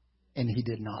plow, and he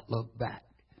did not look back.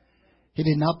 He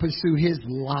did not pursue his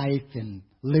life and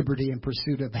liberty in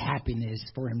pursuit of happiness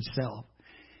for himself.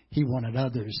 He wanted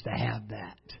others to have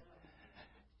that.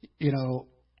 You know,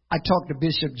 I talked to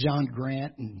Bishop John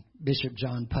Grant and Bishop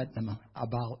John Putnam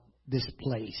about this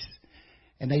place.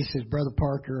 And they said, Brother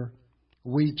Parker,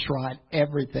 we tried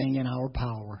everything in our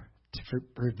power to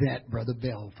prevent Brother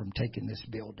Bell from taking this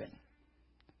building.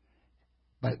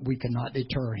 But we could not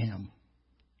deter him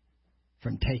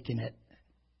from taking it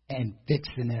and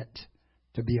fixing it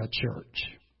to be a church.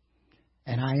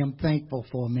 And I am thankful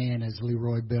for a man as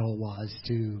Leroy Bell was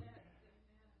to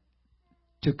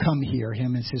come here,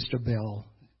 him and Sister Bell,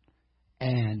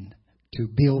 and to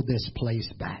build this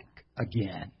place back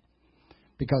again.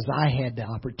 Because I had the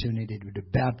opportunity to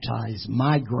baptize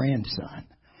my grandson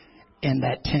in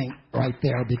that tank right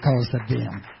there because of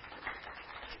them.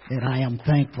 And I am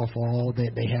thankful for all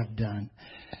that they have done.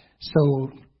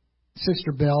 So,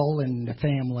 Sister Bell and the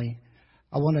family,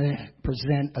 I want to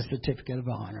present a certificate of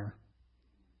honor.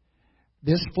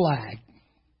 This flag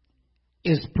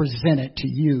is presented to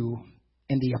you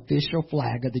in the official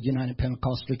flag of the United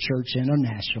Pentecostal Church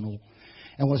International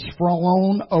and was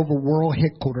flown over world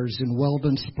headquarters in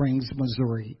Weldon Springs,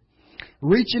 Missouri.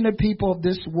 Reaching the people of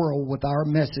this world with our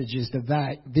message is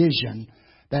the vision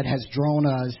that has drawn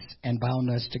us and bound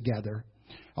us together.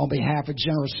 On behalf of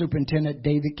General Superintendent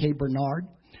David K. Bernard,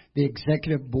 the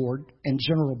Executive Board and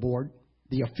General Board,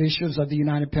 the officials of the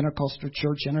United Pentecostal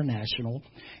Church International,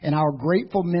 and our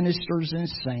grateful ministers and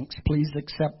saints, please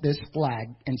accept this flag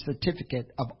and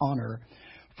certificate of honor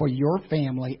for your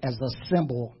family as a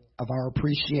symbol of our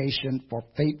appreciation for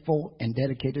faithful and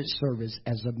dedicated service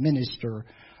as a minister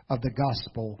of the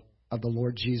gospel of the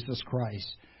Lord Jesus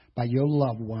Christ by your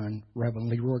loved one, Reverend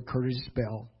Leroy Curtis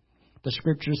Bell. The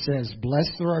scripture says,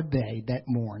 Blessed are they that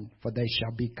mourn, for they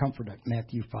shall be comforted.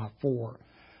 Matthew 5:4.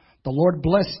 The Lord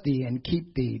bless thee and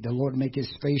keep thee. The Lord make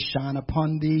his face shine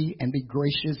upon thee and be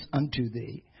gracious unto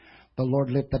thee. The Lord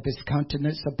lift up his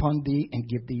countenance upon thee and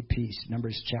give thee peace.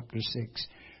 Numbers chapter 6,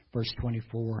 verse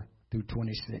 24 through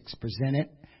 26. Presented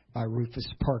by Rufus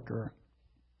Parker,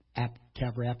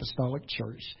 Calvary Apostolic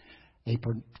Church,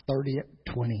 April 30th,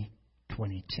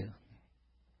 2022.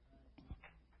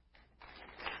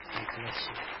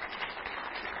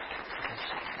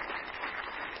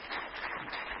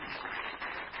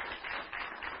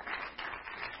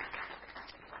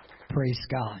 Praise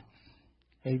God.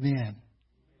 Amen.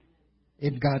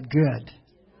 Isn't God good?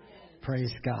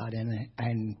 Praise God.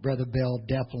 And Brother Bell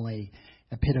definitely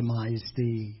epitomized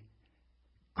the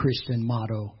Christian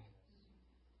motto,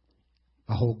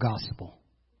 the whole gospel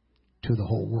to the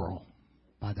whole world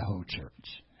by the whole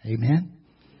church. Amen.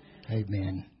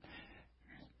 Amen.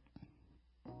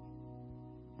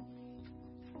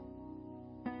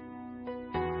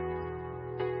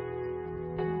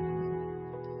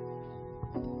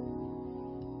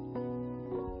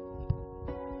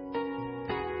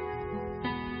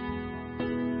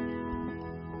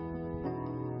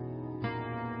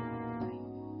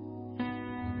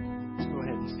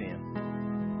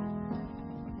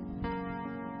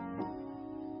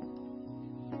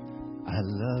 I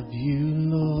love you,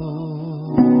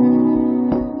 Lord,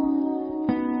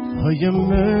 for your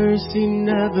mercy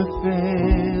never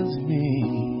fails me.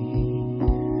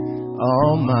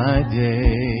 All my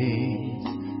days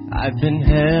I've been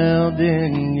held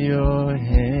in your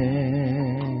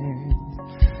hand.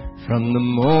 From the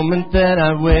moment that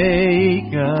I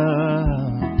wake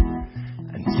up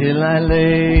until I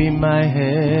lay my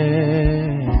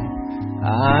head,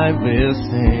 I will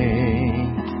sing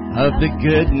of the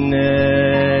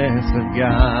goodness of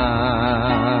God.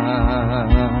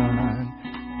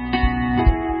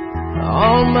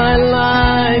 All my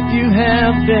life you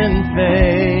have been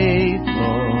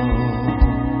faithful.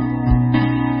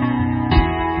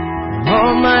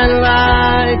 All my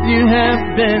life you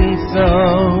have been so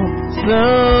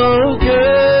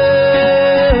good.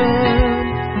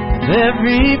 With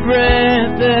every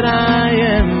breath that I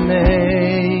am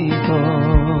able,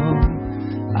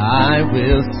 I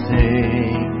will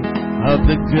sing of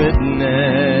the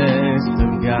goodness of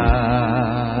God.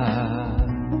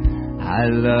 I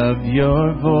love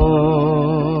your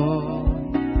voice.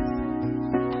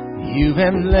 You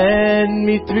have led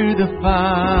me through the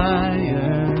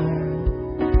fire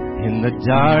in the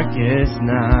darkest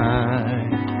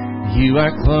night. You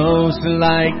are close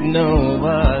like no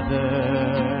other.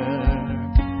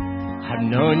 I've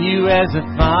known you as a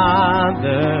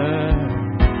father.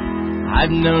 I've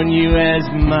known you as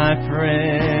my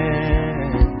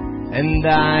friend, and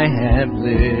I have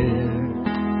lived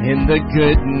in the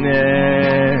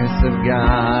goodness of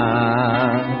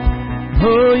God.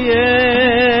 Oh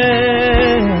yes,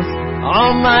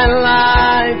 all my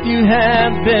life you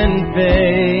have been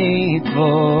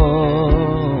faithful.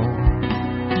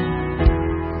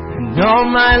 And all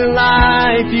my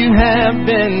life you have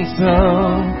been so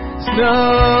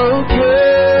good.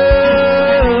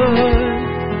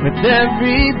 With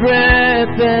every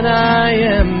breath that I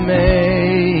am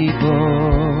able,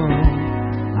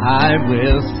 I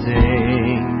will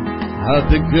sing of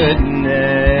the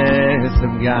goodness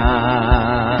of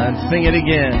God. Sing it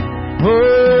again.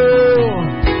 Oh,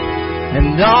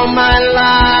 and all my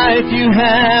life you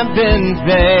have been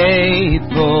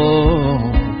faithful.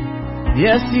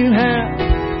 Yes, you have.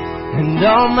 And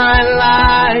all my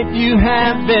life you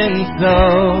have been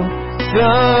so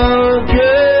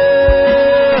good.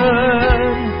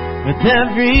 With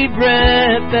every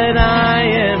breath that I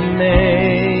am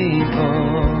able,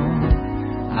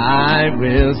 I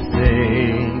will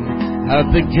sing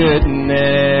of the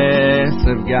goodness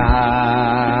of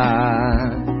God.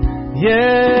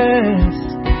 Yes,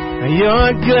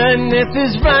 your goodness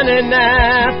is running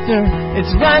after,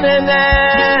 it's running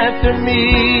after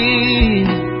me.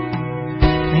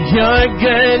 Your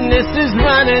goodness is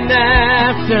running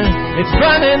after, it's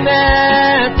running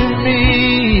after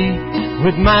me.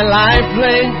 With my life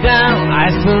laid down, I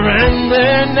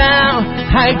surrender now.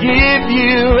 I give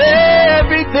you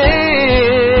everything.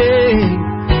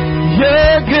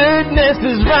 Your goodness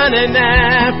is running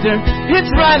after, it's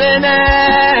running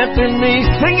after me.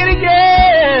 Sing it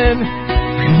again.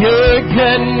 Your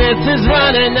goodness is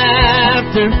running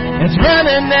after, it's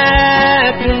running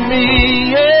after me.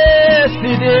 Yes,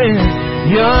 it is.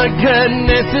 Your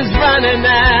goodness is running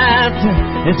after,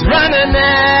 it's running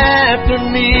after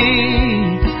me.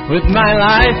 With my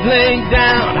life laid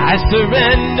down, I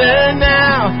surrender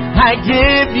now. I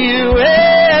give you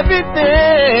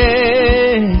everything.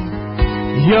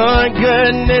 Your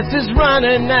goodness is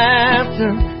running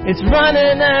after, it's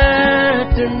running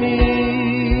after me.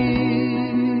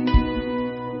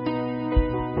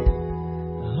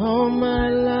 All my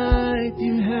life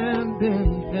you have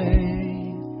been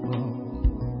faithful.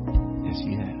 Yes,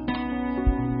 you have.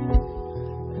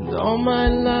 And all my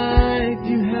life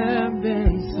you have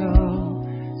been so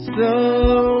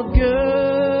good.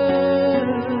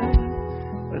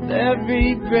 With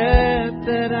every breath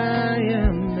that I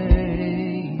am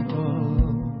able,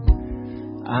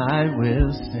 I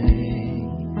will sing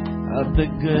of the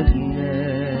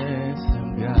goodness of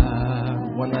God.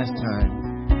 One last time.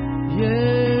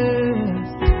 Yes,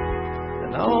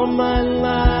 and all my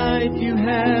life you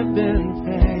have been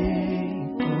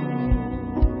faithful.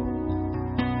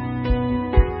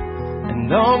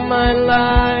 And all my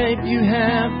life you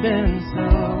have been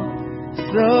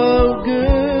so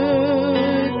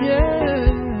good.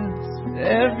 Yes,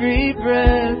 every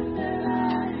breath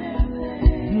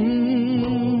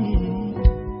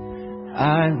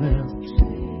I will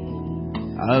sing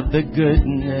of the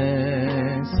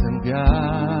goodness of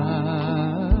God.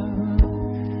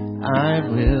 I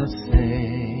will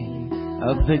sing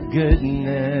of the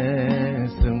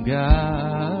goodness of God.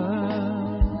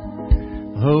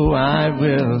 Oh, I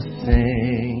will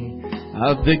sing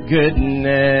of the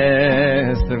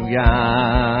goodness of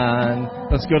God.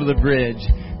 Let's go to the bridge.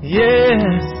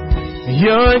 Yes,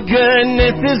 your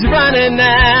goodness is running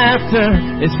after,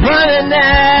 it's running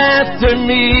after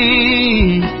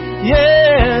me.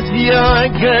 Yes, your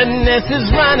goodness is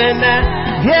running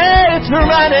after, yeah, it's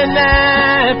running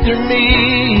after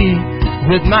me.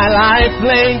 With my life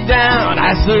laid down,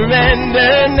 I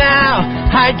surrender now.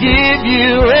 I give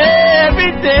you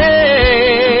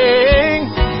everything.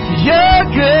 Your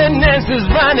goodness is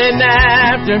running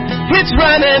after, it's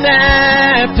running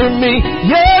after me.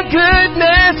 Your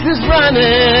goodness is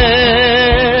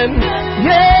running.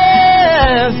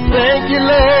 Yes, thank you,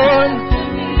 Lord.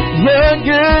 Your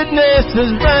goodness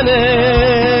is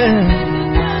running.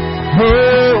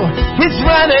 Oh, it's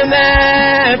running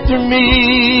after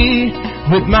me.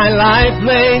 With my life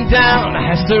laid down,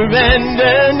 I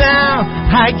surrender now.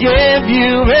 I give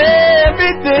you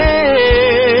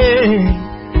everything.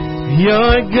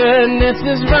 Your goodness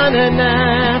is running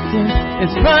after,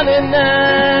 it's running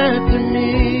after me.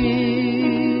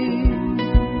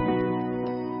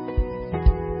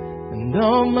 And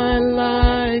all my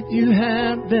life you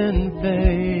have been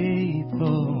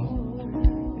faithful.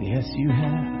 Yes, you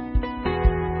have.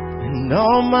 And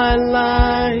all my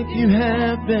life you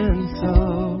have been so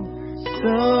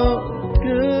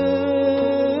good.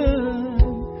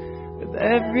 With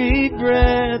every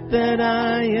breath that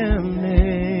I am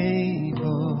able,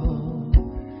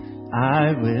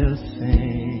 I will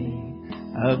sing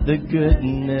of the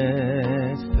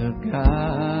goodness of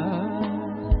God.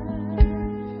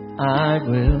 I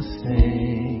will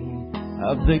sing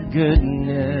of the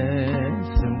goodness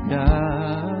of God.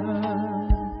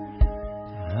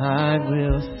 I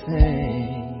will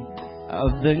sing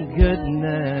of the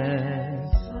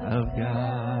goodness of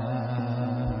God.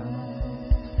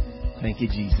 Thank you,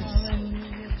 Jesus.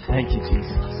 Thank you,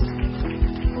 Jesus.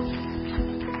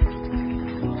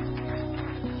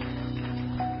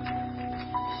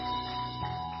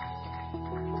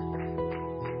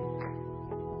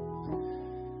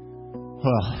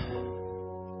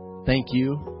 Well, thank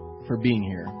you for being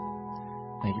here.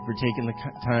 Thank you for taking the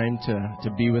time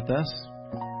to be with us.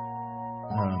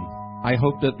 I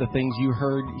hope that the things you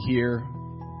heard here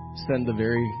send a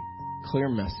very clear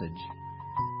message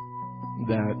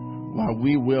that while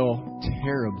we will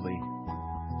terribly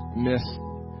miss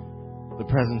the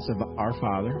presence of our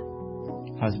father,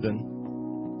 husband,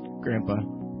 grandpa,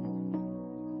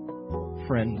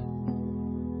 friend,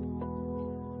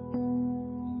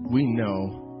 we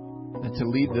know that to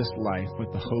lead this life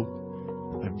with the hope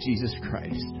of Jesus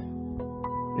Christ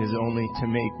is only to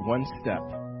make one step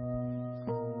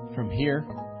from here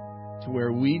to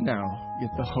where we now get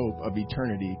the hope of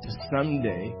eternity, to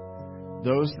someday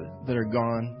those that are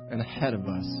gone and ahead of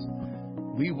us,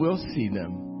 we will see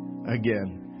them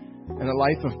again in a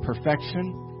life of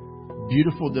perfection,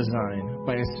 beautiful design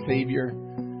by a Savior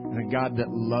and a God that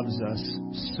loves us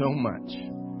so much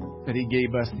that He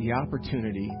gave us the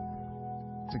opportunity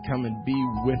to come and be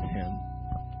with Him.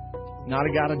 Not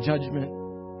a God of judgment,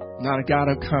 not a God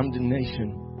of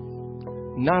condemnation,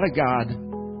 not a God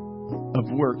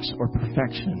of works or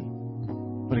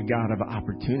perfection, but a God of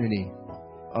opportunity,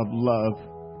 of love,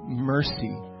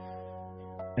 mercy,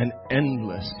 and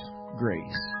endless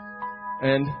grace.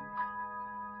 And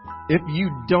if you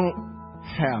don't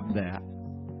have that,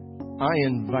 I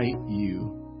invite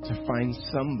you to find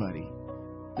somebody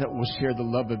that will share the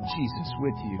love of Jesus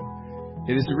with you.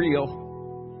 It is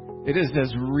real. It is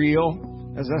as real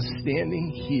as us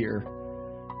standing here,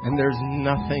 and there's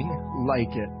nothing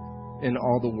like it in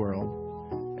all the world.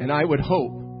 And I would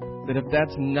hope that if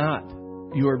that's not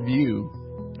your view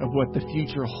of what the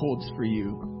future holds for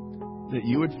you, that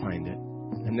you would find it,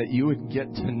 and that you would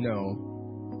get to know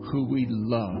who we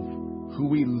love, who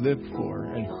we live for,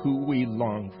 and who we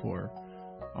long for,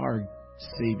 our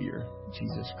Savior,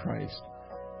 Jesus Christ.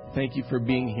 Thank you for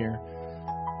being here.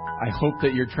 I hope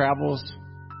that your travels,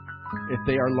 if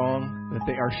they are long, that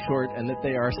they are short, and that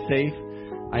they are safe.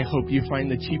 I hope you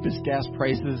find the cheapest gas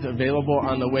prices available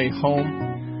on the way home.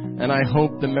 And I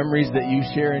hope the memories that you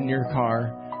share in your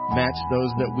car match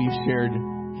those that we've shared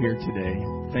here today.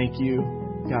 Thank you.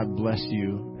 God bless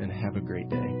you, and have a great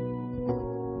day.